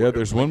 Or yeah,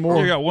 there's one more.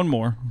 We got one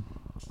more.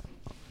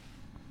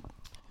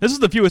 This is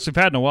the fewest we've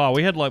had in a while.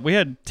 We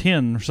had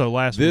 10 or so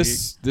last week.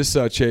 This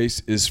Chase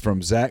is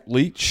from Zach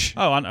Leach.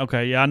 Oh,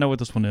 okay. Yeah, I know what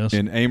this one is.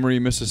 In Amory,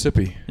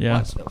 Mississippi. Yeah. Oh,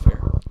 that's no fair.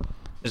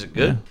 Is it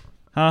good?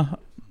 Yeah. Huh?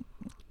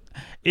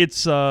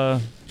 It's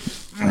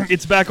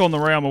back on the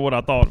realm of what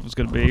I thought it was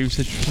going to be.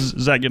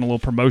 Zach getting a little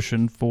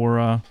promotion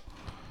for.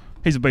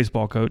 He's a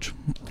baseball coach.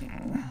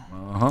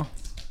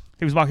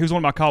 He was one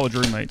of my college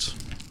roommates.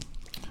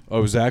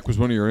 Oh, Zach was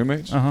one of your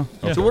roommates? Uh-huh.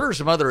 Yeah. So what are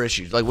some other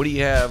issues? Like, what do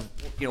you have?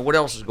 What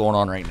else is going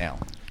on right now?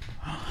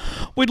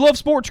 We'd love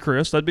sports,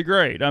 Chris. That'd be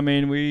great. I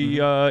mean,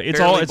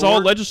 it's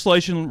all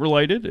legislation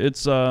related.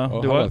 It's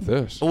how about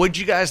this? Well, what'd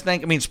you guys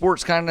think? I mean,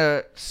 sports kind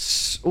of.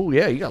 Oh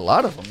yeah, you got a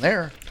lot of them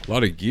there. A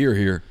lot of gear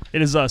here.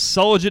 It is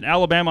Sulligent,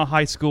 Alabama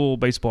High School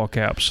baseball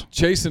caps.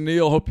 Chase and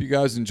Neil, hope you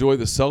guys enjoy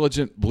the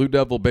Sulligent Blue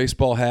Devil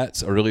baseball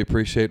hats. I really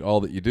appreciate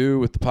all that you do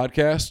with the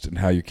podcast and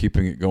how you're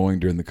keeping it going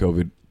during the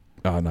COVID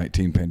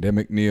COVID-19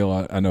 pandemic.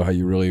 Neil, I know how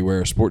you really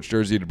wear a sports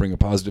jersey to bring a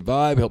positive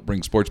vibe, help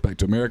bring sports back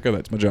to America.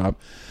 That's my job.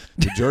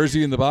 The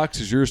jersey in the box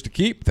is yours to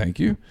keep. Thank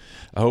you.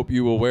 I hope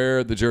you will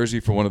wear the jersey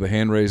for one of the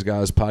Hand Raised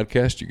Guys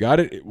podcast. You got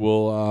it. It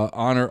will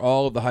honor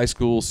all of the high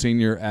school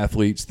senior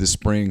athletes this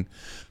spring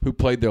who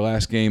played their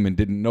last game and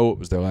didn't know it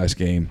was their last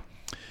game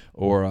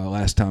or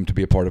last time to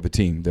be a part of a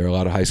team. There are a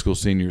lot of high school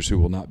seniors who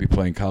will not be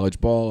playing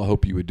college ball. I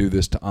hope you would do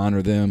this to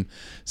honor them.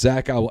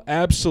 Zach, I will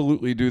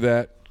absolutely do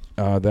that.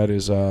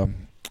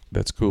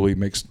 That's cool. He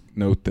makes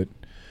note that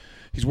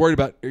he's worried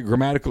about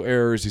grammatical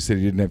errors. He said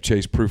he didn't have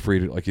Chase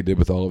proofread it like he did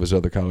with all of his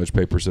other college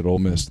papers at Ole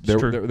Miss. There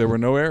were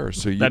no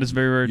errors. So that is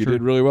very, very true. You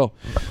did really well.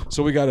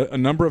 So we got a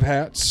number of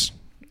hats.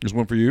 There's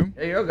one for you.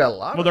 Hey, you got a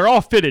lot. Well, they're all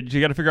fitted. You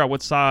got to figure out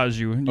what size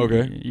you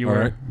Okay. You all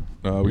wear.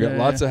 right. We got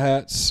lots of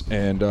hats,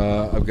 and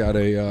I've got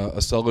a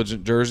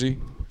Sulligent jersey.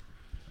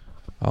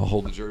 I'll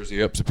hold the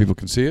jersey up so people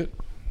can see it.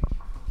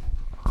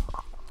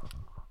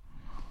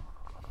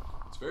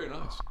 It's very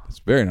nice. It's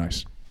very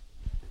nice.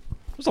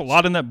 There's a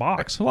lot in that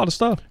box. A lot of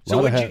stuff. So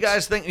what did you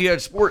guys think? You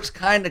had sports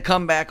kind of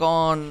come back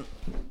on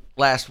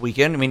last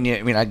weekend.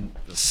 I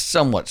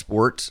somewhat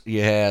sports.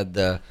 You had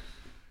the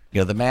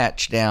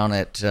match down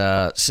at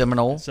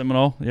Seminole.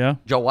 Seminole, yeah.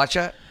 Did y'all watch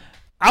that?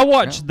 I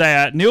watched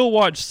that. Neil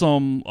watched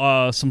some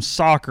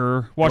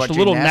soccer. Watched a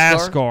little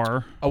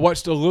NASCAR. I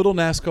watched a little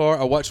NASCAR.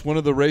 I watched one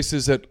of the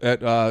races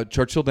at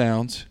Churchill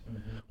Downs.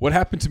 What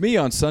happened to me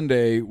on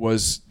Sunday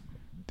was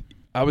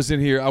I was in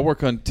here. I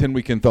work on 10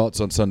 Weekend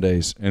Thoughts on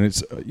Sundays, and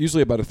it's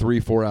usually about a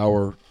 3-4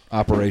 hour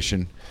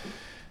operation.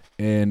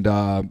 And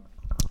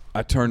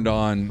I turned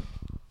on.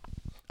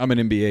 I'm an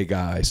NBA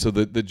guy, so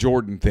the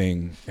Jordan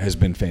thing has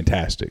been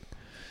fantastic.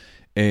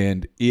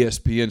 And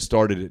ESPN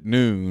started at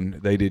noon.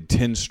 They did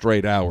 10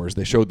 straight hours.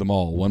 They showed them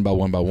all one by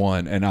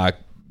one, and I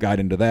got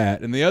into that.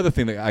 And the other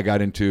thing that I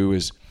got into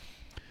is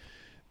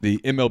the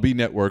MLB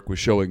Network was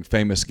showing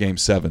famous Game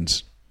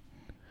 7s.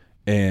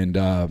 And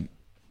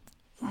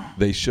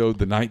they showed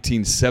the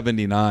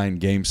 1979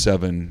 Game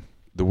 7,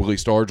 the Willie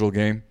Stargell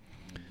game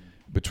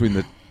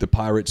between the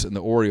Pirates and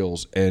the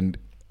Orioles. And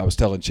I was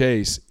telling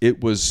Chase,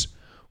 it was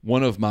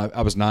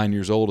I was 9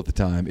 years old at the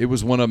time. It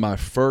was one of my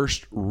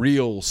first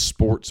real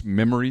sports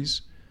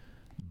memories,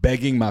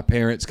 begging my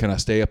parents, can I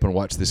stay up and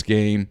watch this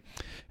game?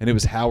 And it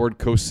was Howard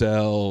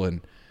Cosell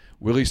and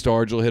Willie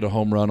Stargell hit a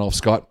home run off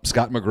Scott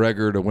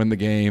McGregor to win the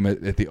game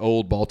at the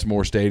old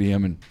Baltimore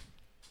Stadium and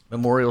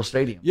Memorial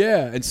Stadium.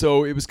 Yeah, and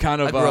so it was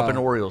kind of. I grew up an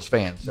Orioles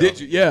fan. So.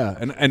 Did you? Yeah,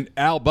 and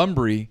Al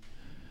Bunbury,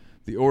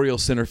 the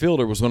Orioles center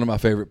fielder, was one of my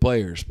favorite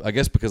players. I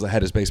guess because I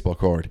had his baseball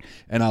card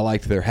and I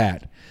liked their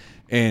hat,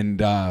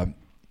 and.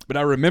 But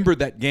I remembered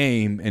that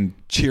game and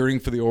cheering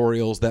for the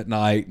Orioles that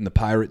night, and the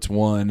Pirates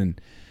won,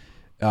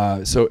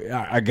 and so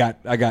I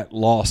got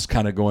lost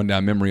kind of going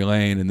down memory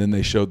lane. And then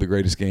they showed the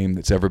greatest game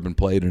that's ever been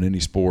played in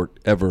any sport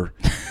ever,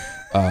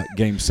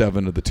 Game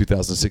 7 of the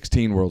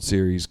 2016 World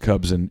Series,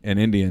 Cubs and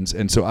Indians.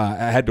 And so I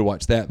had to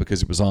watch that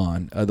because it was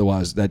on.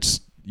 Otherwise,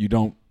 you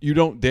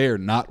don't dare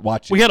not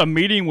watch it. We had a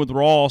meeting with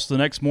Ross the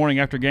next morning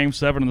after Game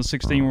 7 of the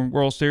 16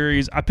 World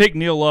Series. I picked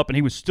Neil up, and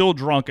he was still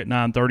drunk at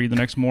 9:30 the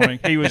next morning.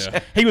 He was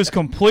he was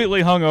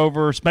completely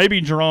hungover, maybe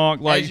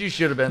drunk. Like, as you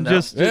should have been.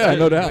 No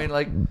doubt. I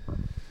mean,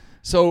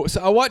 so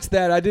I watched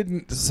that. I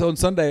didn't. So on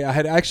Sunday, I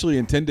had actually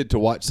intended to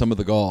watch some of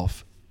the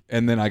golf,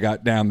 and then I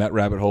got down that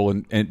rabbit hole,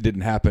 and it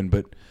didn't happen.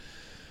 But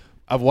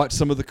I've watched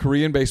some of the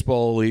Korean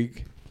Baseball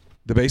League.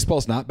 The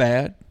baseball's not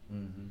bad.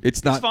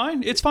 It's not. It's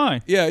fine. It's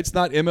fine. Yeah, it's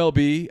not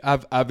MLB.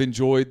 I've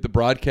enjoyed the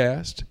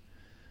broadcast.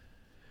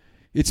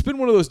 It's been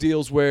one of those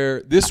deals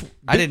where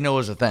I didn't know it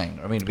was a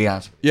thing. I mean, to be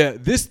honest. Yeah,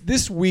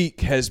 this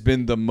week has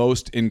been the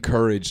most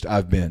encouraged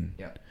I've been.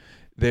 Yeah.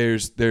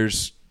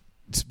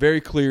 It's very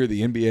clear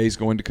the NBA is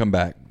going to come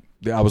back.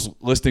 I was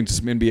listening to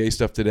some NBA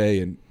stuff today,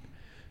 and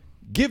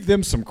give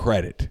them some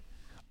credit.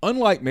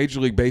 Unlike Major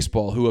League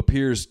Baseball, who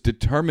appears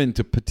determined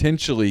to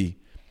potentially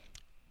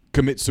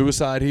commit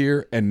suicide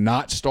here and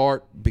not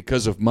start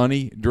because of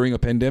money during a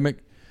pandemic,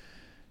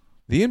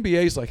 the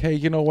NBA is like, hey,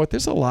 you know what?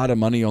 There's a lot of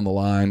money on the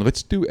line.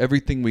 Let's do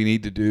everything we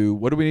need to do.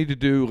 What do we need to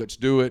do? Let's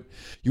do it.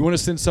 You want to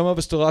send some of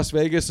us to Las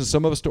Vegas and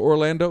some of us to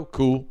Orlando?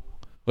 Cool.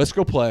 Let's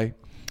go play.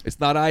 It's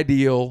not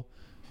ideal.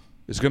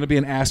 There's going to be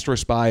an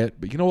asterisk by it.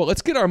 But you know what?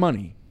 Let's get our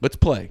money. Let's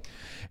play.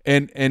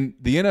 And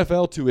the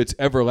NFL, to its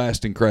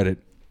everlasting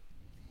credit,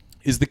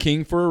 is the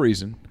king for a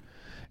reason.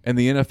 And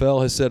the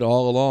NFL has said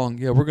all along,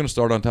 yeah, we're going to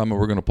start on time and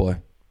we're going to play.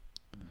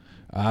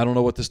 I don't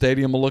know what the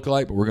stadium will look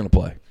like, but we're going to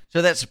play.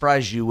 So that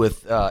surprised you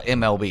with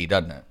MLB,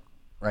 doesn't it?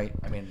 Right?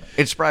 I mean,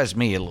 it surprised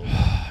me a little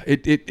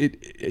bit.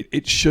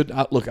 It should.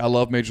 Look, I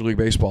love Major League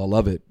Baseball. I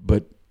love it.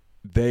 But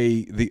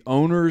the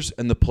owners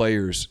and the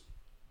players,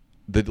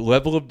 the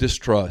level of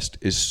distrust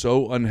is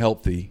so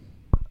unhealthy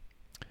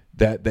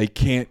that they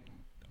can't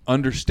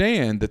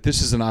understand that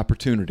this is an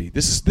opportunity.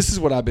 This is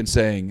what I've been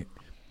saying.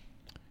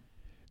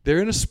 They're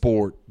in a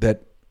sport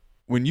that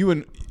when you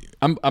and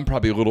I'm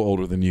probably a little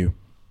older than you.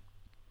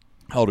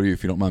 How old are you,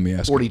 if you don't mind me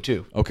asking?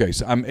 42. Okay,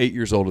 so I'm 8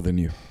 years older than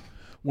you.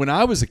 When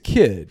I was a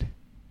kid,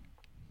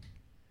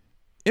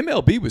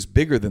 MLB was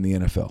bigger than the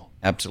NFL.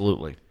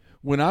 Absolutely.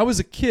 When I was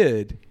a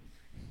kid,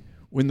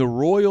 when the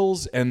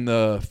Royals and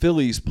the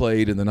Phillies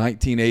played in the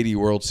 1980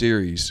 World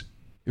Series,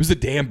 it was a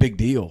damn big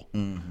deal.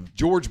 Mm-hmm.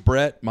 George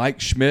Brett,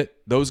 Mike Schmidt,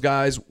 those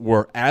guys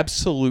were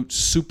absolute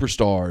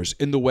superstars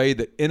in the way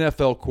that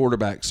NFL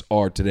quarterbacks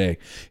are today,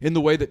 in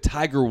the way that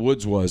Tiger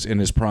Woods was in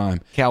his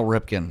prime. Cal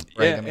Ripken.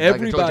 Right? Yeah, I mean,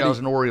 everybody, like I told you I was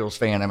an Orioles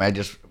fan. I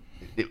mean,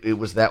 it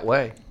was that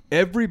way.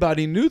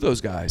 Everybody knew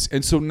those guys.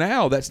 And so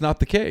now that's not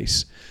the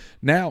case.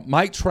 Now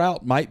Mike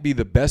Trout might be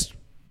the best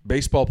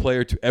baseball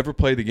player to ever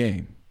play the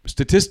game.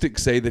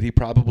 Statistics say that he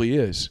probably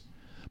is.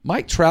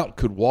 Mike Trout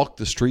could walk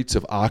the streets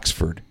of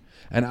Oxford,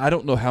 and I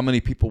don't know how many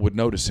people would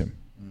notice him.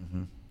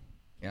 Mm-hmm.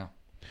 Yeah.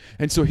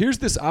 And so here's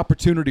this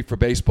opportunity for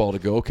baseball to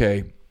go,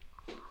 okay,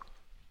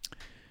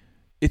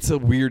 it's a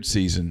weird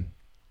season.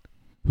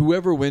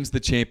 Whoever wins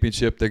the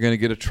championship, they're going to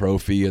get a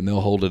trophy, and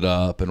they'll hold it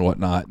up and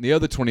whatnot. And the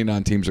other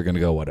 29 teams are going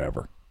to go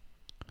whatever.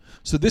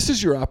 So this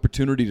is your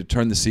opportunity to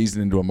turn the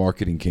season into a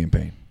marketing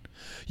campaign.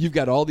 You've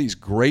got all these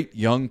great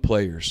young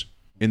players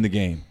in the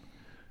game.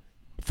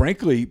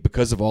 Frankly,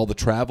 because of all the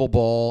travel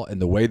ball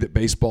and the way that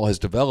baseball has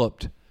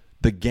developed,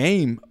 the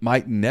game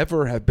might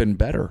never have been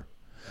better.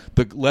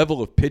 The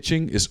level of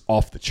pitching is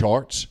off the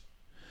charts.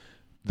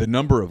 The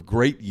number of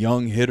great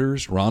young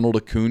hitters, Ronald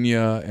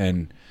Acuna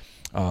and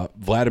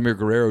Vladimir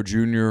Guerrero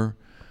Jr.,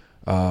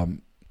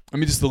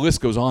 just the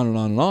list goes on and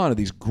on and on of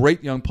these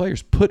great young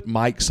players. Put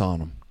mics on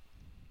them.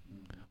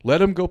 Let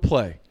them go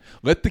play.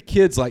 Let the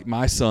kids like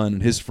my son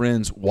and his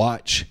friends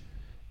watch,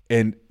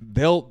 and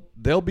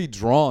they'll be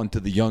drawn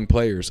to the young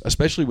players,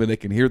 especially when they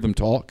can hear them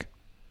talk.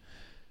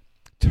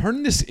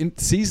 Turn this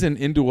season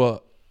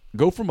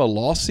go from a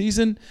lost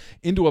season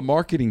into a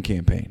marketing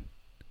campaign.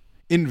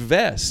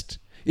 Invest.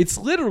 It's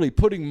literally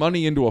putting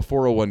money into a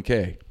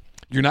 401k.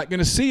 You're not going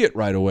to see it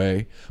right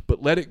away,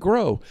 but let it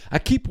grow. I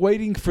keep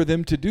waiting for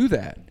them to do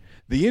that.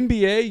 The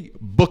NBA,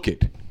 book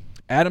it.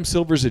 Adam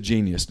Silver's a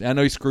genius. I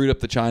know he screwed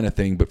up the China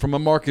thing, but from a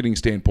marketing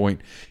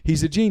standpoint,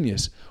 he's a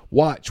genius.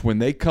 Watch, when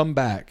they come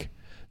back,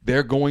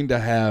 they're going to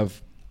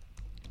have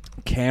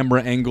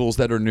camera angles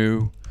that are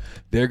new.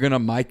 They're going to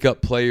mic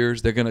up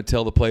players. They're going to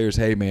tell the players,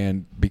 hey,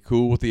 man, be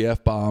cool with the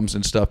F-bombs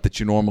and stuff that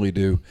you normally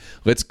do.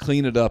 Let's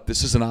clean it up.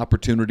 This is an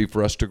opportunity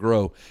for us to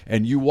grow.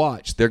 And you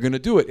watch. They're going to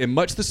do it in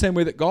much the same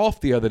way that golf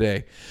the other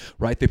day,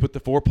 right? They put the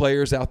 4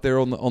 players out there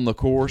on the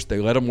course. They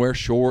let them wear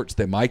shorts.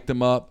 They mic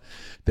them up.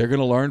 They're going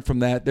to learn from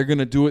that. They're going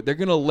to do it. They're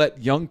going to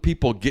let young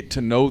people get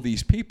to know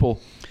these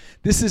people.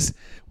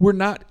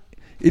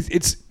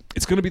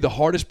 It's going to be the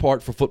hardest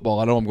part for football.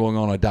 I know I'm going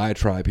on a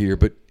diatribe here,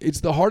 but it's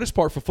the hardest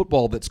part for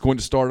football that's going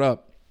to start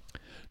up.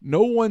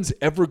 No one's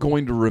ever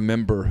going to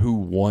remember who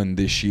won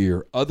this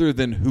year other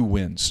than who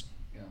wins.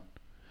 Yeah.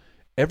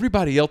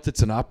 Everybody else,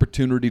 it's an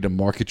opportunity to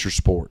market your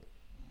sport.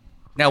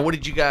 Now, what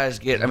did you guys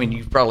get? I mean,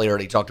 you've probably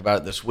already talked about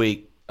it this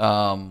week.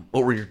 What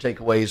were your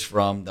takeaways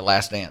from The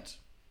Last Dance?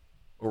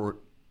 Or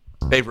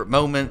favorite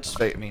moments?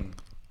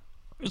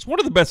 It's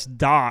one of the best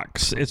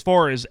docs as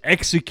far as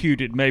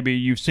executed maybe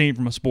you've seen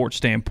from a sports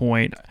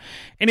standpoint.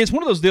 And it's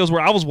one of those deals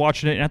where I was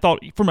watching it and I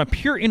thought from a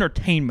pure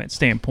entertainment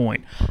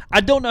standpoint, I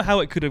don't know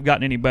how it could have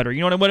gotten any better. You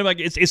know what I mean? Like,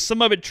 is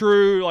some of it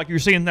true? Like you're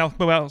seeing now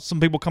about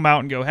some people come out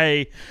and go,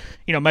 hey,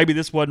 maybe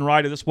this wasn't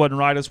right or this wasn't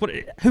right.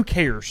 Who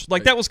cares?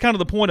 Like that was kind of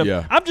the point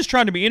of, I'm just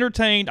trying to be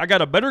entertained. I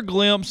got a better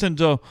glimpse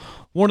into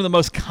one of the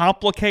most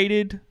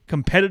complicated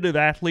competitive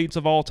athletes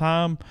of all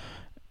time.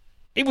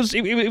 It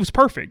was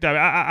perfect.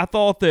 I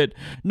thought that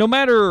no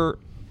matter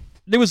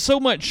there was so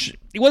much,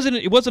 it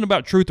wasn't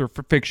about truth or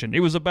fiction. It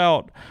was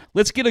about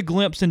let's get a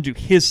glimpse into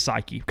his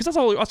psyche, because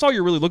that's all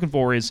you're really looking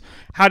for is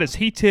how does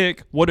he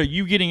tick? What are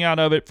you getting out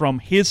of it from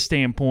his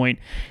standpoint?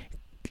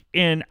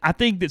 And I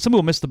think that some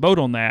people missed the boat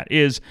on that.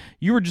 Is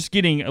you were just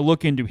getting a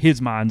look into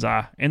his mind's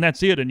eye, and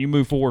that's it. And you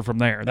move forward from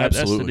there. That's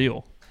the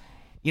deal.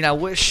 I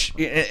wish,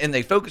 and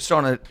they focused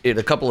on it at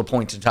a couple of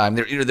points in time.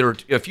 There were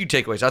a few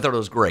takeaways. I thought it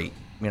was great.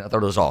 I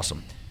thought it was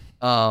awesome.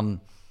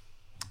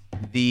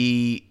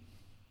 The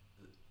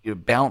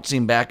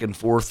bouncing back and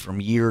forth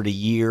from year to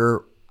year,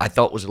 I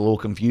thought was a little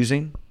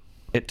confusing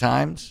at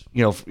times.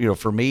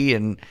 For me,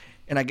 and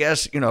I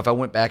guess if I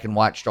went back and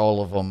watched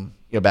all of them,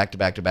 back to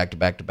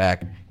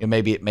back,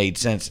 maybe it made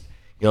sense.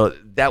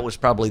 That was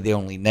probably the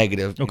only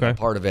negative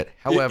part of it.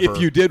 However, if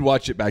you did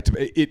watch it back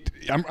to it,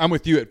 I'm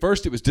with you. At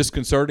first, it was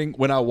disconcerting.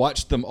 When I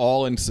watched them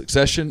all in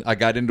succession, I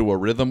got into a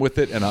rhythm with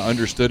it, and I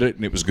understood it,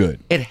 and it was good.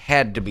 It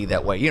had to be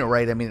that way,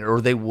 right? Or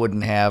they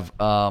wouldn't have.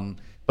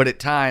 But at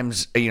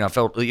times, I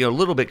felt a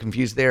little bit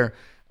confused there.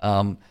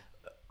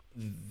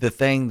 The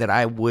thing that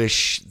I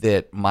wish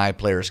that my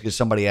players, because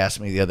somebody asked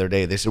me the other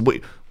day, they said,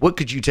 "What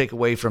could you take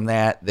away from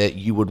that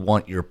you would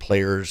want your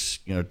players,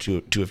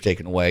 to have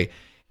taken away?"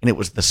 And it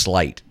was the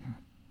slight.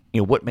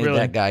 What made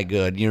that guy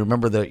good? You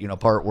remember the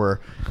part where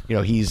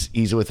he's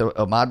with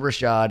Ahmad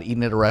Rashad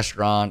eating at a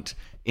restaurant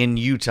in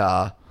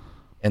Utah,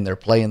 and they're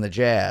playing the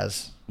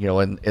Jazz.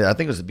 And I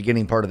think it was the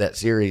beginning part of that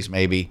series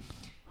maybe.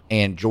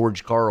 and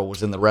George Carl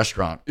was in the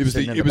restaurant. It was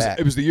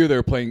the year they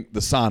were playing the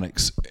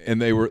Sonics, and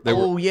they were.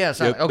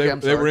 Yes. Okay,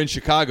 I'm sorry. They were in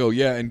Chicago,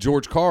 and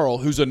George Carl,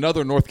 who's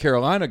another North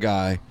Carolina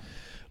guy,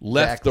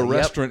 left the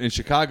restaurant in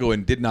Chicago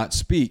and did not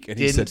speak. And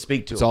he said,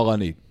 speak to "It's him. all I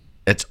need.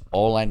 It's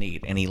all I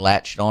need," and he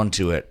latched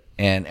onto it.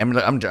 And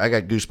I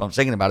got goosebumps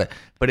thinking about it.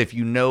 But if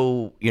you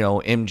know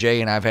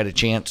MJ, and I've had a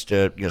chance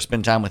to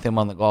spend time with him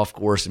on the golf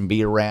course and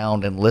be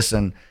around and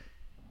listen.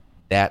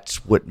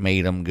 That's what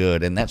made him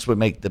good, and that's what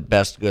makes the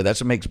best good. That's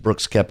what makes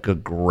Brooks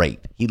Koepka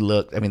great.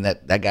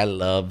 That guy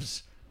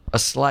loves a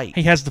slight.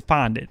 He has to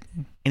find it,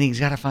 and he's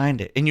got to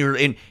find it. And you're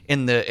in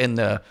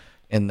the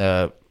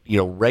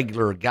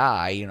regular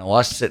guy.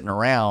 Us sitting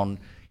around,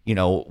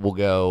 we'll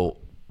go.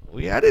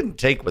 Well, yeah, I didn't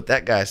take what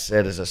that guy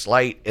said as a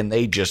slight, and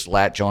they just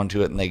latch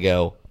onto it and they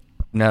go,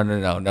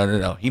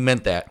 no, he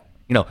meant that.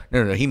 No,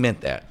 he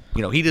meant that.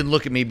 He didn't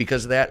look at me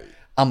because of that.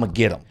 I'm going to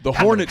get him. The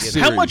Hornets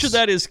series. How much of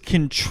that is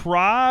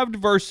contrived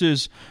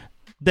versus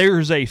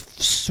there's a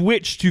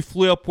switch to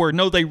flip where,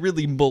 no, they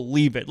really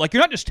believe it? Like,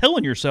 you're not just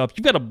telling yourself.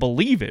 You've got to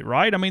believe it,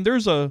 right? I mean,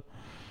 there's a...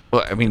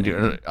 Well, I mean,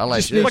 I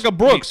like this. Like a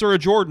Brooks or a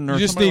Jordan or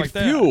something like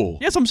that. You just need fuel.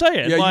 Yes, I'm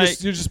saying. Yeah,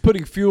 you're just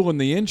putting fuel in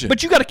the engine.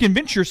 But you got to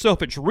convince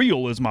yourself it's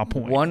real is my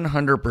point.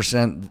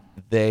 100%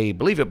 they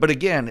believe it. But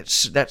again,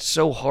 that's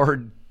so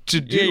hard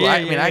to do.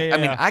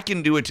 I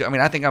can do it too. I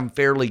mean, I think I'm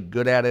fairly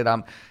good at it.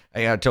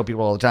 I tell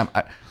people all the time,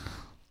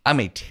 I'm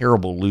a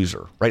terrible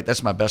loser, right?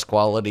 That's my best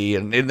quality,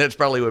 and that's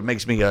probably what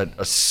makes me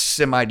a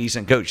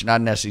semi-decent coach, not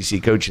an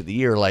SEC coach of the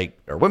year like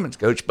our women's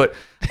coach, but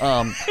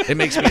it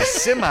makes me a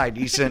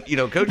semi-decent,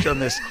 coach on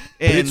this.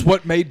 And but it's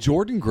what made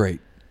Jordan great.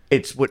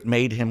 It's what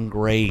made him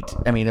great.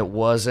 I mean, it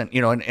wasn't,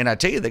 and I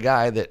tell you the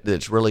guy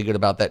that's really good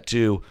about that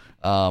too,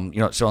 so on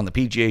the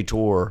PGA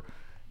Tour,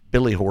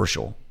 Billy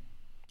Horschel.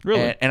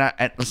 Really? And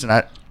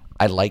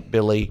I like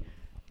Billy,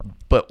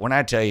 but when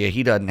I tell you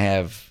he doesn't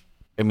have,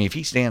 I mean, if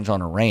he stands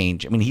on a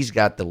range, I mean, he's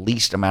got the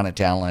least amount of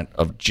talent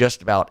of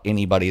just about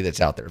anybody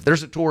that's out there. If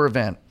there's a tour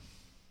event,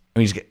 I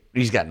mean,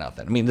 he's got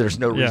nothing. I mean, there's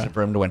no reason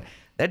for him to win.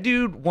 That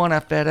dude won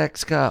a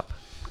FedEx Cup.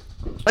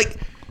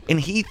 And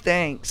he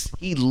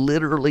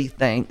literally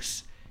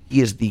thinks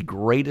he is the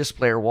greatest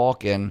player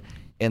walking.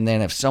 And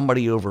then if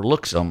somebody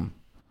overlooks him,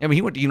 I mean,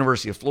 he went to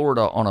University of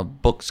Florida on a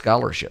book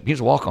scholarship. He was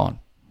a walk-on,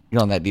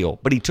 on that deal.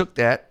 But he took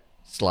that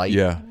slight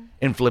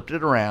and flipped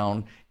it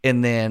around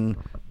and then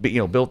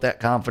built that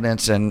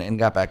confidence and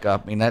got back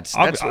up. I mean, that's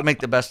what make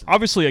the best.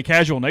 Obviously, a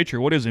casual nature.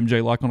 What is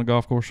MJ like on a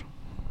golf course?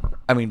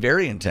 I mean,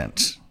 very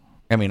intense.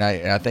 I mean,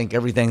 I think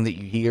everything that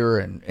you hear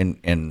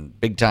and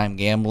big time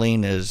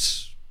gambling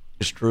is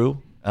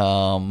true.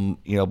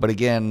 But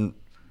again,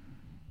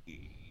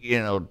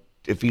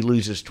 if he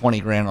loses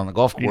 $20,000 on the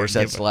golf course,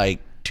 that's like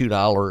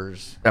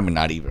 $2. I mean,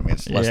 not even. I mean,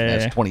 it's less than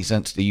that's 20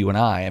 cents to you and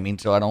I. I mean,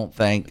 so I don't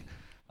think.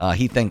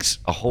 He thinks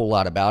a whole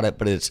lot about it,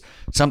 but it's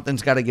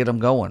something's got to get him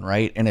going,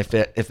 right? And if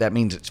that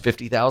means it's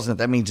 $50,000, if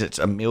that means it's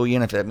 $1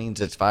 million, if that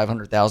means it's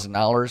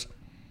 $500,000,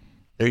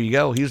 there you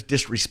go. He was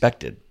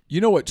disrespected.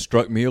 You know what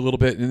struck me a little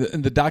bit,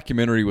 and the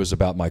documentary was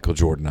about Michael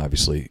Jordan.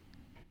 Obviously,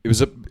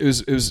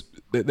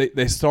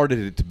 they started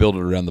it to build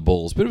it around the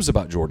Bulls, but it was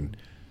about Jordan.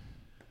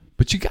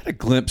 But you got a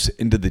glimpse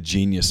into the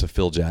genius of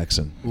Phil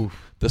Jackson,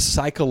 the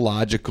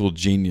psychological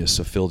genius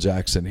of Phil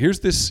Jackson.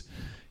 Here's this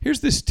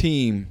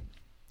team.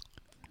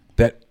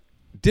 That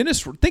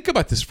Dennis, think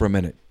about this for a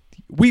minute.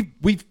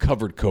 We've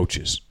covered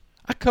coaches.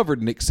 I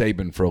covered Nick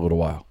Saban for a little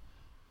while.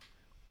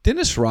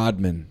 Dennis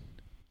Rodman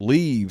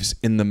leaves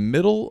in the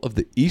middle of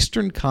the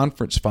Eastern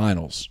Conference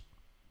Finals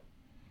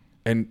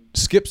and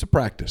skips a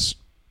practice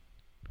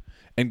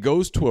and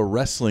goes to a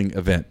wrestling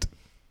event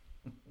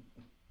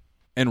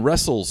and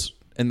wrestles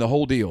and the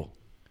whole deal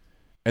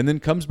and then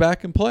comes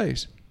back and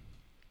plays.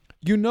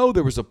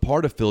 There was a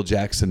part of Phil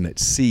Jackson that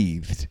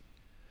seethed,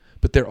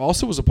 but there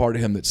also was a part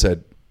of him that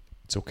said,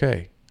 it's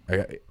okay.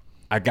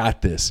 I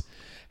got this.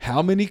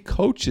 How many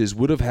coaches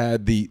would have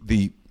had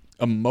the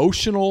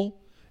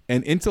emotional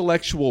and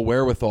intellectual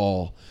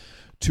wherewithal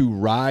to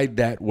ride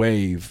that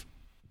wave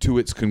to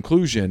its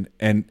conclusion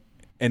and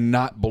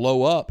not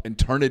blow up and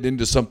turn it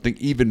into something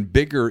even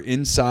bigger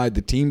inside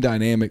the team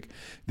dynamic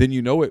than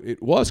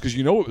it was, because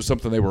it was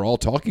something they were all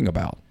talking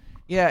about.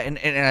 Yeah, and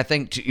I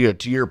think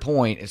to your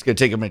point, it's going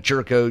to take a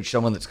mature coach,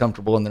 someone that's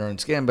comfortable in their own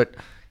skin, but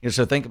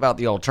so think about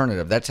the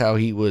alternative. That's how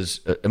he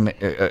was,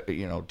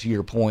 to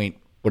your point,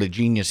 what a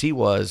genius he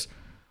was,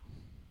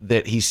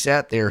 that he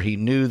sat there. He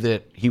knew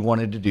that he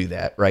wanted to do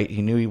that, right?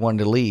 He knew he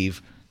wanted to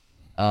leave.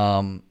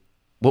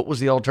 What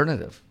was the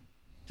alternative?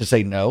 To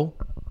say no?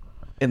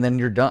 And then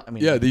you're done. I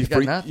mean,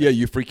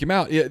 you freak him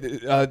out. Yeah.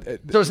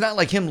 So it's not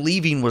like him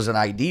leaving was an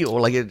ideal.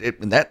 Like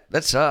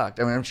that sucked.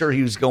 I mean, I'm sure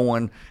he was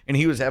going and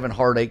he was having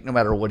heartache no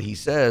matter what he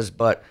says,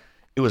 but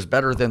it was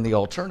better than the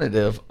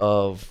alternative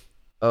of,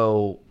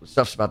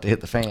 stuff's about to hit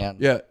the fan.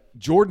 Yeah,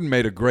 Jordan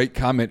made a great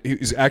comment. He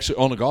was actually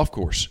on a golf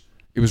course.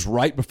 It was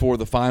right before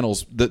the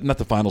finals, not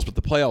the finals, but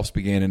the playoffs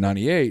began in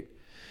 '98.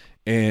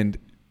 And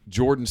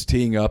Jordan's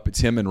teeing up.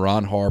 It's him and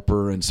Ron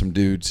Harper and some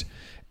dudes.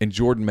 And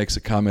Jordan makes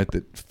a comment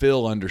that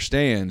Phil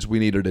understands we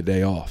needed a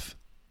day off.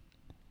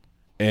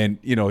 And,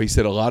 he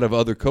said a lot of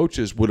other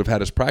coaches would have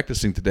had us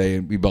practicing today,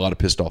 and we'd be a lot of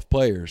pissed off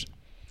players.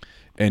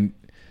 And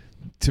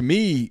to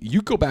me,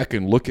 you go back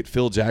and look at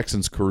Phil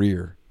Jackson's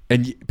career,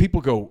 and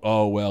people go,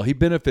 oh, well, he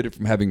benefited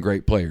from having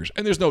great players.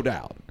 And there's no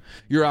doubt.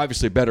 You're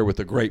obviously better with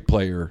a great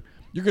player.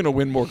 You're going to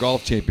win more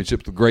golf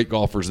championships with great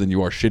golfers than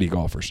you are shitty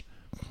golfers.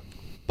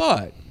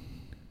 But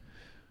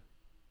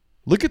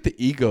look at the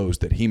egos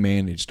that he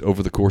managed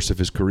over the course of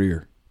his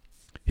career.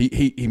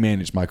 He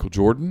managed Michael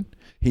Jordan.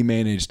 He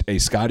managed a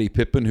Scottie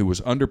Pippen who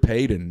was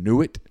underpaid and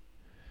knew it.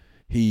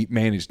 He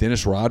managed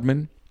Dennis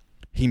Rodman.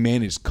 He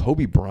managed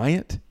Kobe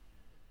Bryant.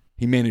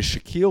 He managed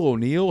Shaquille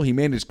O'Neal. He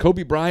managed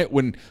Kobe Bryant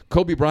when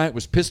Kobe Bryant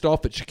was pissed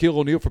off at Shaquille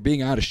O'Neal for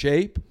being out of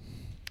shape.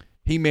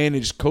 He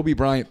managed Kobe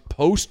Bryant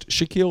post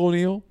Shaquille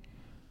O'Neal.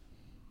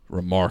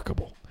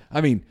 Remarkable. I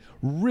mean,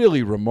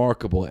 really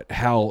remarkable at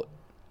how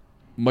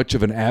much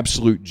of an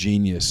absolute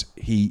genius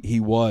he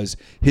was.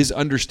 His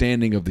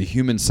understanding of the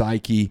human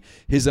psyche,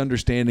 his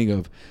understanding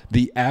of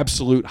the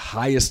absolute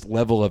highest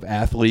level of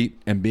athlete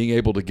and being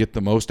able to get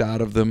the most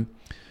out of them,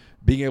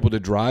 being able to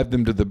drive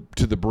them to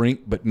the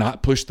brink but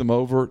not push them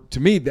over. To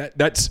me,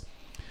 that's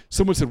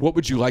someone said, what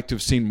would you like to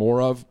have seen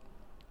more of?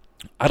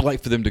 I'd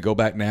like for them to go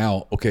back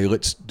now. Okay,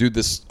 let's do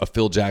this a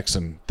Phil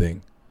Jackson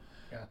thing.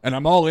 Yeah. And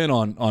I'm all in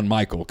on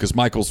Michael because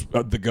Michael's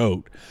the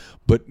GOAT.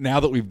 But now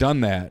that we've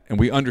done that and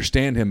we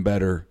understand him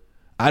better,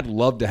 I'd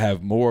love to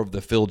have more of the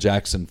Phil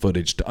Jackson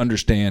footage to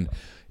understand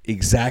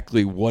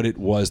exactly what it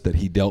was that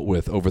he dealt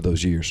with over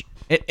those years.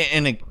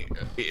 And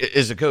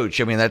as a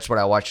coach, I mean, that's what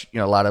I watch,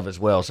 a lot of as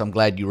well. So I'm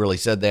glad you really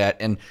said that.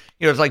 And,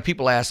 it's like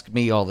people ask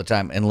me all the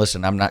time, and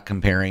listen, I'm not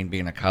comparing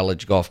being a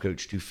college golf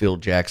coach to Phil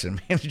Jackson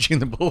managing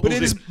the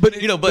Bulls.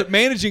 But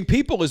managing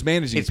people is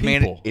managing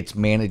people. It's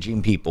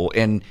managing people.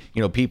 And,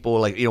 people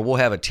like, we'll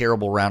have a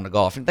terrible round of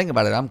golf. And think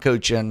about it. I'm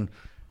coaching,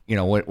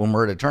 when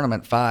we're at a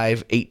tournament,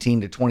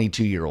 18 to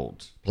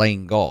 22-year-olds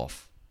playing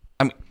golf.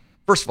 I mean,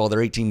 first of all,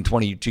 they're 18 to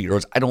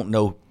 22-year-olds. I don't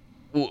know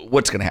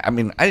what's going to happen. I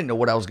mean, I didn't know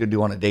what I was going to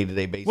do on a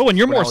day-to-day basis. Well, and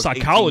you're more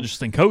psychologist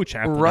than coach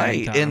half the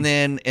right. time.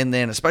 And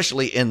then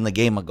especially in the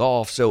game of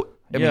golf. So,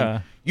 I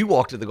mean, you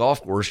walk to the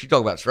golf course, you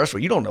talk about stressful,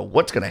 you don't know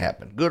what's going to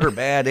happen, good or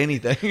bad,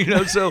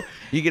 anything, so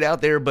you get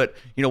out there, but,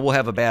 we'll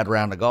have a bad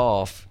round of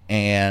golf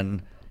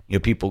and,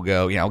 people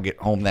go, I'll get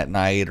home that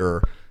night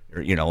or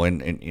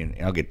and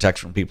I'll get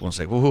texts from people and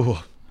say, whoa,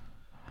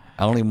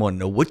 I don't even want to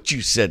know what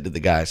you said to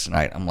the guys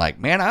tonight. I'm like,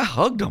 man, I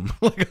hugged them.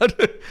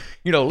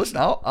 Listen,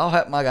 I'll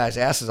have my guys'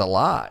 asses a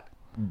lot.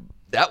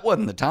 That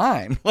wasn't the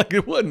time.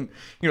 It wasn't,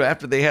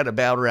 after they had a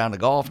bad round of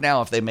golf.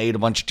 Now, if they made a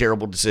bunch of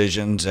terrible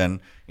decisions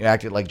and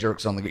acted like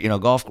jerks on the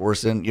golf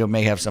course, then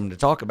may have something to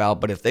talk about.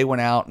 But if they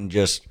went out and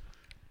just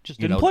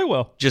didn't play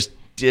well,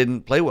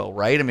 didn't play well,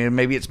 right? I mean,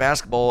 maybe it's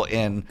basketball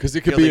and because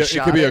it could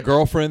be a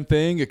girlfriend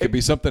thing. It could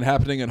be something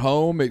happening at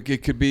home. It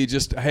could be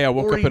just, hey, I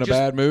woke up in a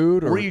bad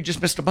mood, or you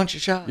just missed a bunch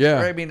of shots. Yeah,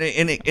 right? I mean,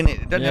 and it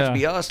doesn't have to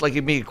be us. Like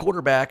it'd be a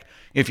quarterback.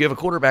 If you have a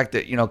quarterback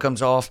that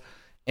comes off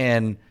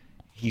and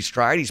he's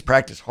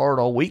practiced hard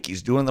all week,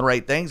 he's doing the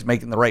right things,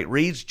 making the right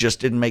reads,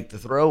 just didn't make the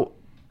throw.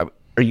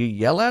 Are you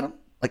yell at him?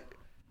 Like,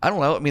 I don't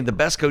know. I mean, the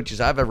best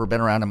coaches I've ever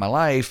been around in my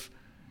life,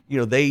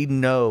 they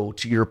know,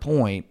 to your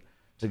point,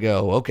 to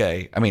go,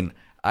 okay, I mean,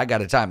 I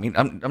got a time. I mean,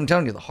 I'm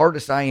telling you, the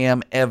hardest I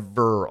am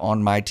ever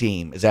on my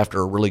team is after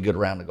a really good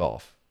round of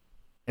golf.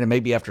 And it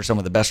may be after some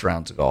of the best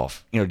rounds of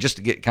golf, just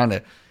to get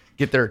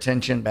their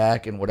attention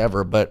back and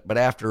whatever. But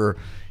after,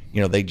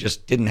 they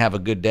just didn't have a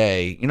good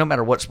day, no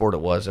matter what sport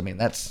it was. I mean,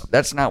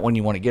 that's not when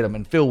you want to get them.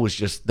 And Phil was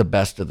just the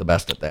best of the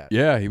best at that.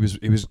 Yeah, he was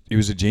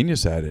a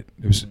genius at it.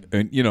 It was,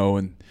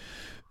 and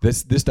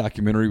this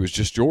documentary was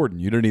just Jordan.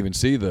 You didn't even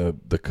see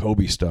the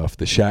Kobe stuff,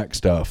 the Shaq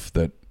stuff.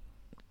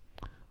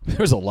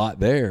 There's a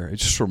lot there.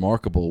 It's just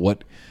remarkable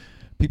what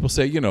people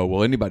say,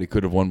 well, anybody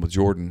could have won with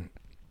Jordan.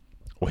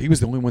 Well, he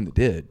was the only one that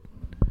did.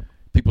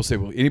 People say,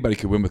 well, anybody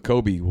could win with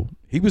Kobe. Well,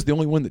 he was the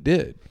only one that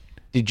did.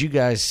 Did you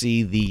guys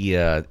see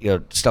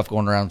the stuff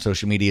going around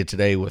social media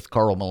today with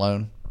Karl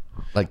Malone?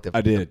 Like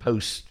the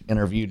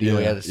post-interview deal,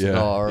 he had a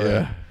cigar.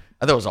 Yeah.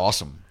 I thought it was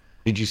awesome.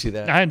 Did you see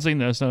that? I hadn't seen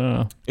this.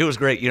 No. It was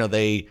great.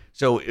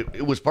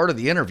 It was part of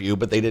the interview,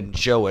 but they didn't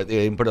show it.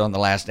 They didn't put it on The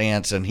Last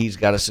Dance, and he's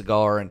got a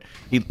cigar, and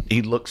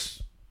he looks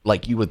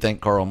like you would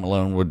think Karl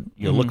Malone would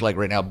look like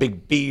right now.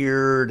 Big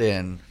beard,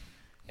 and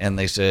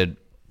they said,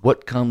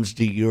 what comes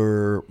to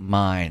your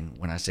mind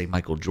when I say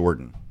Michael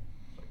Jordan?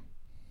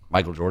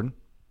 Michael Jordan?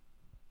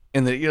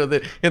 And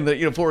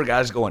the poor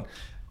guy's going,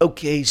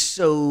 okay,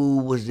 so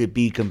was it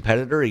be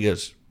competitor? He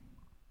goes,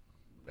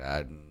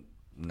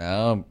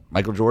 no,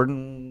 Michael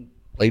Jordan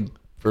played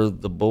for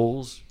the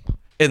Bulls.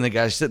 And the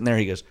guy's sitting there,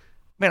 he goes,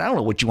 man, I don't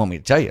know what you want me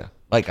to tell you.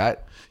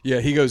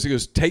 He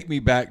goes, take me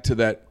back to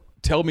that.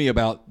 Tell me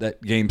about that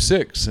game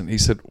 6. And he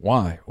said,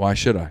 why? Why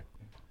should I?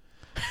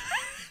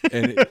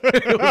 And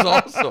it was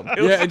awesome.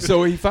 And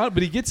so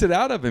but he gets it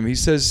out of him. He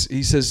says,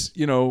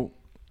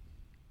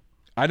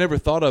 I never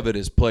thought of it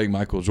as playing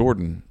Michael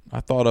Jordan.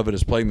 I thought of it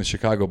as playing the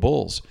Chicago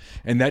Bulls.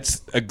 And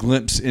that's a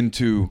glimpse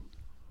into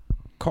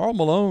Karl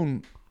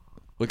Malone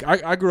Look,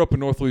 I grew up in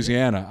North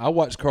Louisiana. I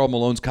watched Karl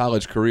Malone's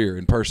college career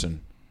in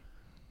person.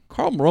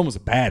 Karl Malone was a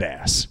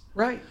badass.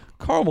 Right.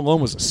 Karl Malone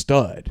was a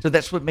stud. So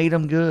that's what made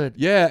him good.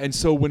 Yeah, and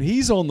so when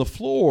he's on the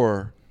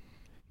floor,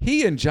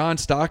 he and John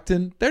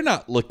Stockton, they're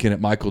not looking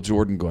at Michael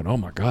Jordan going, "Oh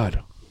my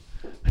God,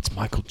 that's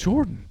Michael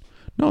Jordan."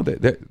 No,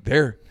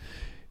 they're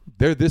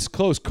this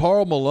close.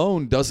 Karl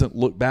Malone doesn't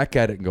look back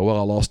at it and go, "Well,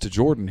 I lost to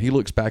Jordan." He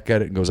looks back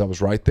at it and goes, "I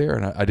was right there,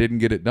 and I didn't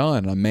get it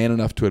done. I'm man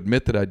enough to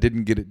admit that I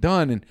didn't get it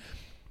done." And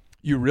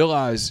you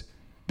realize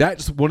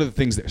that's one of the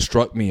things that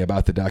struck me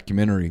about the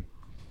documentary.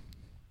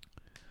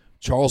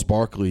 Charles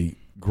Barkley,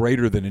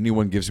 greater than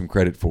anyone gives him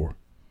credit for.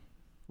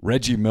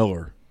 Reggie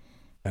Miller,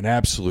 an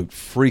absolute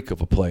freak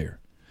of a player.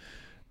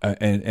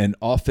 An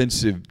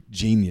offensive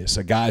genius,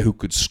 a guy who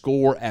could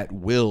score at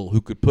will,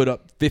 who could put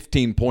up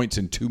 15 points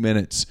in 2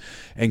 minutes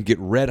and get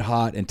red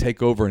hot and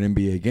take over an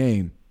NBA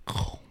game.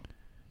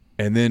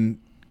 And then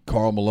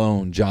Karl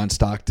Malone, John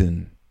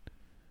Stockton.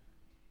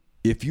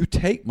 If you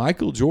take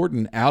Michael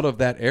Jordan out of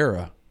that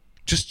era,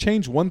 just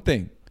change one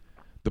thing,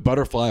 the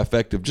butterfly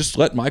effect of just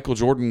let Michael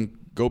Jordan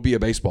go be a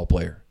baseball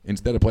player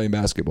instead of playing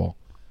basketball.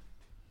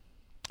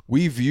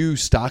 We view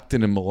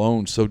Stockton and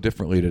Malone so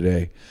differently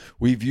today.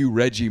 We view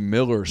Reggie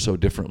Miller so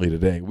differently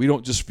today. We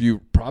don't just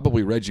view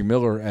probably Reggie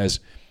Miller as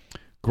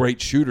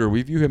great shooter.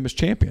 We view him as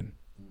champion.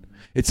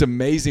 It's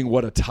amazing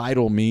what a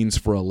title means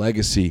for a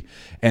legacy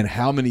and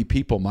how many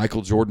people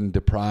Michael Jordan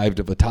deprived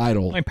of a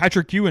title. I mean,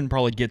 Patrick Ewing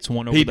probably gets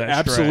one over He that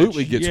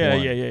absolutely stretch. gets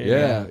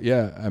one.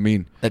 Yeah. I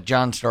mean, That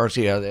John Starks,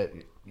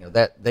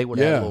 that they would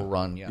have had a little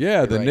run.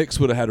 Yeah, the Knicks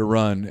would have had a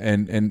run,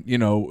 and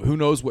who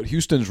knows what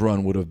Houston's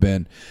run would have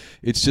been.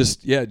 It's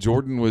just,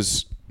 Jordan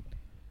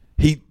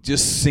he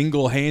just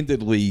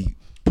single-handedly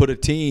put a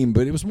team,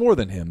 but it was more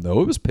than him, though.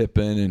 It was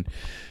Pippen, and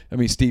I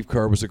mean, Steve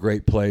Kerr was a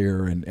great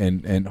player,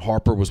 and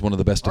Harper was one of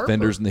the best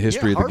defenders in the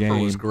history of the game.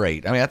 Harper was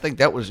great. I mean, I think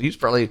he's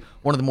probably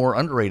one of the more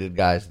underrated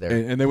guys there.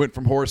 And they went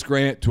from Horace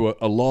Grant to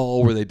a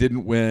lull where they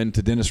didn't win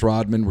to Dennis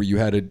Rodman, where you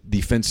had a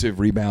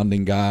defensive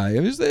rebounding guy.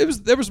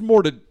 There was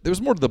more to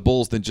the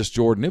Bulls than just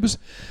Jordan. It was,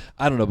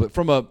 I don't know, but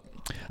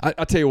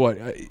I'll tell you what.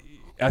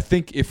 I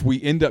think if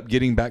we end up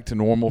getting back to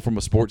normal from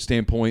a sports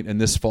standpoint, and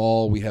this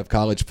fall we have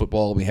college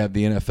football, we have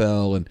the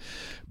NFL and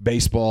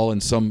baseball in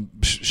some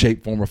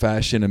shape, form, or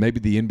fashion, and maybe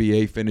the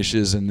NBA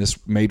finishes in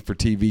this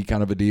made-for-TV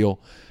kind of a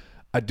deal,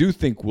 I do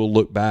think we'll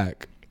look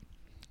back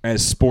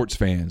as sports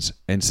fans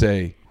and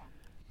say,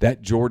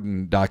 that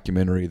Jordan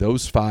documentary,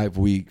 those 5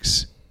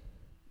 weeks,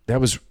 that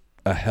was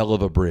a hell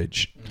of a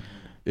bridge.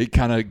 It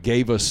kind of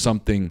gave us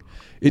something.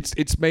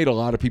 It's made a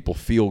lot of people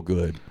feel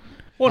good.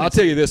 Well, I'll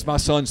tell you this, my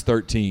son's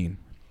 13.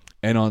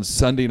 And on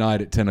Sunday night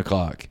at 10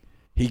 o'clock,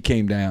 he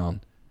came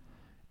down.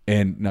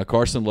 And now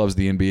Carson loves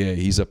the NBA.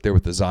 He's up there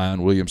with the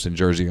Zion Williamson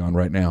jersey on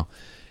right now.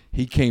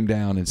 He came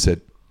down and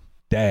said,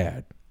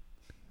 "Dad,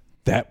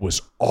 that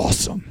was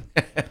awesome."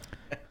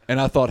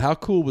 And I thought, how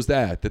cool was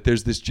that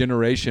there's this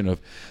generation of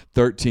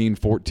 13,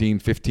 14,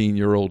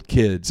 15-year-old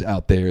kids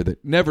out there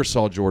that never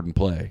saw Jordan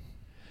play.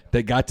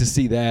 They got to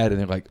see that, and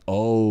they're like,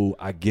 oh,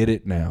 I get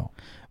it now.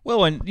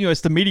 Well, and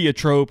it's the media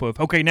trope of,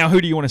 okay, now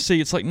who do you want to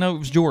see? It's like, no, it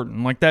was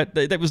Jordan. Like that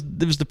was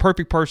the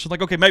perfect person.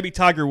 Like, okay, maybe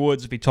Tiger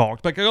Woods if he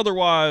talked. Like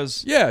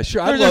otherwise, yeah,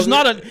 sure.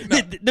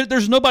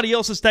 There's nobody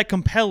else that's that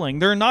compelling.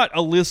 They're not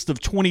a list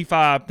of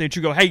 25 that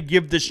you go, hey,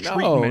 give this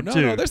treatment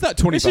to. No, there's not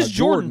 25. This is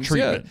Jordan Jordans.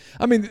 treatment. Yeah.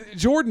 I mean,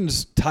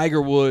 Jordan's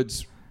Tiger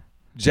Woods,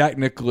 Jack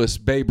Nicklaus,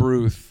 Babe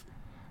Ruth,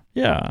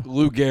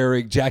 Lou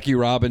Gehrig, Jackie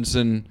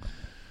Robinson,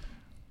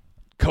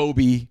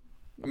 Kobe.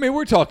 I mean,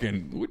 we're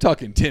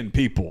talking 10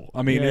 people.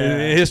 I mean, in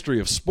the history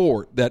of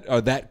sport that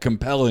are that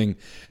compelling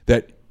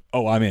that,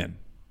 I'm in.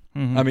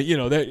 Mm-hmm. I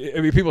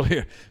mean, people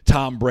here,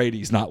 Tom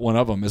Brady's not one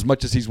of them. As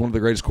much as he's one of the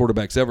greatest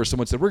quarterbacks ever,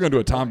 someone said, we're going to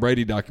do a Tom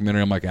Brady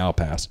documentary. I'm like, I'll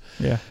pass.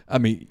 Yeah. I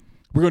mean,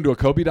 we're going to do a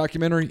Kobe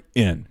documentary?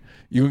 In.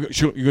 You're going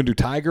to do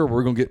Tiger?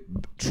 We're going to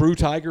get true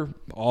Tiger?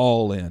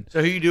 All in. So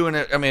who are you doing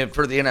it? I mean,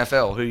 for the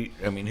NFL,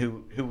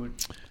 who would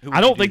I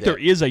don't think there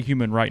is a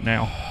human right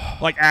now,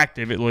 like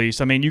active at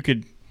least. I mean, you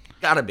could.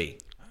 Gotta be.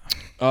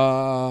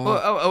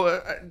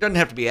 It doesn't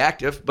have to be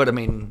active, but I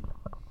mean,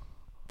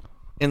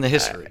 in the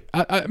history.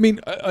 I mean,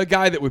 a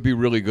guy that would be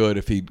really good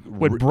if he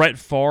would Brett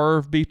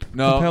Favre be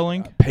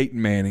compelling?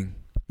 Peyton Manning.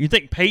 You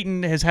think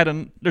Peyton has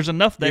there's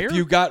enough there? If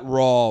you got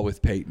raw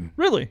with Peyton.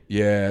 Really?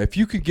 Yeah, if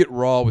you could get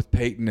raw with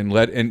Peyton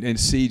and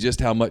see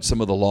just how much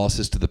some of the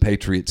losses to the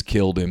Patriots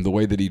killed him, the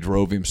way that he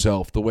drove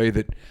himself, the way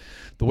that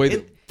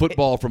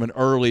football from an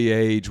early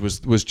age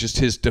was just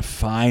his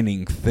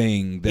defining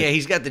thing.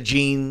 He's got the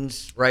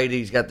genes, right?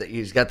 He's got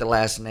the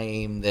last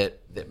name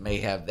that may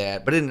have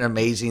that. But isn't it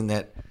amazing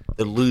that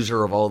the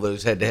loser of all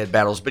those head-to-head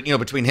battles, but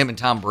between him and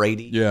Tom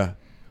Brady,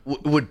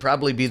 would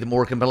probably be the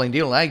more compelling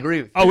deal. And I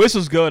agree with you. This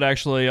is good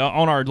actually.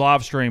 On our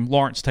live stream,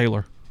 Lawrence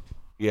Taylor.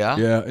 Yeah.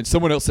 Yeah, and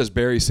someone else says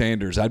Barry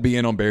Sanders. I'd be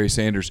in on Barry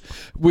Sanders.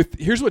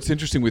 Here's what's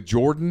interesting with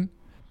Jordan.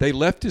 They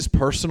left his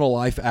personal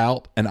life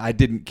out, and I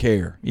didn't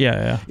care.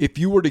 Yeah. If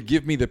you were to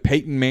give me the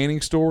Peyton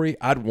Manning story,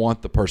 I'd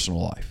want the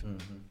personal life.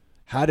 Mm-hmm.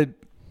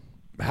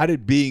 How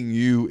did being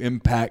you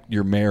impact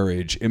your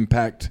marriage,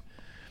 impact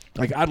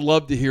like I'd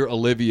love to hear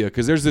Olivia,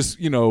 because there's this,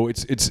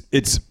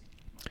 it's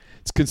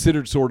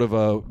considered sort of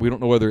a, we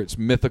don't know whether it's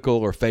mythical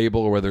or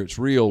fable or whether it's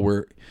real,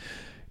 where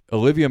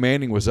Olivia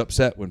Manning was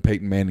upset when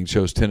Peyton Manning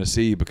chose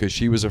Tennessee because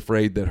she was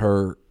afraid that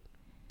her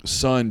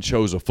son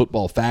chose a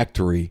football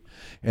factory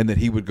and that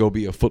he would go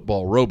be a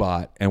football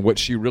robot. And what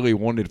she really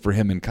wanted for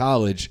him in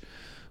college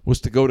was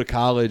to go to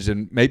college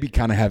and maybe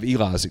kind of have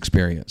Eli's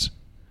experience,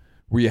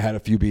 where you had a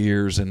few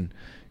beers and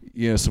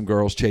some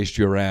girls chased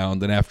you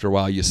around, and after a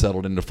while you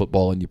settled into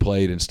football and you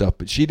played and stuff.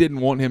 But she didn't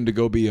want him to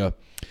go be a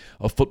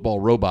football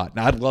robot.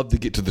 Now, I'd love to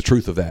get to the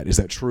truth of that. Is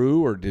that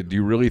true, or did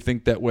you really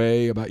think that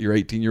way about your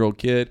 18-year-old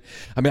kid?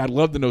 I mean, I'd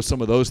love to know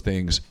some of those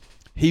things.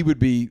 He would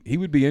be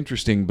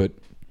interesting, but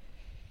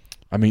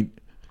I mean,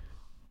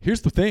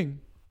 here's the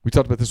thing. We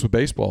talked about this with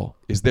baseball.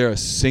 Is there a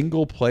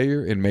single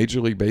player in Major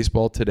League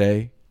Baseball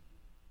today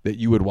that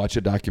you would watch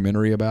a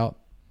documentary about?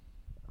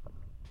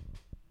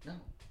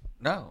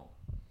 No.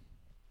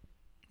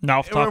 No,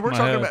 off the top we're of my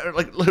talking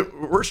head.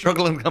 about we're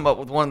struggling to come up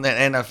with one in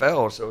the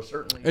NFL. So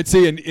certainly, And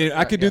see, and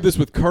I could do this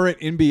with current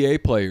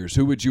NBA players.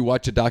 Who would you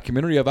watch a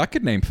documentary of? I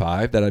could name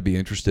 5 that I'd be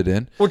interested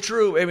in. Well,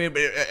 true. I mean,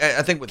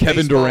 I think with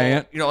Kevin baseball,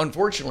 Durant.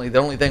 Unfortunately, the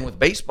only thing with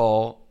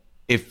baseball,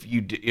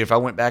 if I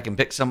went back and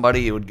picked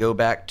somebody, it would go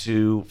back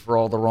to for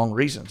all the wrong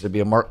reasons. It'd be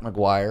a Mark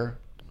McGwire.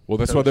 Well,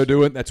 that's what they're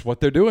doing. That's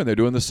what they're doing. They're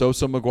doing the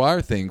Sosa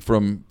McGuire thing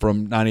from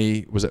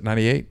 90. Was it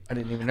 98? I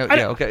didn't even know.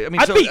 Yeah, okay. I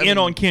mean, I'd be in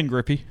on Ken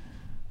Griffey.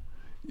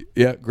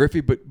 Yeah,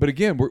 Griffey. But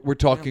again, we're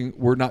talking.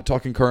 We're not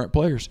talking current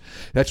players.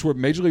 That's where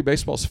Major League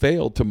Baseball's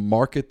failed to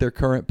market their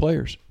current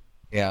players.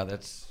 Yeah,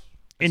 that's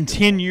In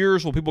 10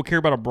 years, will people care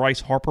about a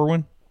Bryce Harper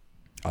win?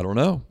 I don't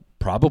know.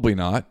 Probably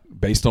not,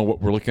 based on what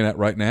we're looking at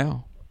right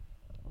now.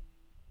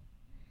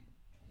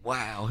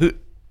 wow.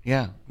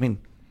 Yeah, I mean,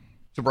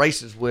 so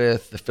Bryce is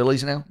with the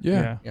Phillies now.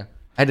 Yeah. Yeah.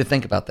 I had to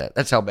think about that.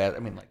 That's how bad. I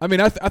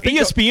mean, I think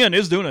ESPN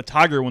is doing a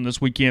Tiger one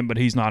this weekend, but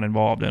he's not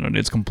involved in it.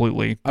 It's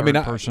completely third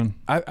person.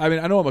 I mean,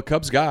 I know I'm a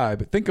Cubs guy,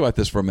 but think about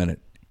this for a minute.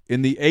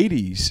 In the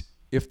 80s,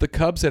 if the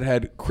Cubs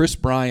had Chris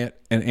Bryant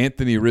and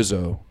Anthony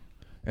Rizzo,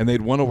 and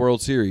they'd won a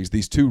World Series,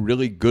 these two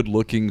really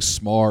good-looking,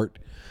 smart,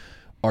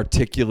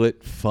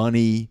 articulate,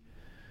 funny,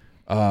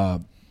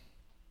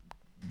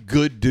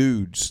 good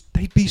dudes,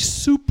 they'd be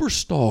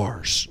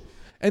superstars.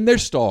 And they're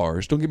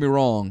stars, don't get me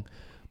wrong,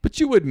 but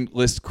you wouldn't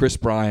list Chris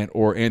Bryant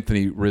or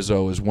Anthony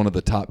Rizzo as one of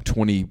the top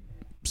 20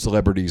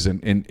 celebrities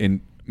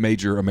in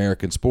major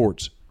American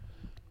sports.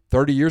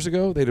 30 years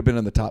ago, they'd have been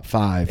in the top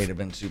 5. They'd have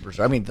been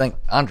superstar. I mean, think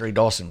Andre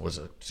Dawson was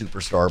a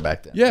superstar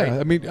back then. Yeah,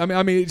 right?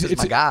 I mean, it's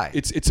my guy.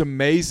 It's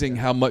amazing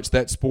how much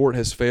that sport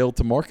has failed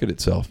to market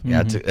itself.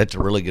 Yeah, that's a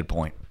really good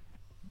point.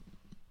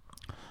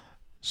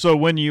 So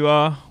when you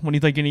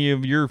think any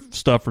of your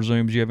stuff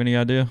resumes, you have any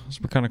idea as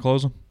we're kind of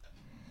closing?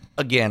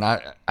 Again,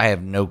 I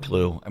have no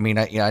clue. I mean,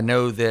 I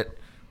know that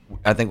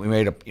I think we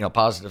made a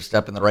positive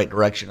step in the right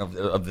direction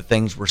of the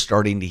things we're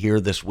starting to hear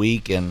this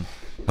week, and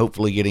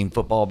hopefully getting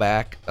football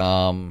back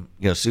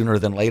sooner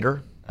than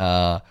later.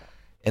 And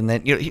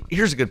then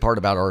here's a good part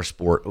about our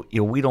sport.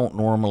 We don't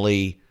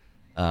normally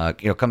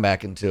come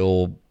back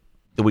until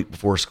the week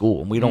before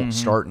school, and we don't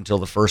start until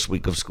the first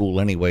week of school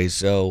anyway.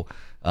 So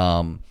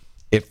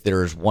if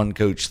there's one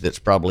coach that's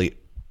probably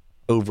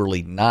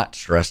overly not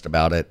stressed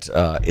about it,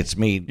 it's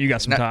me. You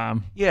got some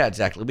time. Yeah,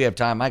 exactly. We have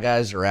time. My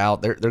guys are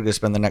out. They're going to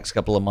spend the next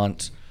couple of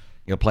months,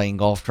 playing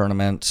golf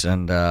tournaments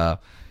and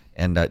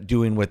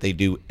doing what they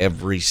do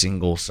every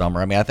single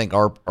summer. I mean, I think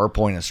our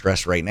point of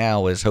stress right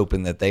now is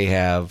hoping that they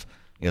have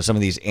some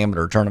of these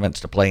amateur tournaments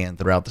to play in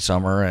throughout the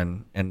summer,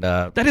 and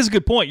that is a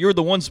good point. You're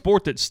the one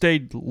sport that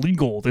stayed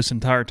legal this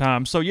entire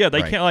time. So yeah,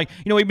 they can't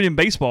even in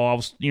baseball. I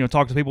was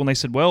talking to people and they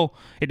said, well,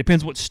 it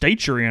depends what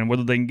state you're in,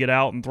 whether they can get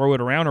out and throw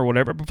it around or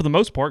whatever. But for the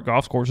most part,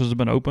 golf courses have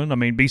been open. I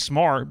mean, be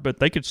smart, but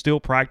they could still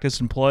practice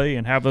and play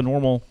and have a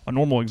normal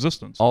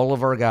existence. All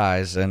of our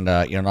guys, and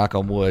knock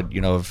on wood,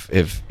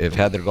 if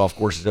had their golf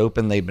courses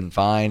open, they've been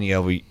fine.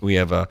 We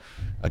have a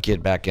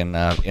kid back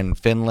in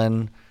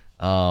Finland.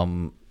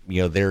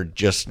 They're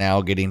just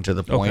now getting to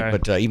the point. Okay.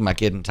 But even my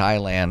kid in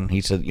Thailand,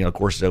 he said,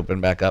 courses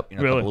opened back up, a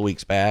couple of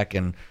weeks back,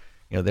 and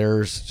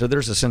there's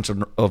a sense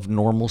of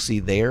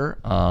normalcy there.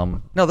 No,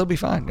 they'll be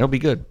fine. They'll be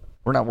good.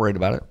 We're not worried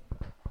about it.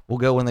 We'll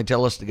go when they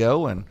tell us to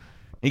go, and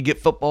you get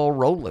football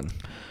rolling.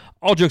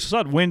 All jokes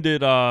aside,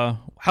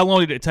 how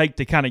long did it take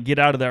to kind of get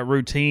out of that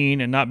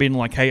routine and not being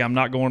like, hey, I'm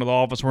not going to the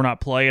office, we're not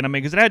playing? I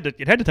mean, because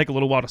it had to take a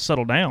little while to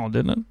settle down,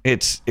 didn't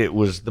it? It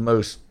was the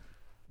most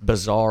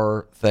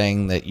bizarre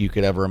thing that you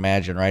could ever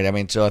imagine, right? I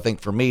mean, so I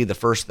think for me, the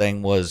first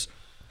thing was,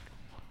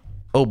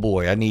 oh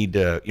boy, I need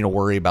to,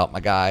 worry about my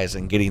guys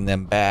and getting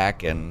them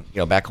back and,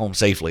 back home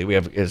safely. We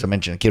have, as I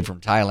mentioned, a kid from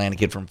Thailand, a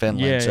kid from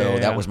Finland.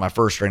 That was my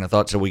first train of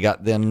thought. So we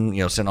got them,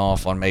 sent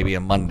off on maybe a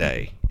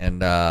Monday,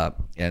 and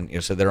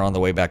so they're on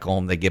the way back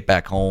home. They get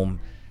back home,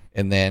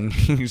 and then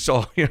you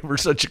saw, we're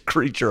such a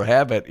creature of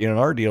habit in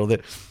our deal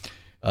that,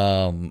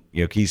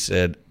 Keith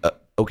said,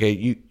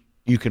 okay,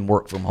 you can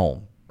work from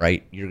home.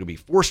 Right, you're going to be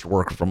forced to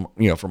work from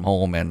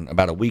home in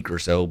about a week or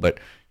so, but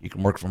you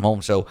can work from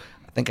home. So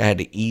think I had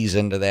to ease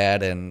into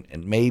that, and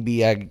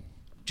maybe I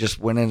just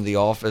went into the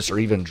office or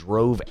even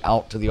drove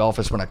out to the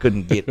office when I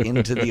couldn't get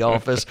into the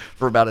office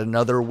for about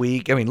another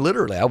week. I mean,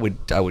 literally, I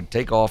would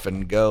take off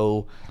and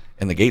go,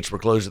 and the gates were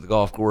closed at the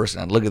golf course,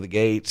 and I'd look at the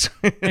gates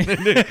and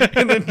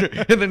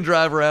then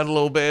drive around a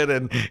little bit,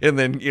 and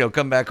then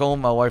come back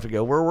home. My wife would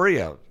go, "Where were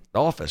you?" The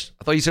office.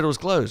 I thought you said it was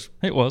closed.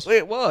 It was.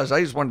 It was.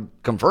 I just wanted to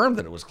confirm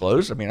that it was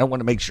closed. I mean, I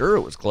wanted to make sure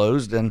it was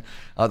closed. And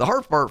the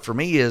hard part for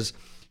me is,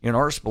 in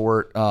our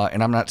sport,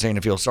 and I'm not saying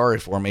to feel sorry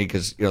for me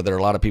because there are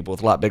a lot of people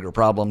with a lot bigger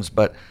problems,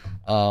 but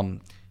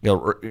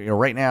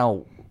right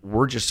now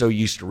we're just so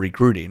used to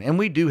recruiting, and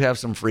we do have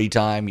some free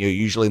time,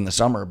 usually in the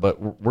summer,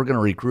 but we're going to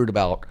recruit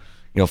about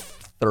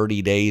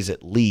 30 days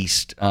at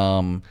least,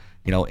 in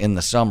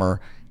the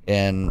summer,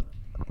 and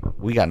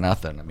we got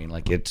nothing. I mean,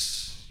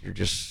 you're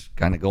just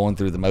kind of going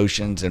through the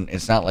motions, and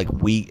it's not like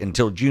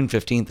until June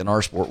 15th in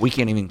our sport, we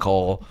can't even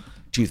call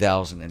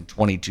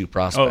 2022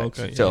 prospects.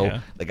 Oh, okay. So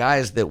the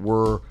guys that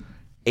were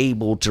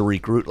able to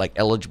recruit, like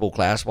eligible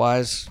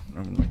class-wise,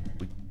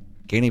 we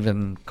can't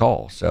even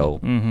call. So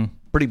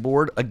pretty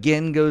bored.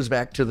 Again, goes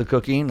back to the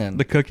cooking. And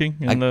the cooking.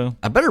 And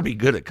I better be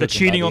good at cooking. The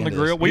cheating on the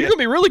grill. Well, you're going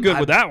to be really good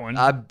with that one.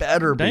 I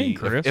better Dang, be.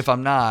 Chris. If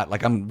I'm not,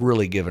 I'm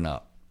really giving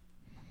up.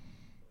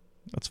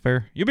 That's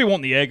fair. You'll be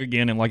wanting the egg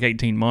again in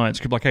 18 months.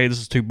 You'll be like, hey, this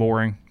is too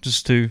boring.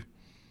 Just too.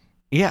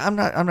 Yeah, I'm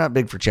not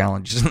big for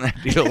challenges in that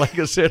deal. Like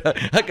I said,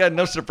 I got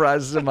enough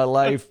surprises in my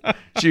life.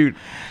 Shoot,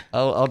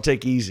 I'll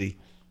take easy.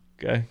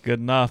 Okay, good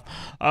enough.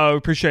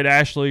 Appreciate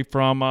Ashley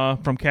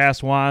from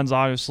Cast Wines.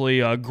 Obviously,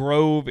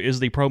 Grove is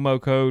the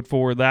promo code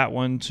for that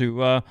one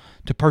to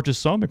purchase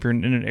some if you're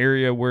in an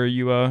area where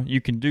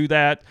you can do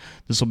that.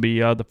 This will be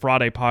the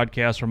Friday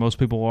podcast where most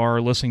people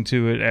are listening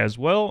to it as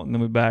well, and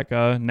then we'll be back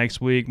next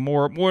week.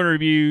 More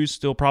interviews,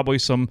 still probably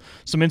some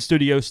in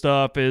studio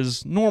stuff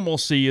as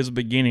normalcy is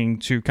beginning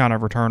to kind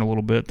of return a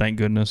little bit. Thank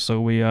goodness.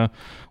 So we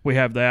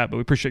have that, but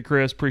we appreciate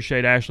Chris,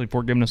 appreciate Ashley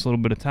for giving us a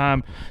little bit of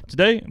time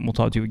today, and we'll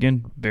talk to you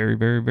again very,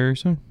 very, very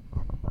soon.